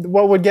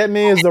what would get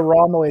me is the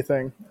Romilly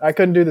thing. I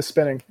couldn't do the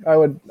spinning. I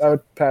would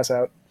pass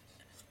out.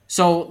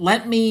 So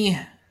let me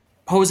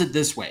pose it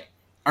this way.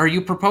 Are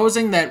you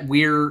proposing that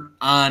we're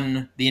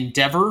on the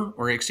Endeavor,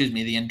 or excuse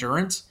me, the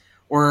Endurance,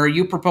 or are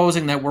you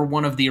proposing that we're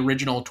one of the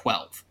original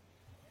 12?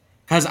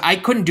 Because I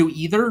couldn't do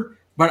either,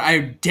 but I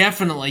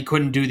definitely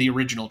couldn't do the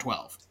original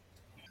 12.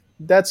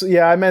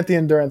 I meant the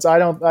Endurance. I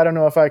don't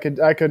know if I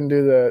couldn't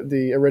do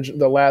the original,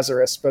 the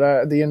Lazarus,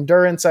 but the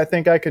Endurance I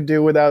think I could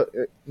do without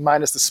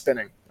minus the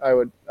spinning. I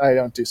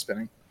don't do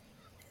spinning.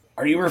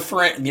 Are you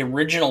referring to the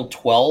original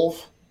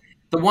 12?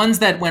 The ones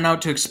that went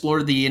out to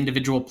explore the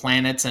individual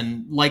planets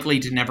and likely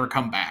to never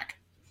come back.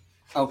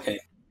 Okay.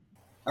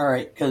 All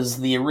right, because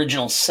the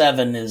original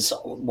 7 is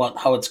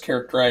how it's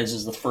characterized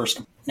as the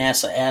first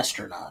NASA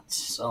astronauts.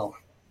 So,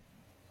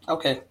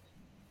 okay.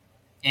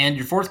 And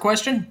your fourth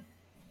question?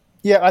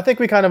 Yeah, I think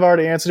we kind of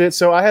already answered it.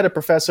 So I had a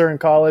professor in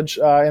college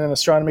in an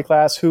astronomy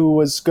class who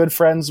was good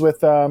friends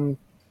with,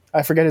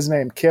 I forget his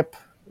name, Kip.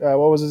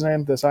 What was his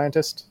name? The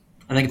scientist?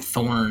 I think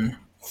Thorne.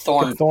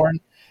 Kip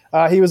Thorne.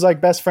 He was like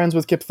best friends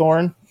with Kip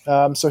Thorne.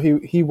 So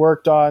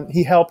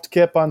he helped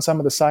Kip on some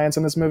of the science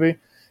in this movie.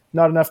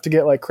 Not enough to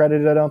get like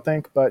credited, I don't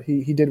think, but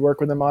he did work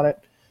with him on it.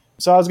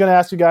 So I was going to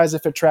ask you guys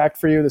if it tracked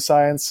for you, the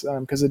science,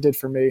 because it did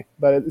for me.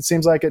 But it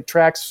seems like it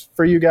tracks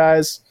for you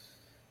guys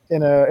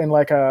in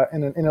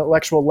an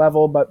intellectual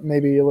level, but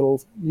maybe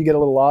you get a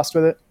little lost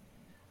with it.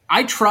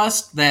 I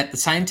trust that the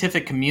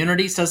scientific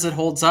community says it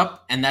holds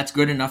up, and that's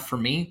good enough for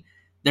me.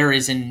 There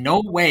is in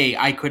no way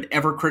I could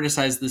ever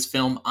criticize this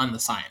film on the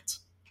science.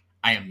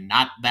 I am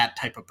not that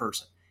type of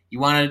person. You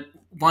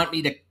want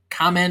me to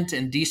comment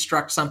and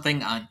destruct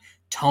something on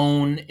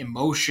tone,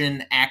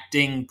 emotion,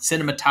 acting,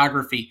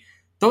 cinematography?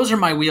 Those are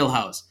my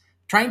wheelhouse.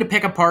 Trying to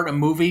pick apart a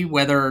movie,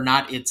 whether or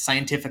not it's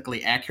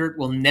scientifically accurate,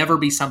 will never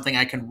be something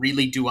I can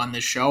really do on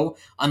this show,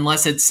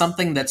 unless it's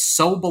something that's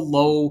so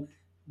below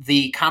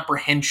the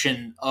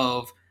comprehension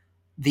of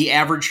the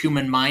average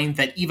human mind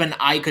that even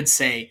I could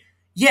say,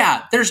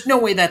 yeah, there's no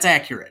way that's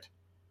accurate.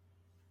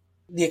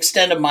 The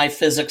extent of my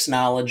physics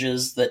knowledge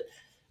is that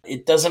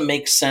it doesn't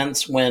make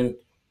sense when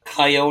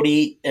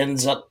Coyote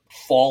ends up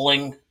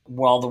falling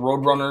while the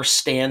Roadrunner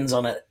stands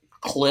on a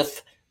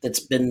cliff that's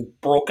been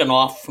broken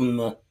off from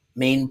the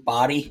main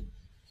body.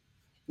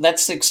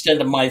 That's the extent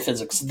of my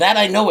physics. That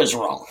I know is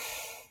wrong.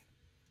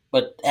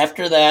 But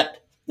after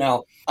that,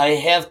 now, I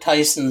have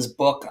Tyson's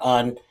book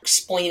on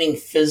explaining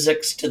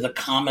physics to the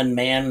common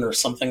man or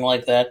something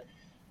like that,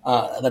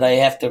 that I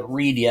have to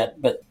read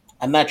yet, but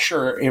I'm not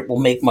sure it will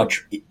make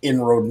much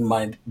inroad in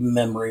my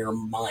memory or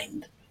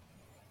mind.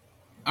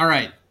 All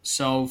right,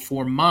 so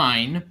for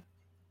mine,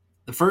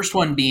 the first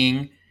one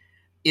being,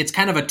 it's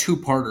kind of a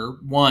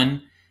two-parter.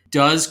 One,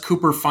 does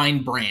Cooper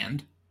find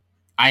Brand?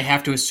 I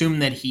have to assume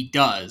that he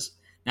does.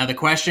 Now the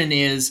question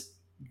is,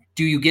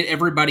 do you get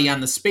everybody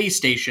on the space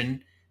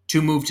station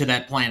to move to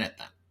that planet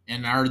then?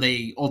 And are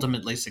they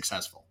ultimately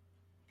successful?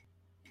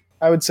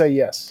 I would say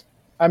yes.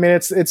 I mean,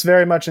 it's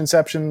very much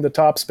Inception, the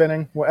top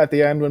spinning at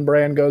the end when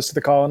Brand goes to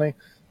the colony.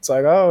 It's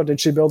like, oh, did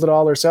she build it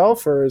all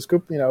herself, or is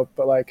Cooper,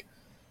 but like,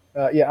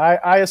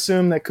 I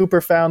assume that Cooper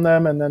found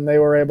them and then they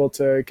were able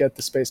to get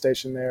the space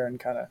station there and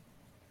kind of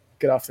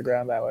get off the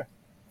ground that way.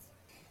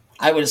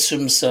 I would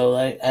assume so.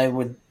 I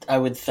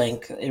would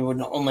think it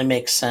would only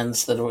make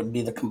sense that it would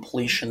be the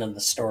completion of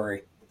the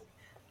story.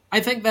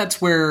 I think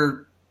that's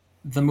where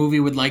the movie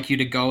would like you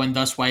to go, and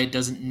thus why it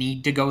doesn't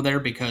need to go there,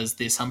 because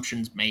the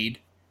assumption's made.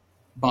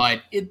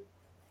 But it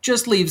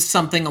just leaves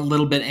something a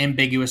little bit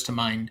ambiguous to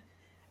mind.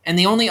 And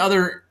the only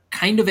other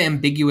kind of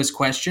ambiguous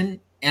question,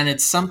 and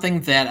it's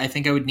something that I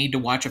think I would need to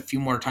watch a few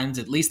more times,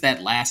 at least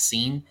that last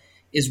scene,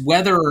 is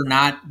whether or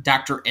not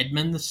Dr.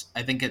 Edmonds,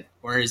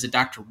 or is it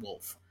Dr.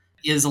 Wolf,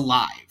 is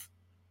alive.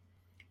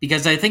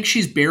 Because I think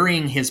she's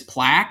burying his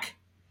plaque,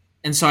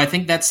 and so I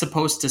think that's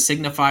supposed to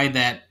signify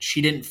that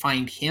she didn't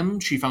find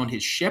him, she found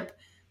his ship,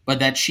 but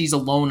that she's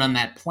alone on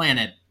that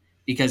planet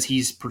because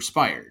he's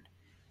perspired.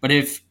 But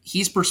if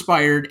he's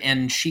perspired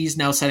and she's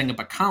now setting up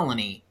a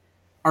colony,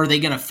 are they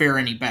going to fare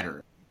any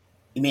better?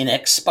 You mean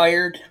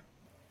expired?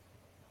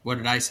 What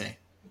did I say?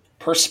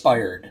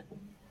 Perspired.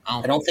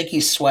 I don't think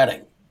he's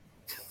sweating.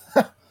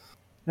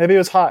 Maybe it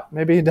was hot.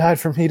 Maybe he died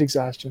from heat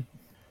exhaustion.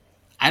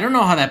 I don't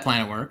know how that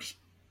planet works.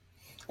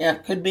 Yeah,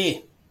 could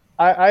be.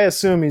 I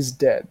assume he's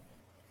dead.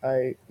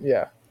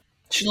 Yeah.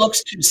 She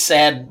looks too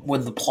sad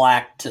with the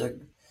plaque to,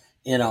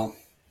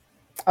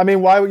 I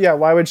mean, why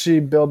would she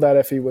build that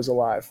if he was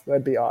alive?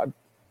 That'd be odd.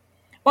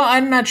 Well,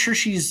 I'm not sure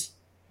she's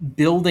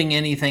building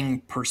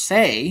anything per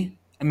se.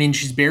 I mean,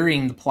 she's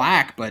burying the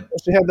plaque, but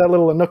she had that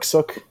little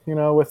Anook-sook,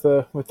 with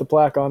the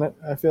plaque on it.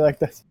 I feel like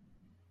that's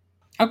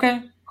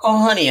okay. Oh,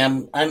 honey,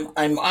 I'm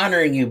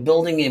honoring you,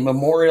 building a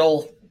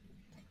memorial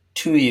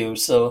to you,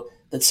 so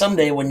that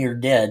someday when you're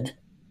dead,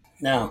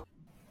 no.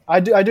 I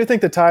do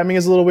think the timing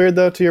is a little weird,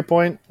 though. To your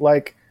point,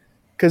 like,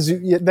 because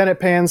then it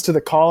pans to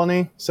the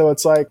colony, so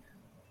it's like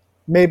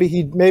maybe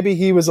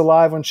he was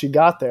alive when she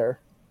got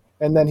there,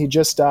 and then he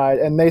just died,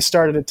 and they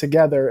started it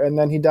together, and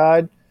then he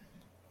died.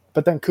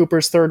 But then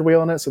Cooper's third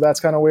wheel in it, so that's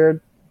kind of weird.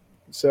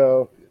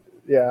 So,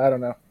 yeah, I don't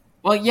know.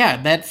 Well,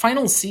 yeah, that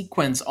final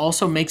sequence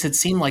also makes it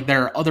seem like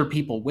there are other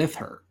people with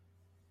her.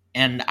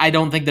 And I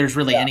don't think there's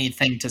really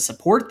anything to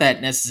support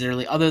that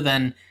necessarily, other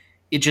than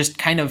it just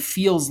kind of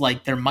feels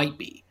like there might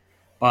be.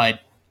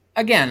 But,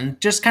 again,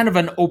 just kind of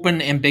an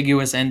open,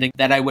 ambiguous ending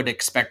that I would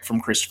expect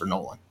from Christopher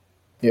Nolan.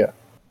 Yeah.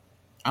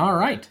 All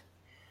right.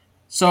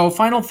 So,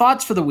 final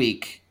thoughts for the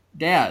week.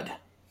 Dad?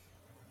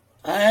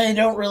 I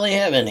don't really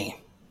have any.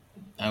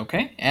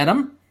 Okay.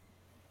 Adam?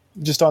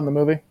 Just on the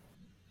movie?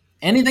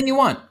 Anything you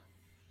want.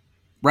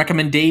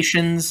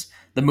 Recommendations,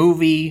 the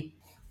movie,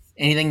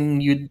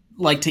 anything you'd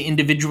like to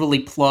individually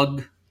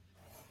plug.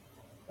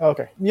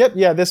 Okay. Yep.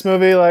 Yeah. This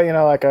movie,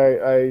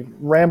 I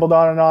rambled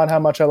on and on how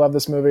much I love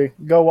this movie.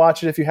 Go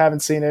watch it if you haven't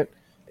seen it.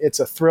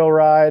 It's a thrill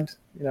ride.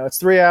 It's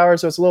 3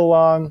 hours, so it's a little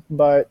long,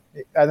 but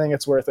I think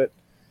it's worth it.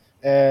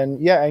 And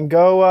yeah, and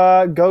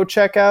go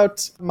check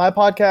out my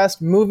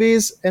podcast,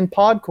 Movies and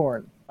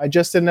Podcorn. I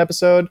just did an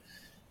episode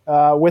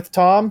with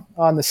Tom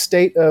on the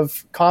state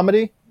of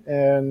comedy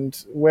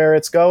and where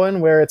it's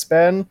going, where it's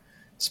been.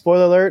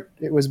 Spoiler alert,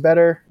 it was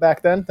better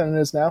back then than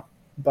it is now.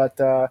 But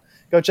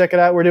go check it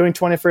out. We're doing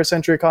 21st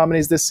century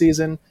comedies this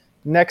season.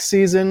 Next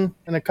season,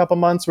 in a couple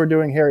months, we're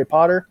doing Harry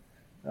Potter.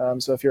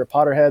 So if you're a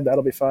Potterhead,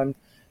 that'll be fun.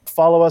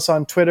 Follow us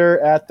on Twitter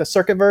at The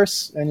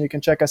Circuitverse, and you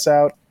can check us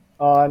out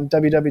on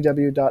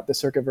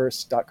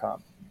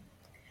www.thecircuitverse.com.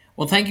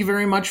 Well, thank you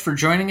very much for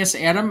joining us,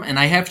 Adam. And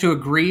I have to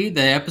agree,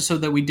 the episode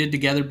that we did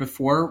together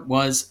before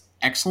was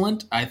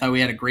excellent. I thought we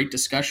had a great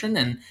discussion,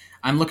 and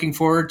I'm looking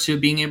forward to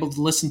being able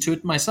to listen to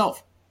it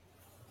myself.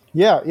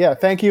 Yeah.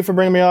 Thank you for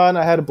bringing me on.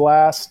 I had a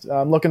blast.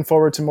 I'm looking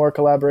forward to more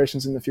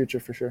collaborations in the future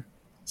for sure.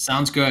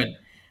 Sounds good.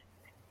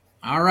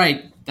 All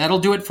right. That'll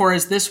do it for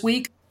us this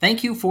week.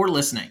 Thank you for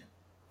listening.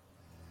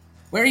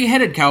 Where are you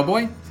headed,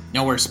 cowboy?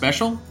 Nowhere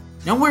special?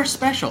 Nowhere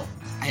special.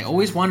 I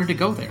always wanted to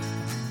go there.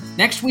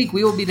 Next week,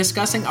 we will be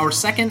discussing our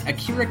second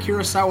Akira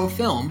Kurosawa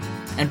film,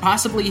 and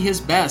possibly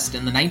his best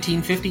in the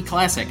 1950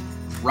 classic,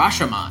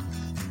 Rashomon.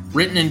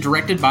 Written and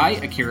directed by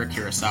Akira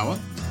Kurosawa,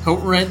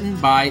 co-written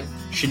by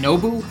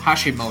Shinobu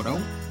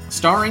Hashimoto,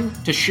 starring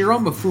Toshiro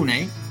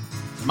Mifune,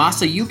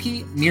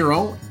 Masayuki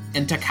Miro,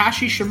 and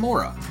Takashi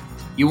Shimura.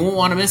 You won't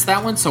want to miss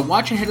that one, so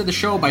watch ahead of the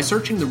show by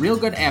searching the Real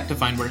Good app to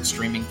find where it's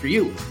streaming for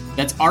you.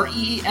 That's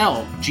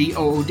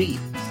REELGOOD.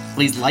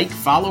 Please like,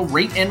 follow,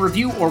 rate, and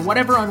review, or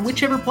whatever on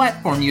whichever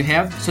platform you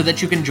have so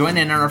that you can join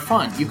in on our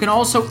fun. You can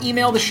also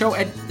email the show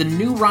at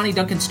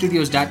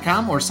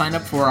thenewRonnieduncanstudios.com or sign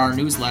up for our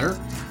newsletter.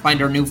 Find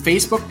our new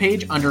Facebook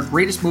page under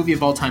Greatest Movie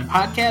of All Time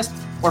Podcast,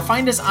 or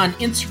find us on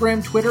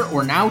Instagram, Twitter,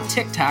 or now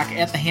TikTok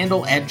at the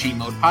handle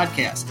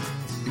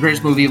 @GModePodcast. The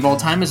Greatest Movie of All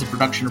Time is a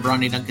production of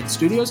Ronnie Duncan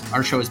Studios.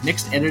 Our show is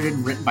mixed, edited,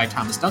 and written by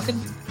Thomas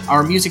Duncan.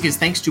 Our music is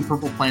thanks to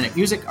Purple Planet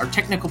Music. Our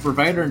technical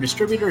provider and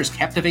distributor is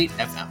Captivate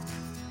FM.